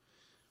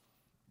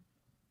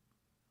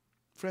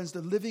 Friends,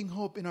 the living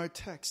hope in our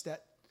text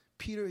that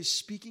Peter is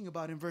speaking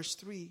about in verse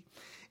 3,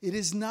 it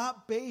is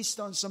not based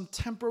on some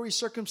temporary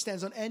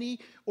circumstance, on any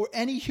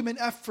human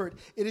effort.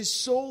 It is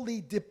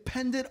solely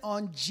dependent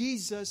on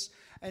Jesus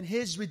and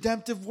his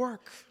redemptive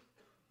work.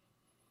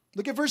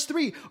 Look at verse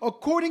 3.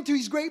 According to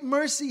his great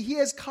mercy, he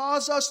has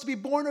caused us to be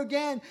born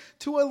again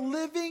to a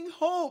living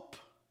hope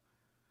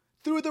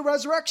through the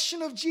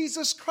resurrection of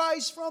Jesus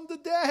Christ from the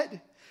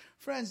dead.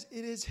 Friends,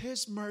 it is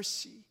his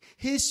mercy,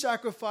 his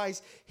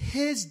sacrifice,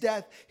 his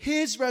death,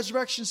 his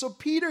resurrection. So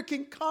Peter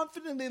can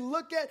confidently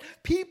look at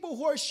people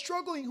who are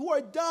struggling, who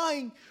are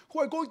dying, who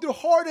are going through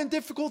hard and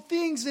difficult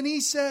things. And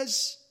he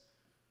says,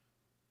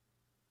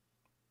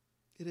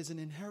 it is an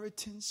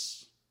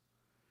inheritance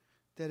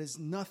that is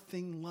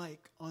nothing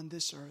like on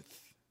this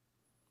earth.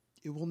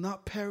 It will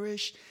not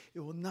perish. It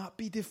will not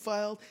be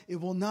defiled.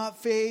 It will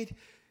not fade.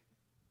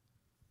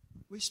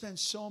 We spend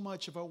so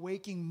much of our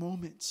waking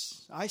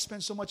moments. I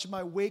spend so much of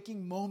my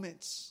waking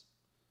moments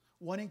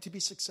wanting to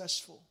be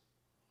successful,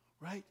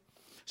 right?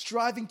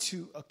 Striving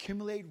to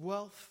accumulate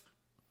wealth,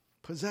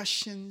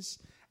 possessions,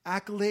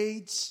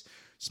 accolades.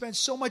 Spend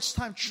so much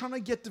time trying to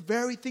get the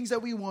very things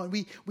that we want.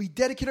 We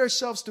dedicate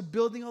ourselves to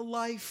building a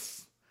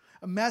life,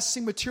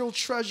 amassing material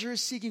treasures,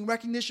 seeking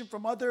recognition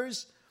from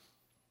others.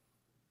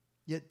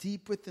 Yet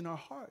deep within our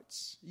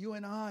hearts, you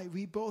and I,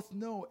 we both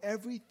know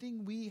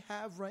everything we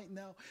have right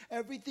now,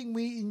 everything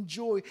we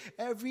enjoy,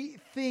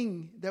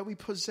 everything that we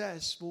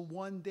possess will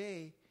one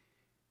day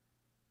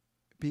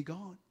be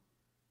gone.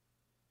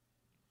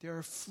 They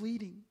are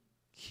fleeting,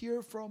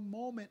 here for a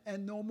moment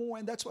and no more.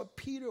 And that's what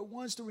Peter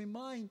wants to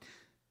remind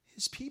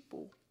his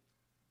people.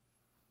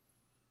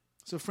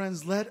 So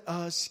friends, let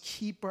us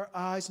keep our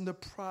eyes on the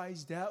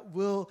prize that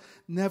will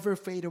never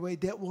fade away,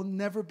 that will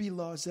never be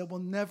lost, that will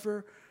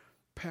never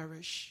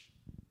perish.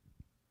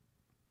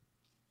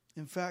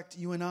 In fact,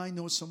 you and I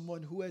know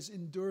someone who has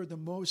endured the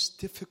most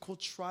difficult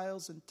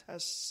trials and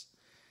tests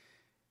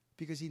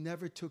because he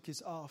never took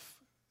his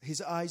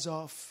eyes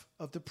off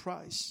of the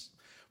prize.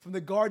 From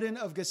the Garden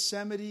of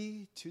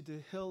Gethsemane to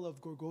the hill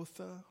of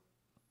Golgotha,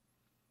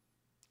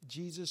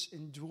 Jesus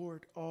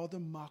endured all the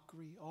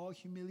mockery, all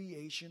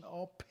humiliation,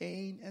 all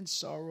pain and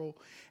sorrow.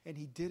 And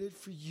he did it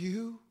for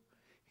you.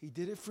 He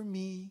did it for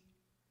me.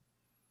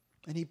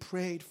 And he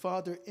prayed,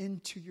 Father,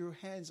 into your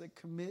hands I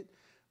commit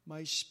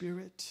my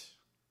spirit.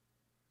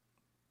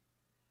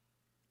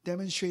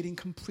 Demonstrating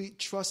complete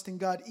trust in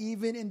God,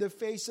 even in the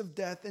face of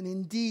death. And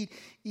indeed,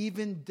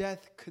 even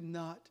death could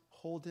not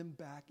hold him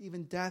back.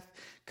 Even death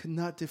could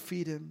not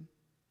defeat him.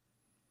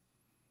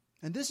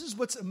 And this is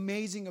what's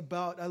amazing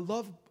about, I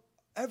love,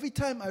 every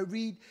time I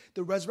read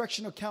the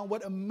resurrection account,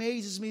 what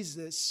amazes me is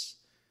this.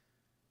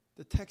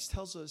 The text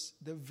tells us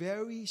the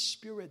very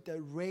spirit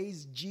that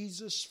raised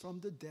Jesus from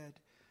the dead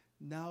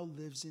now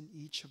lives in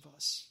each of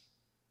us.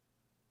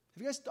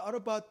 Have you guys thought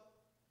about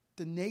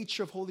the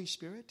nature of Holy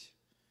Spirit?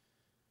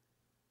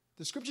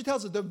 The scripture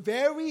tells us the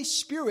very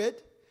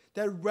spirit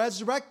that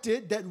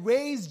resurrected, that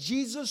raised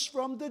Jesus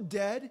from the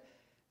dead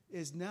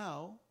is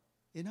now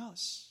in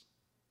us.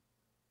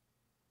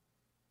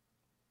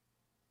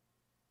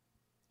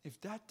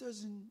 If that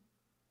doesn't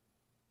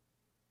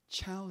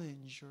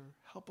challenge or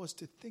help us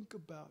to think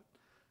about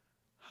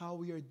how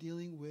we are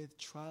dealing with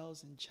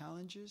trials and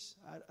challenges,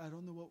 I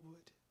don't know what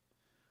would.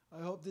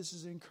 I hope this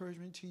is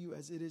encouragement to you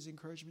as it is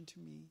encouragement to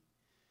me.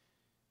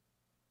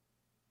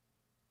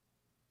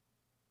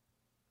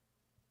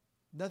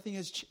 Nothing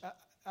has an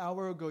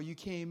hour ago you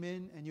came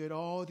in and you had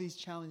all these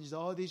challenges,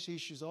 all these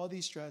issues, all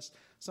these stress.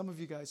 Some of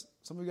you guys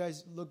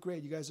look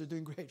great. You guys are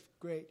doing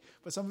great.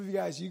 But some of you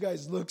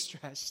guys look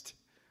stressed.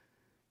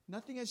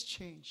 Nothing has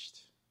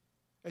changed.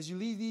 As you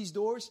leave these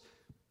doors,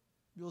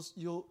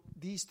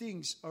 these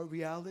things are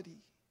reality.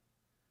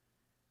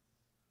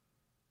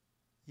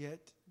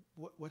 Yet,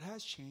 what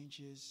has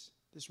changed is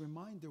this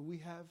reminder we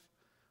have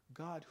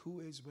God who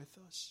is with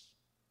us,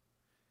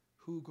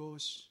 who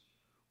goes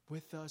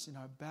with us in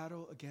our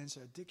battle against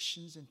our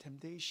addictions and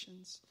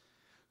temptations,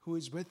 who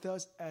is with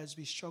us as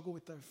we struggle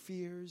with our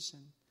fears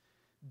and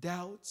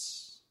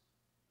doubts,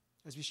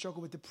 as we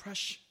struggle with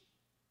depression.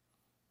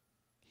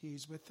 He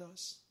is with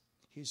us.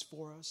 He is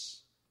for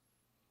us.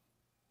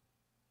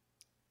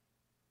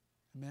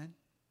 Amen.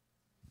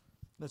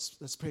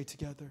 Let's pray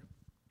together.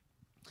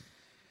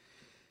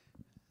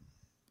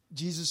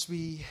 Jesus,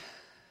 we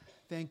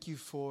thank you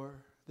for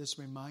this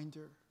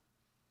reminder.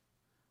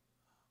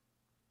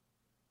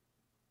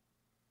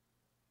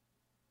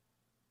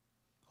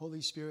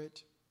 Holy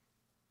Spirit,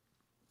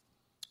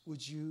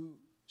 would you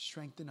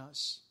strengthen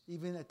us,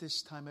 even at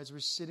this time as we're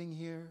sitting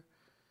here,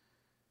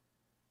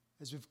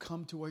 as we've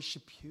come to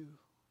worship you.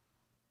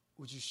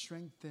 Would you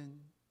strengthen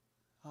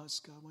us,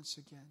 God, once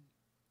again?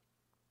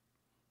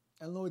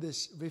 And Lord,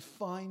 this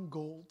refined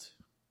gold,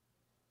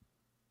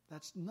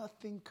 that's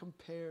nothing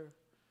compared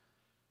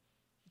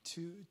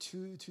to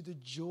the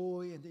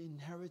joy and the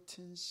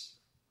inheritance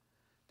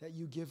that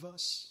you give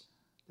us,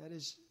 that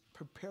is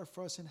prepared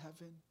for us in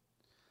heaven.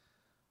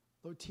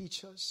 Lord,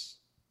 teach us,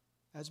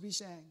 as we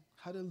sang,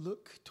 how to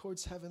look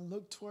towards heaven,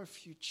 look to our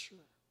future.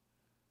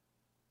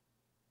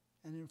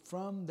 And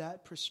from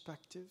that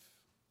perspective,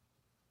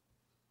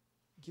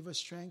 give us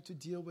strength to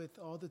deal with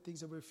all the things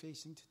that we're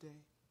facing today.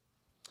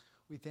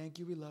 We thank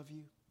you, we love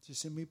you.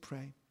 Just in we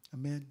pray.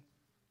 Amen.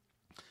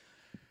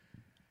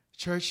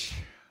 Church,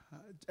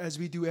 as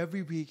we do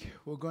every week,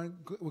 we're going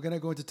to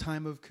go into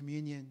time of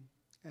communion.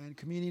 And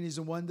communion is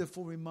a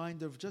wonderful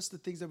reminder of just the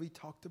things that we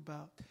talked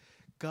about.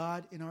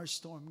 God in our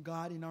storm,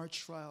 God in our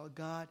trial,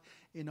 God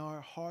in our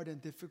hard and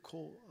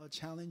difficult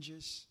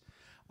challenges.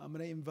 I'm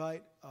going to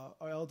invite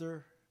our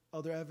Elder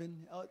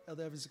Evan.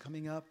 Elder Evan is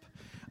coming up.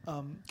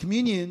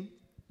 Communion,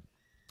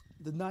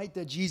 the night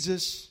that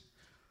Jesus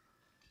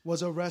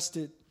was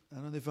arrested.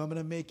 I don't know if I'm going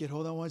to make it.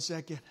 Hold on one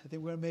second. I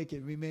think we're going to make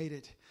it. We made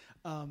it.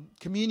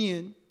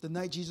 Communion, the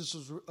night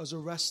Jesus was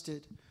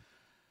arrested,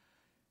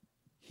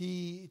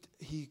 he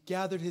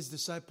gathered his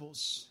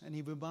disciples and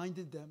he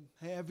reminded them,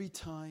 hey, every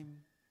time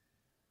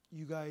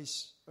you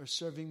guys are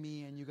serving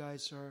me and you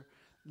guys are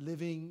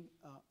living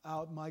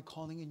out my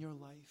calling in your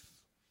life,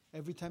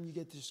 every time you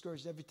get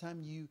discouraged, every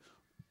time you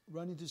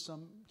run into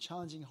some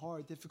challenging,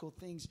 hard, difficult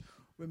things,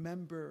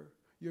 remember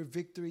your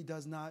victory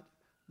does not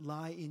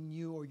lie in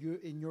you or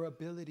in your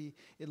ability.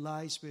 It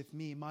lies with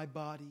me, my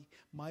body,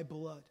 my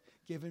blood,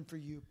 given for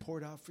you,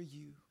 poured out for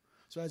you.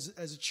 So as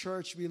a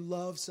church, we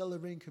love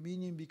celebrating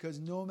communion because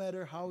no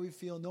matter how we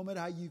feel, no matter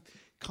how you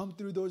come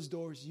through those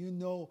doors, you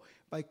know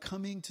by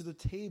coming to the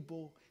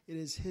table, it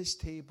is his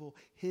table,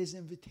 his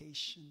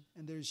invitation.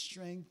 And there's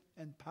strength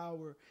and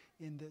power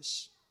in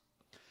this.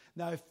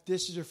 Now, if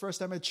this is your first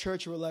time at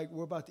church,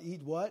 we're about to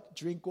eat what?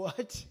 Drink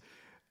what?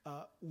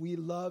 We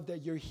love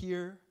that you're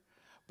here.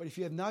 But if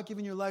you have not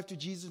given your life to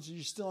Jesus and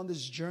you're still on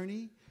this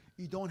journey,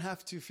 you don't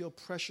have to feel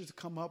pressure to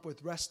come up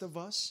with rest of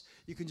us.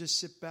 You can just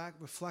sit back,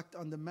 reflect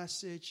on the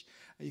message.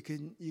 You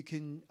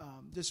can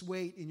just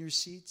wait in your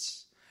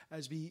seats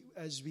as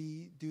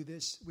we do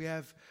this. We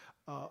have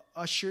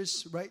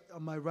ushers right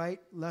on my right,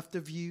 left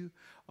of you.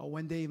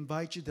 When they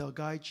invite you, they'll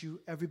guide you.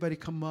 Everybody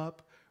come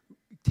up,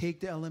 take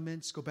the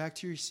elements, go back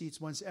to your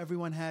seats. Once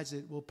everyone has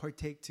it, we'll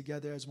partake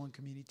together as one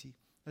community.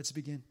 Let's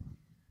begin.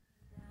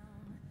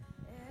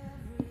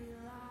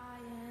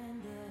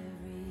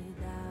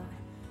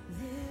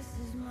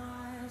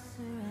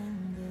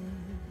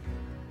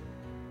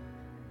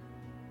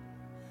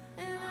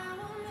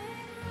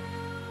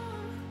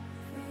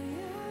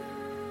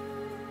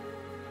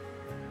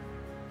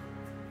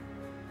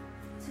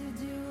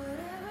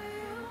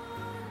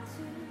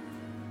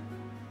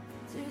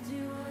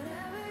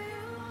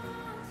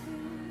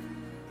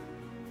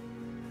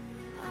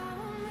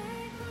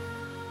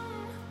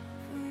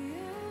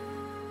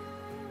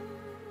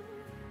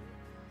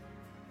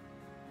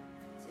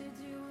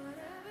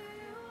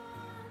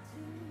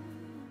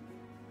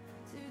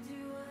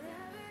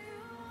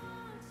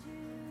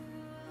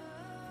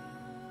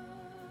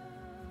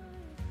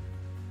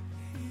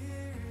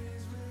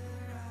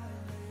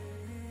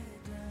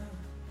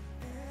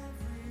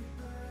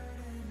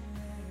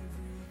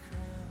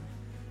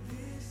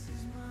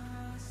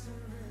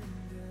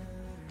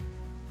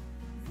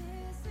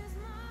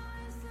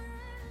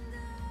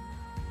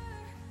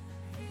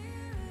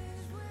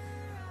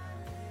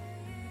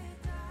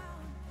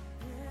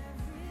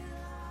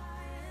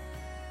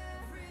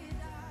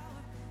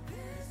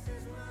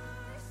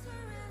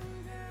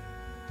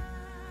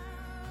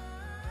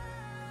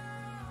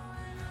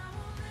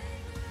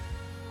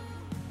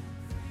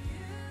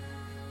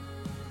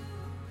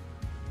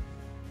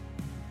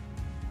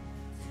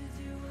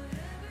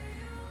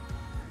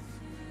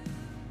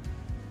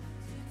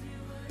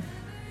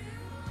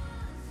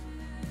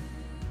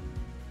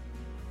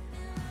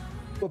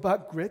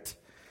 About grit.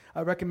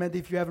 I recommend it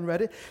if you haven't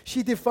read it.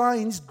 She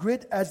defines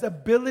grit as the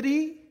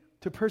ability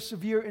to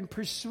persevere in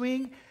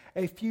pursuing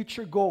a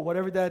future goal,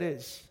 whatever that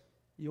is.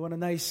 You want a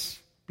nice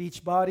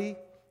beach body?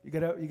 You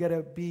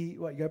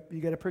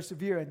gotta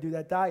persevere and do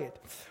that diet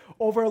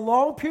over a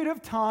long period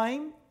of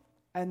time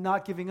and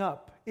not giving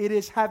up. It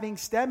is having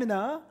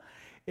stamina.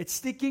 It's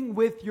sticking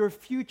with your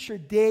future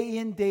day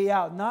in, day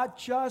out, not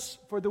just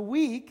for the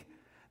week,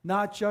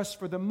 not just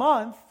for the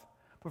month,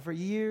 but for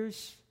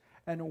years,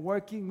 and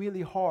working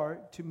really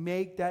hard to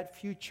make that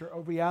future a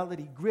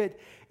reality. Grit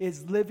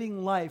is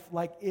living life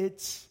like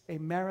it's a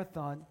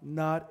marathon,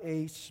 not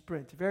a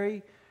sprint.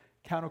 Very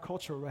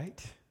countercultural,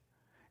 right?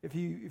 If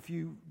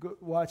you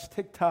watch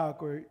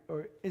TikTok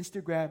or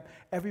Instagram,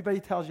 everybody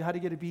tells you how to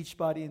get a beach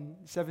body in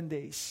 7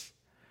 days.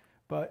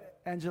 But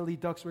Angela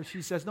Ducksworth,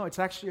 she says, no, it's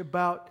actually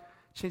about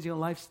changing a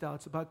lifestyle.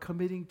 It's about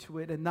committing to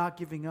it and not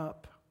giving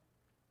up.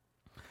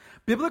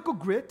 Biblical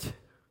grit,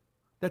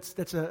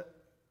 that's a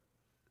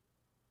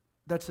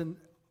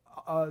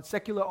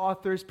secular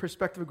author's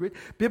perspective of grit.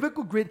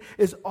 Biblical grit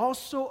is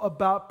also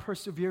about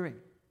persevering.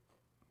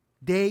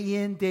 Day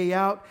in, day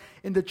out,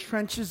 in the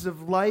trenches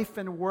of life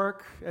and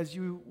work, as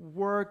you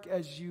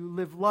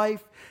live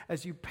life,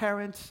 as you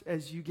parent,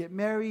 as you get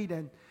married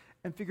and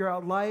figure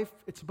out life.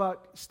 It's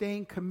about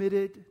staying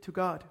committed to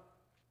God.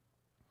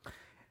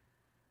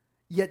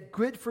 Yet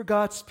grit for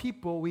God's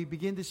people, we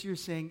begin this year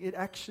saying, it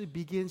actually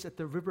begins at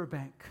the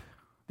riverbank.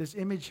 This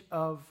image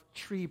of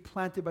tree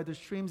planted by the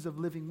streams of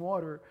living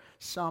water,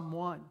 Psalm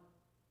 1.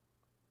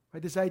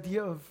 Right? This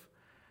idea of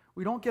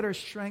we don't get our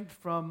strength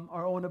from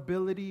our own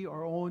ability,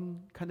 our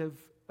own kind of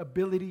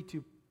ability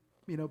to,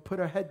 put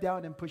our head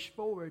down and push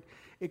forward.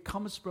 It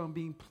comes from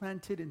being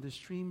planted in the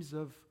streams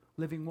of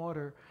living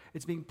water.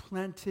 It's being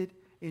planted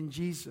in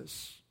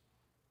Jesus.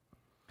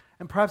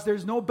 And perhaps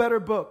there's no better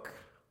book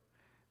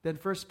than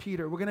 1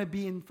 Peter. We're going to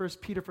be in 1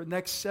 Peter for the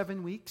next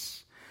 7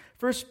 weeks.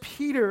 1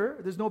 Peter,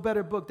 there's no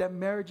better book that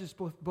marries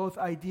both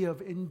idea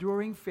of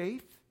enduring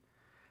faith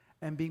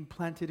and being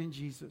planted in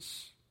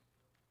Jesus.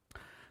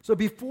 So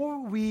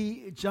before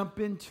we jump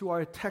into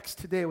our text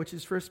today, which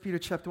is 1 Peter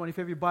chapter 1, if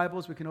you have your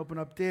Bibles, we can open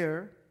up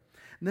there.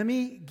 Let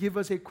me give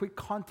us a quick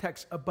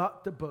context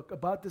about the book,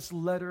 about this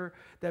letter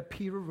that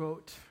Peter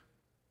wrote.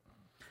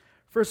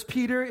 1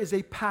 Peter is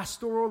a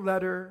pastoral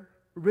letter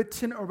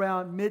written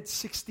around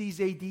mid-60s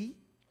AD.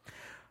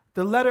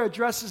 The letter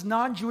addresses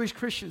non-Jewish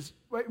Christians.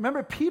 Right?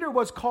 Remember, Peter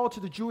was called to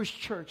the Jewish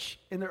church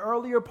in the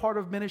earlier part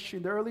of ministry,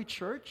 in the early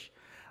church.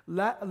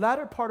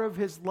 Latter part of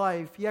his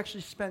life, he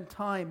actually spent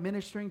time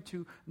ministering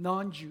to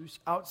non-Jews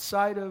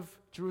outside of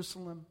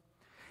Jerusalem.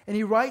 And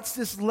he writes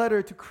this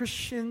letter to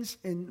Christians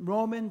in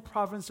Roman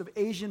province of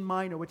Asia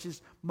Minor, which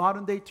is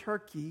modern-day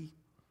Turkey.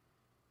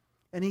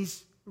 And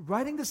he's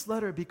writing this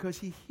letter because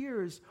he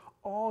hears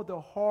all the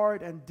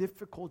hard and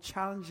difficult,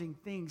 challenging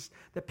things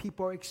that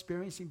people are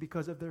experiencing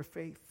because of their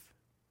faith.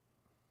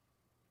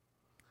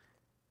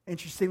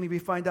 Interestingly, we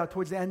find out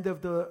towards the end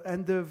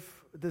of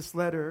this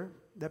letter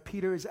that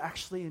Peter is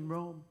actually in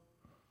Rome.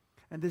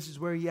 And this is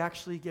where he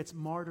actually gets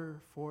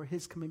martyred for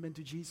his commitment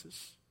to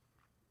Jesus.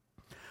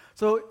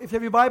 So if you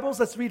have your Bibles,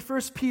 let's read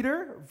 1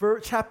 Peter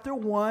chapter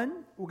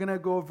 1. We're going to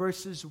go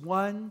verses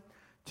 1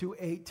 to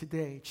 8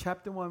 today.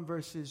 Chapter 1,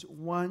 verses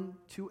 1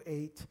 to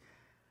 8.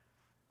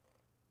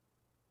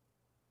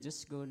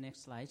 Just go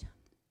next slide.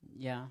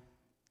 Yeah.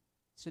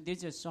 So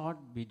there's a short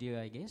video,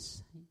 I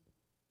guess.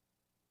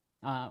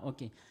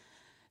 Okay.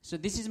 So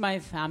this is my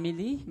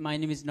family. My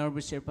name is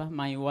Norbu Sherpa.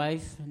 My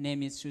wife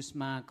name is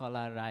Susma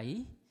Kala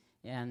Rai,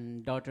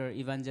 and daughter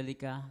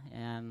Evangelica,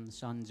 and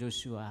son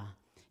Joshua.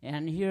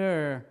 And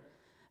here,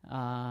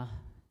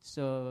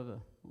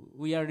 so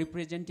we are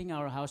representing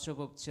our House of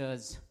Hope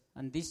Church.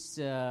 And this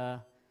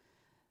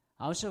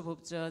House of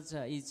Hope Church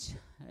is,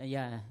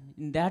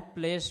 in that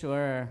place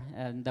where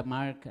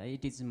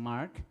it is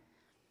marked.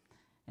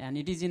 And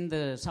it is in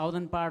the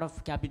southern part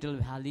of Capital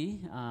Valley,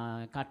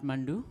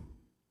 Kathmandu.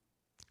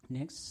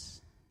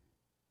 Next.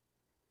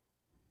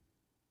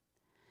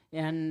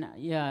 And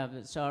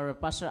so our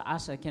Pastor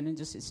Asa, can you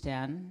just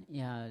stand?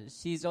 Yeah,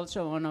 she's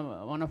also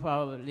one of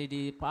our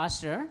lady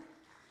pastor.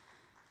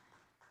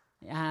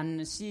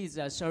 And she is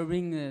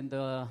serving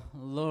the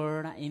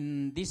Lord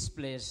in this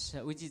place,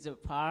 which is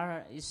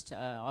far east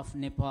of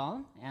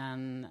Nepal.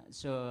 And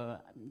so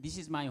this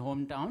is my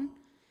hometown.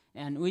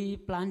 And we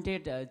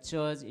planted a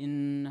church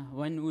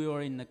when we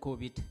were in the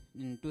COVID.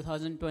 In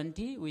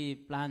 2020, we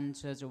planted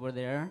church over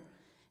there.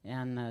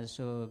 And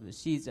so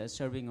she's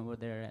serving over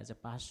there as a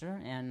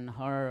pastor. And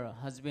her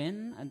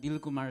husband,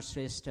 Dilkumar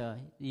Shrestha,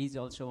 he's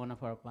also one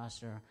of our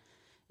pastors.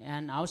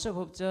 And House of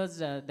Hope Church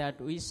that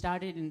we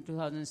started in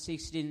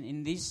 2016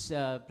 in this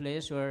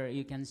place where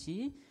you can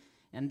see.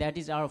 And that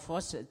is our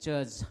first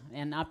church.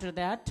 And after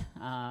that,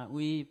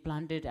 we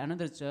planted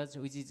another church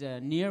which is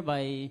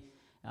nearby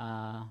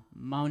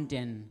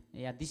mountain.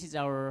 Yeah, this is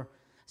our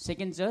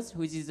second church,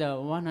 which is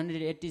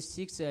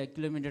 186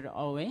 kilometers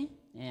away.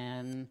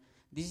 And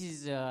this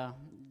is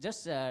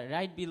just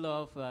right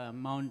below of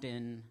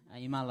mountain,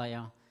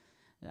 Himalaya.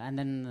 And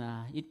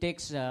then it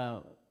takes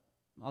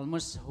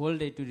almost whole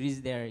day to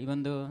reach there,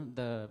 even though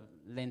the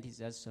length is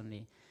just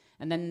only.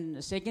 And then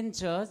the second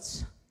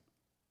church,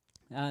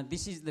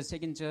 this is the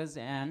second church,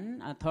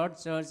 and a third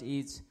church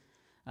is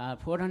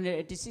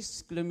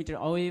 486 kilometers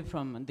away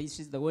from, this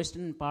is the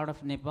western part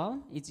of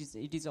Nepal.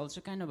 It is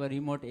also kind of a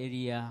remote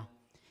area.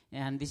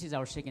 And this is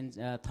our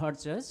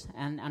third church.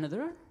 And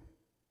another,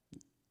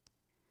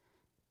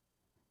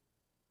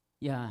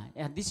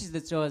 this is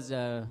the church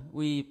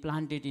we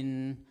planted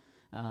in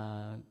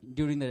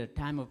during the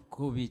time of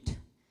COVID.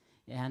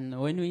 And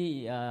when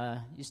we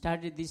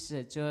started this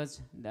church,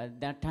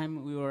 that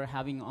time we were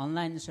having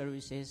online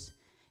services.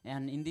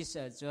 And in this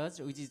church,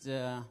 which is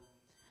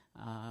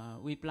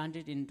we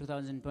planted in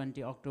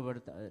 2020, October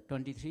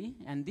 23.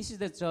 And this is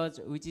the church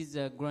which is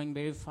growing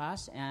very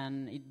fast,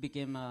 and it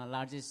became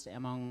largest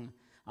among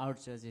our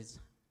churches.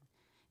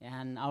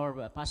 And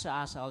our pastor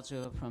asked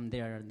also from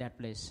there, that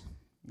place.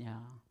 Yeah.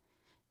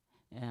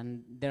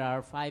 And there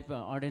are 5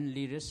 ordained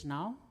leaders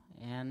now.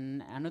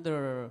 And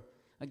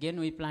again,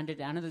 we planted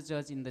another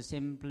church in the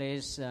same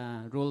place,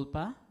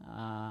 Rolpa.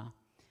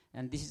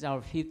 And this is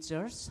our 5th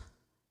church.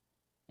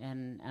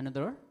 And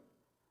another.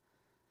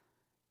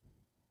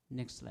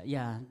 Next slide.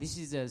 Yeah, this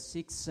is a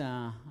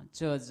 6th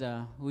church,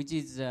 which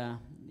is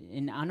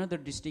in another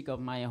district of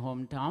my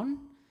hometown,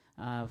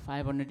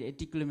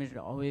 580 kilometers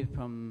away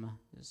from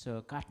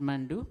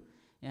Kathmandu.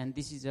 And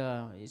this is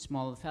a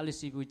small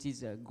fellowship which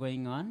is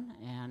going on.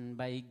 And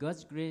by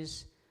God's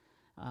grace,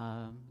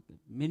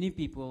 many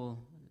people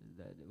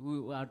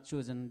who are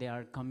chosen, they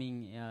are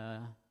coming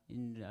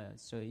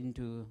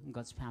into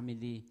God's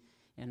family.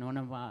 And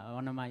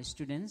one of my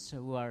students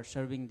who are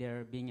serving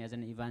there, being as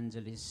an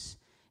evangelist.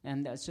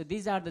 And so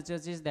these are the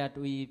churches that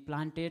we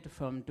planted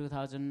from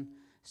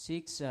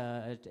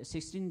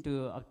 2016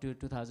 to up to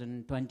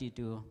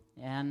 2022.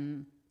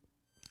 And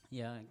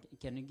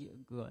can you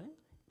go ahead?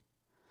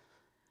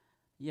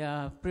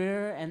 Yeah,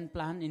 prayer and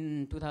plan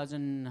in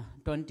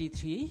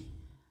 2023.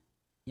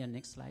 Yeah,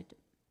 next slide.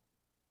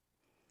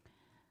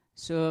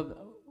 So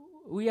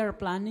we are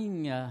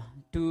planning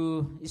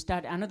to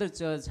start another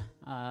church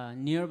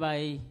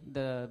nearby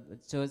the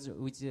church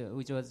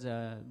which was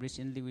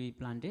recently we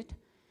planted.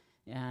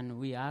 And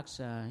we ask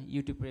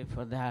you to pray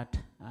for that.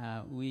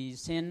 We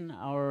send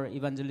our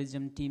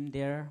evangelism team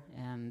there,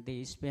 and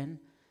they spend,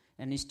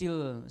 and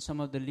still some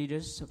of the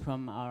leaders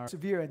from our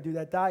Severe and do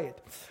that diet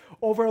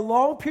over a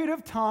long period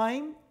of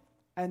time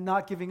and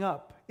not giving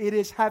up. It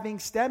is having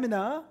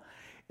stamina.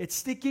 It's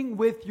sticking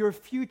with your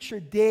future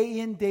day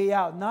in, day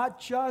out, not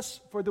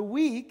just for the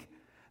week,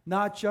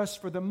 not just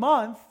for the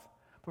month,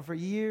 but for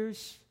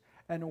years,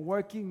 and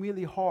working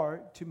really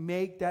hard to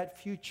make that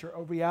future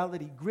a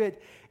reality.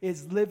 Grit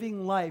is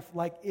living life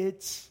like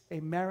it's a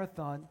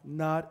marathon,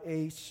 not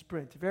a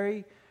sprint.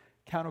 Very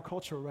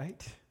countercultural,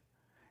 right?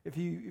 If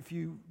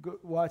you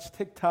watch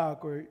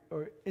TikTok or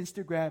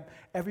Instagram,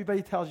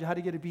 everybody tells you how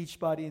to get a beach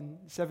body in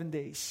 7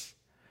 days.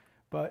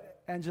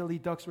 But Angela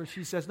Duxworth,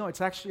 she says, no,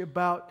 it's actually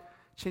about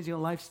changing a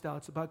lifestyle.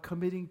 It's about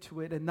committing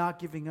to it and not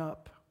giving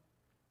up.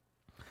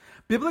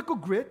 Biblical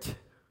grit,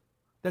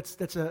 that's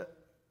a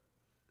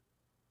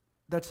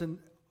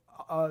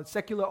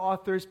secular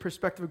author's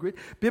perspective of grit.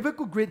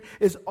 Biblical grit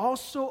is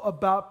also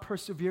about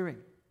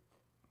persevering.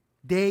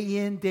 Day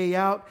in, day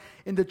out,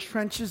 in the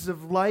trenches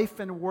of life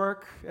and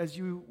work, as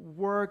you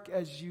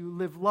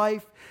live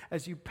life,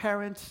 as you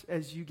parent,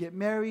 as you get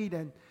married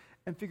and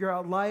figure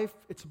out life.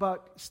 It's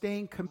about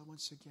staying committed.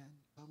 Once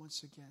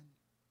again.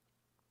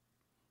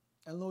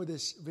 And Lord,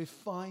 this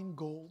refined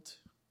gold,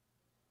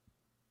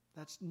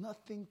 that's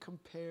nothing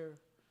compared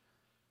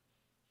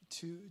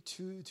to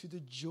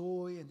the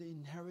joy and the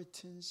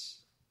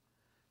inheritance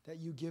that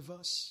you give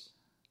us,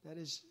 that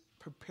is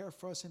prepared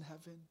for us in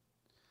heaven.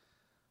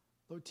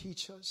 Lord,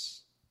 teach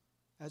us,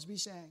 as we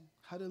sang,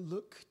 how to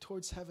look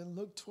towards heaven,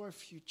 look to our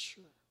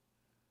future.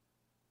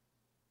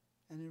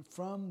 And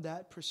from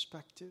that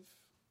perspective,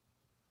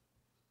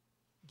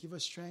 give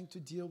us strength to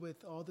deal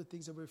with all the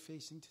things that we're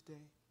facing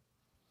today.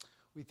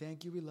 We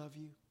thank you, we love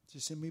you.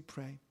 Just in we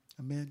pray.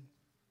 Amen.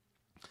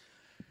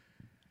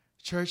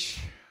 Church,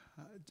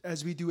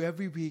 as we do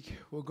every week,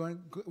 we're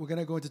going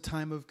to go into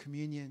time of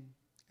communion.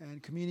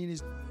 And communion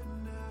is